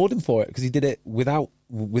 everyone can laud him for it because he did it without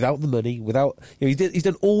the money, without, you know, he's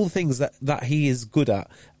done all the things that he is good at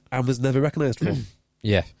and was never recognised for.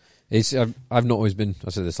 Yeah, I've not always been.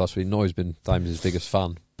 I said this last week. Not always been Diamond's biggest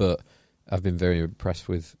fan, but I've been very impressed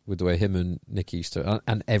with the way him and Nick Easter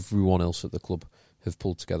and everyone else at the club have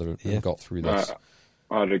pulled together and got through this.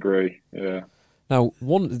 I'd agree, yeah. Now,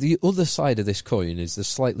 the other side of this coin is the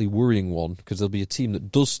slightly worrying one, because there'll be a team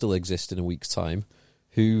that does still exist in a week's time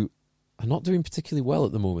who are not doing particularly well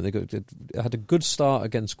at the moment. They had a good start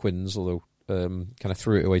against Quins, although kind of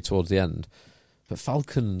threw it away towards the end. But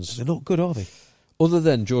Falcons... They're not good, are they? Other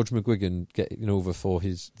than George McGuigan getting over for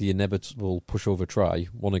the inevitable pushover try,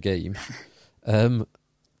 won a game, not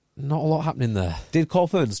a lot happening there. Did Carl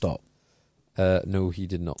Fern stop? No, he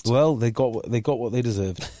did not. Well, they got what they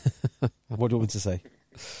deserved. What do you want me to say?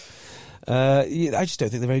 I just don't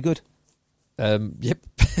think they're very good. Yep.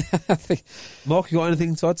 Mark, you got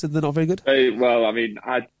anything to add? So they're not very good? Well, I mean,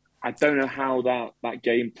 I don't know how that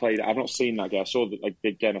game played. I've not seen that game. I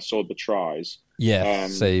saw the tries. Yeah,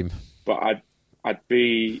 same. But I'd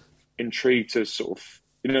be intrigued to sort of,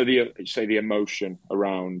 you know, the emotion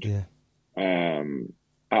around. Yeah.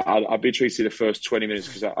 I'd be intrigued to see the first 20 minutes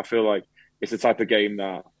because I feel like it's the type of game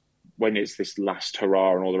that when it's this last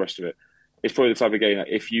hurrah and all the rest of it, it's probably the type of game that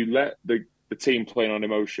if you let the team playing on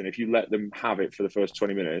emotion, if you let them have it for the first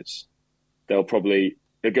 20 minutes,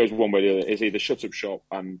 it goes one way or the other. It's either shut up shop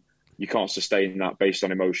and you can't sustain that based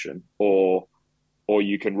on emotion, or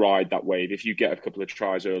you can ride that wave. If you get a couple of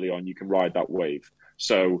tries early on, you can ride that wave.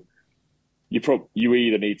 So you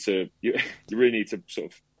either need to, you really need to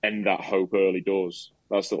sort of end that hope early doors.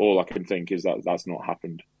 That's all I can think is that's not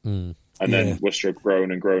happened. And then Worcester have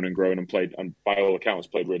grown and grown and grown and played, and by all accounts,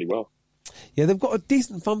 played really well. Yeah, they've got a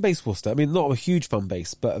decent fan base, Worcester. I mean, not a huge fan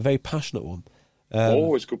base, but a very passionate one.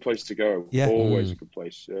 Always a good place to go. Yeah. Always a good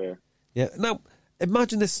place, yeah. Yeah. Now,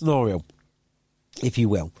 imagine this scenario, if you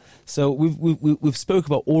will. So we've spoke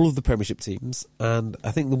about all of the Premiership teams, and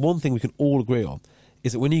I think the one thing we can all agree on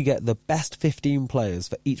is that when you get the best 15 players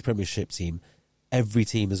for each Premiership team, every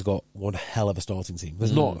team has got one hell of a starting team.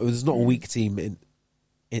 There's not a weak team in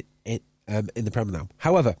the Premier now.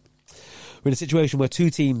 However, we're in a situation where two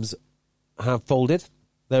teams have folded.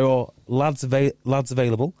 There are lads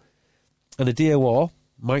available, and a DOR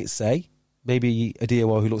might say, maybe a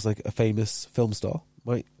DOR who looks like a famous film star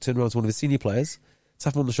might turn around to one of his senior players,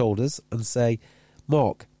 tap him on the shoulders, and say,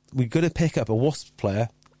 "Mark, we're going to pick up a Wasp player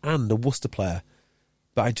and a Worcester player,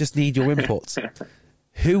 but I just need your input."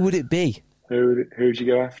 Who would it be? Who'd you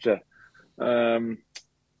go after?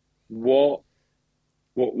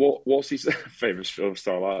 What's he famous film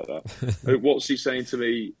star like that? What's he saying to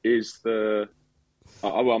me is the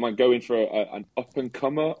Am I going for an up and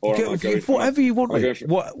comer, or am I going for whatever you want?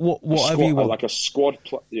 Whatever you want, like a squad,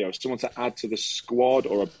 someone to add to the squad,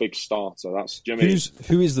 or a big starter. That's, do you know what I mean?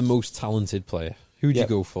 Who is the most talented player? Who would you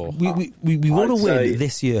go for? We want to win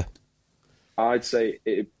this year. I'd say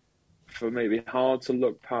for me, it'd be hard to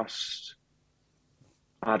look past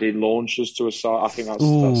adding launchers to a side. I think that's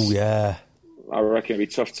yeah. I reckon it'd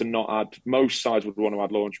be tough to not add. Most sides would want to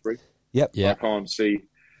add Launchbury. Yep. Yeah. I can't see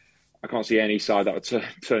any side that would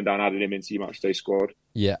turn down adding him into your matchday squad.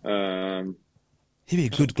 Yeah. He'd be a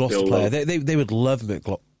good Gloucester player. They would love him at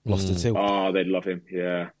Gloucester too. Oh, they'd love him.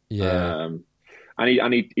 Yeah. Yeah.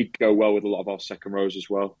 And he'd go well with a lot of our second rows as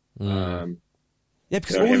well. Yeah,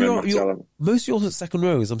 because most of yours at second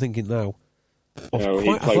rows, I'm thinking now, he'd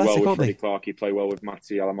play well with Freddie Clark. He'd play well with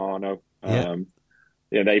Matty Alamano.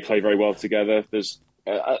 They play very well together. He'd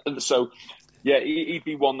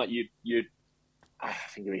be one that you'd. I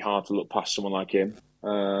think it'd be hard to look past someone like him.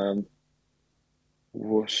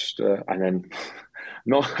 Worcester, and then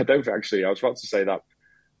I don't think actually. I was about to say that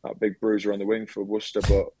big bruiser on the wing for Worcester,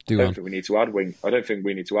 but I don't think we need to add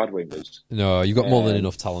wingers. No, you've got more than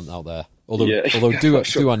enough talent out there. Although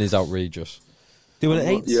Duan is outrageous. Duan at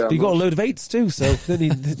 8s, but you've got a load of 8s too. So we've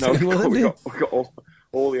got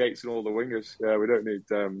all the 8s and all the wingers. Yeah, we don't need.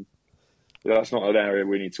 That's not an area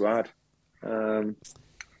we need to add.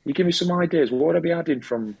 You give me some ideas. What would I be adding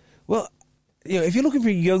from? Well, if you're looking for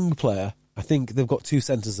a young player, I think they've got 2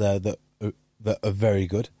 centres there that are very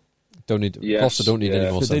good. Gloucester don't need any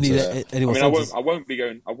more centres. I won't be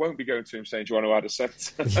going to him saying, "Do you want to add a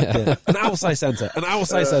centre?" An outside centre.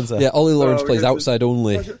 Yeah, Ollie Lawrence plays outside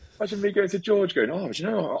only. Imagine me going to George going, "Oh, do you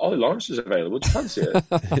know Ollie Lawrence is available? Do you fancy it?"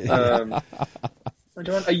 I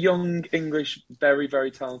don't want a young English, very,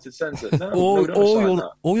 very talented centre. Or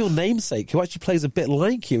your namesake, who actually plays a bit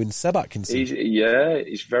like you in Seb Atkinson.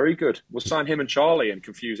 He's very good. We'll sign him and Charlie and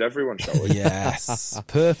confuse everyone, shall we? Yes,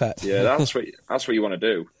 perfect. Yeah, that's what you want to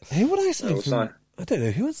do. Who would I sign from? I don't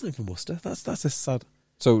know. Who would I sign from Worcester? That's a sad.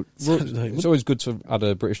 So it's always good to add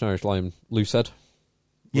a British and Irish line. Lou said.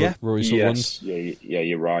 Yeah, Rory Sutherland. Yeah,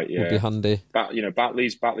 you're right. Yeah, would be handy.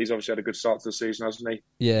 Batley's obviously had a good start to the season, hasn't he?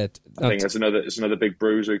 Yeah, I think there's another big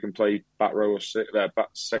bruiser who can play back row or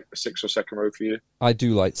six or second row for you. I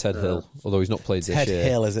do like Ted Hill, although he's not played this year. Ted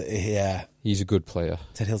Hill he's a good player.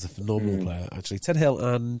 Ted Hill's a phenomenal player, actually. Ted Hill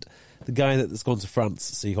and the guy that's gone to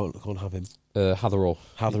France, so you can't have him. Hatherall.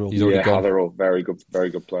 He's already gone. Hatherall, very good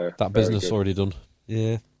player. That business already done.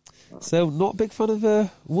 Yeah. So, not a big fan of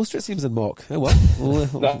Worcester, it seems, and Mark. Oh well, we'll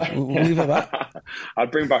leave it at that.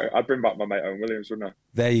 I'd bring back my mate Owen Williams, wouldn't I?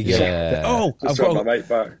 There you go. Yeah.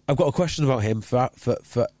 I've got a question about him for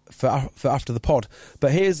after the pod.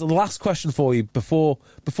 But here's the last question for you before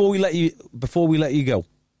we let you go.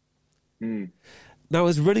 Now,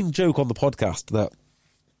 there's a running joke on the podcast that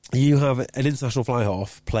you have an international fly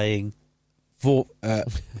half playing for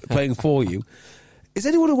you. Is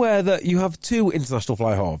anyone aware that you have 2 international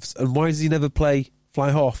fly halves, and why does he never play fly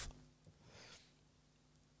half?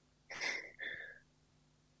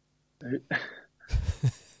 I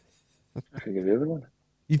think of the other one.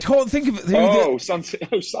 You can't think of it. Santi.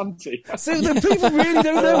 So the people really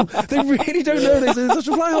don't know. They really don't know there's such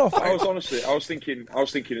a fly half. I was thinking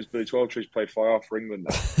as Billy Twelvetrees played fly half for England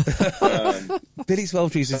now. Billy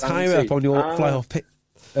Twelvetrees is higher up on your fly half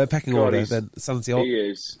pecking order than Santi.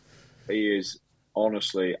 He is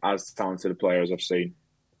honestly as talented a player as I've seen.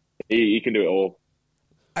 He can do it all.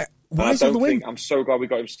 I'm so glad we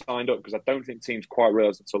got him signed up, because I don't think teams quite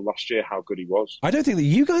realised until last year how good he was. I don't think that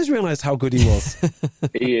you guys realised how good he was.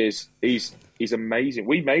 He's amazing.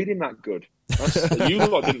 We made him that good. You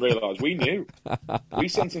lot didn't realise. We knew. We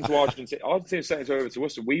sent him to Argentina. Argentina sent him over to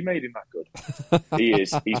us, and we made him that good.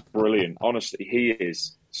 He's brilliant. Honestly, he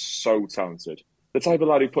is so talented. The type of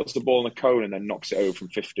lad who puts the ball in a cone and then knocks it over from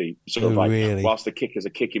 50, really? Whilst the kickers are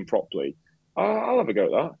kicking properly. I'll have a go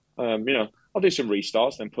at that. I'll do some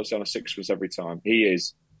restarts, then puts down a sixpence every time. He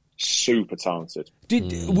is super talented.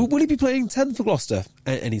 Will he be playing 10 for Gloucester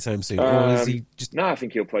anytime soon, or is he just? No, I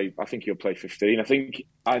think he'll play 15.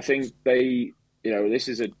 I think they. This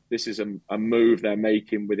is a move they're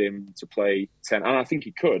making with him to play 10, and I think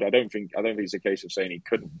he could. I don't think it's a case of saying he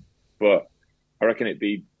couldn't, but I reckon it'd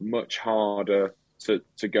be much harder to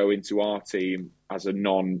go into our team as a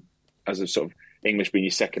sort of English being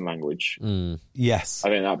your second language. Yes, I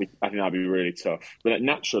think that'd be really tough. But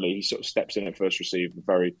naturally, he sort of steps in at first receiver.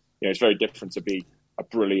 It's very different to be a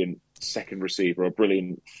brilliant second receiver or a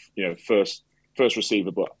brilliant first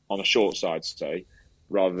receiver, but on a short side, say,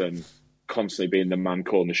 rather than constantly being the man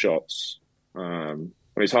calling the shots.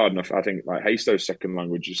 It's hard enough. I think like Haystow's second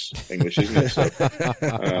language is English, isn't it? So,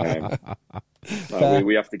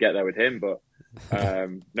 We have to get there with him. But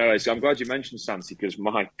no, I'm glad you mentioned Santi because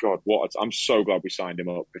my God, I'm so glad we signed him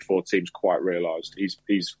up before teams quite realised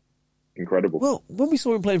he's incredible. Well, when we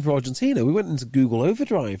saw him playing for Argentina, we went into Google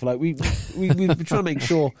Overdrive. Like we were trying to make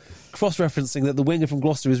sure, cross-referencing that the winger from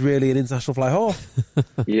Gloucester is really an international fly half.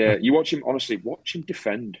 Yeah, you watch him, honestly, watch him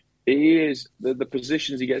defend. He is, the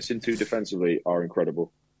positions he gets into defensively are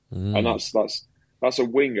incredible. And that's a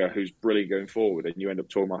winger who's brilliant going forward, and you end up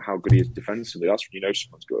talking about how good he is defensively. That's when you know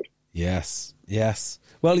someone's good. Yes.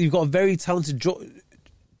 Well, you've got a very talented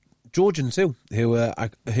Georgian too, who I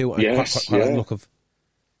quite like the look of.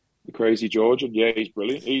 The crazy Georgian, yeah, he's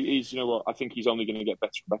brilliant. He's, you know what, I think he's only going to get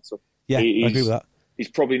better and better. Yeah, I agree with that. He's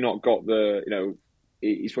probably not got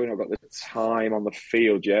he's probably not got the time on the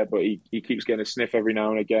field yet, but he keeps getting a sniff every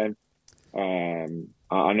now and again.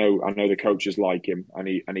 I know the coaches like him, and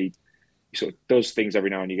he sort of does things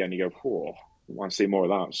every now and again. And you go, oh, I want to see more of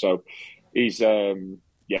that. So he's, I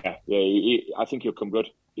think he'll come good.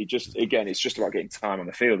 It's just about getting time on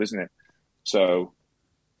the field, isn't it? So.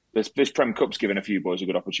 This Prem Cup's given a few boys a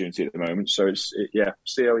good opportunity at the moment, so see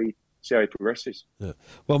how he progresses. Yeah.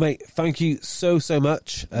 Well, mate, thank you so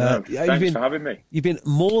much. Thanks for having me. You've been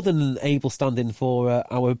more than an able stand-in for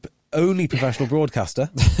our only professional broadcaster.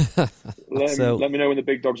 Let me know when the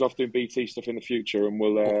big dog's off doing BT stuff in the future, and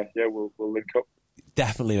we'll link up.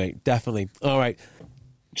 Definitely, mate. Definitely. All right.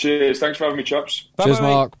 Cheers. Thanks for having me, chaps. Bye. Cheers,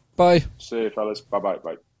 Mark. Bye. See you, fellas.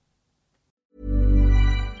 Bye.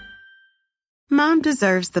 Mom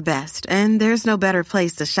deserves the best, and there's no better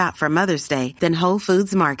place to shop for Mother's Day than Whole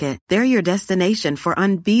Foods Market. They're your destination for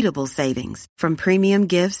unbeatable savings, from premium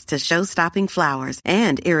gifts to show-stopping flowers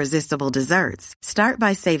and irresistible desserts. Start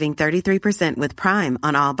by saving 33% with Prime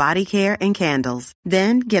on all body care and candles.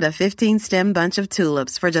 Then get a 15-stem bunch of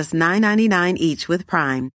tulips for just $9.99 each with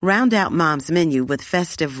Prime. Round out Mom's menu with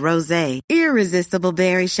festive rosé, irresistible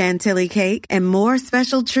berry chantilly cake, and more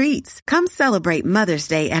special treats. Come celebrate Mother's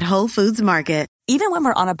Day at Whole Foods Market. Even when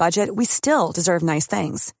we're on a budget, we still deserve nice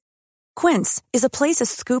things. Quince is a place to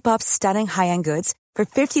scoop up stunning high-end goods for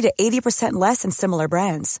 50 to 80% less than similar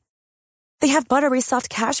brands. They have buttery soft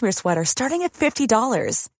cashmere sweaters starting at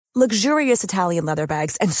 $50, luxurious Italian leather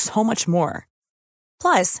bags, and so much more.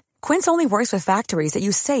 Plus, Quince only works with factories that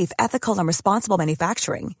use safe, ethical, and responsible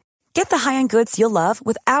manufacturing. Get the high-end goods you'll love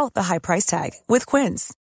without the high price tag with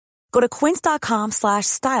Quince. Go to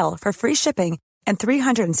quince.com/style for free shipping and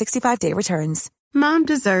 365-day returns. Mom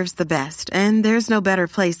deserves the best, and there's no better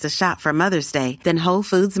place to shop for Mother's Day than Whole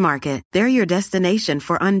Foods Market. They're your destination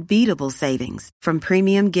for unbeatable savings, from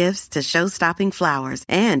premium gifts to show-stopping flowers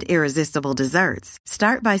and irresistible desserts.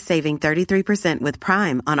 Start by saving 33% with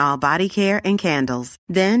Prime on all body care and candles.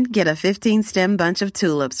 Then get a 15-stem bunch of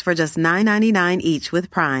tulips for just $9.99 each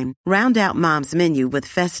with Prime. Round out Mom's menu with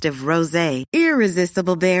festive rosé,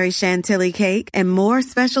 irresistible berry chantilly cake, and more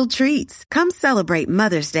special treats. Come celebrate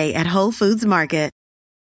Mother's Day at Whole Foods Market.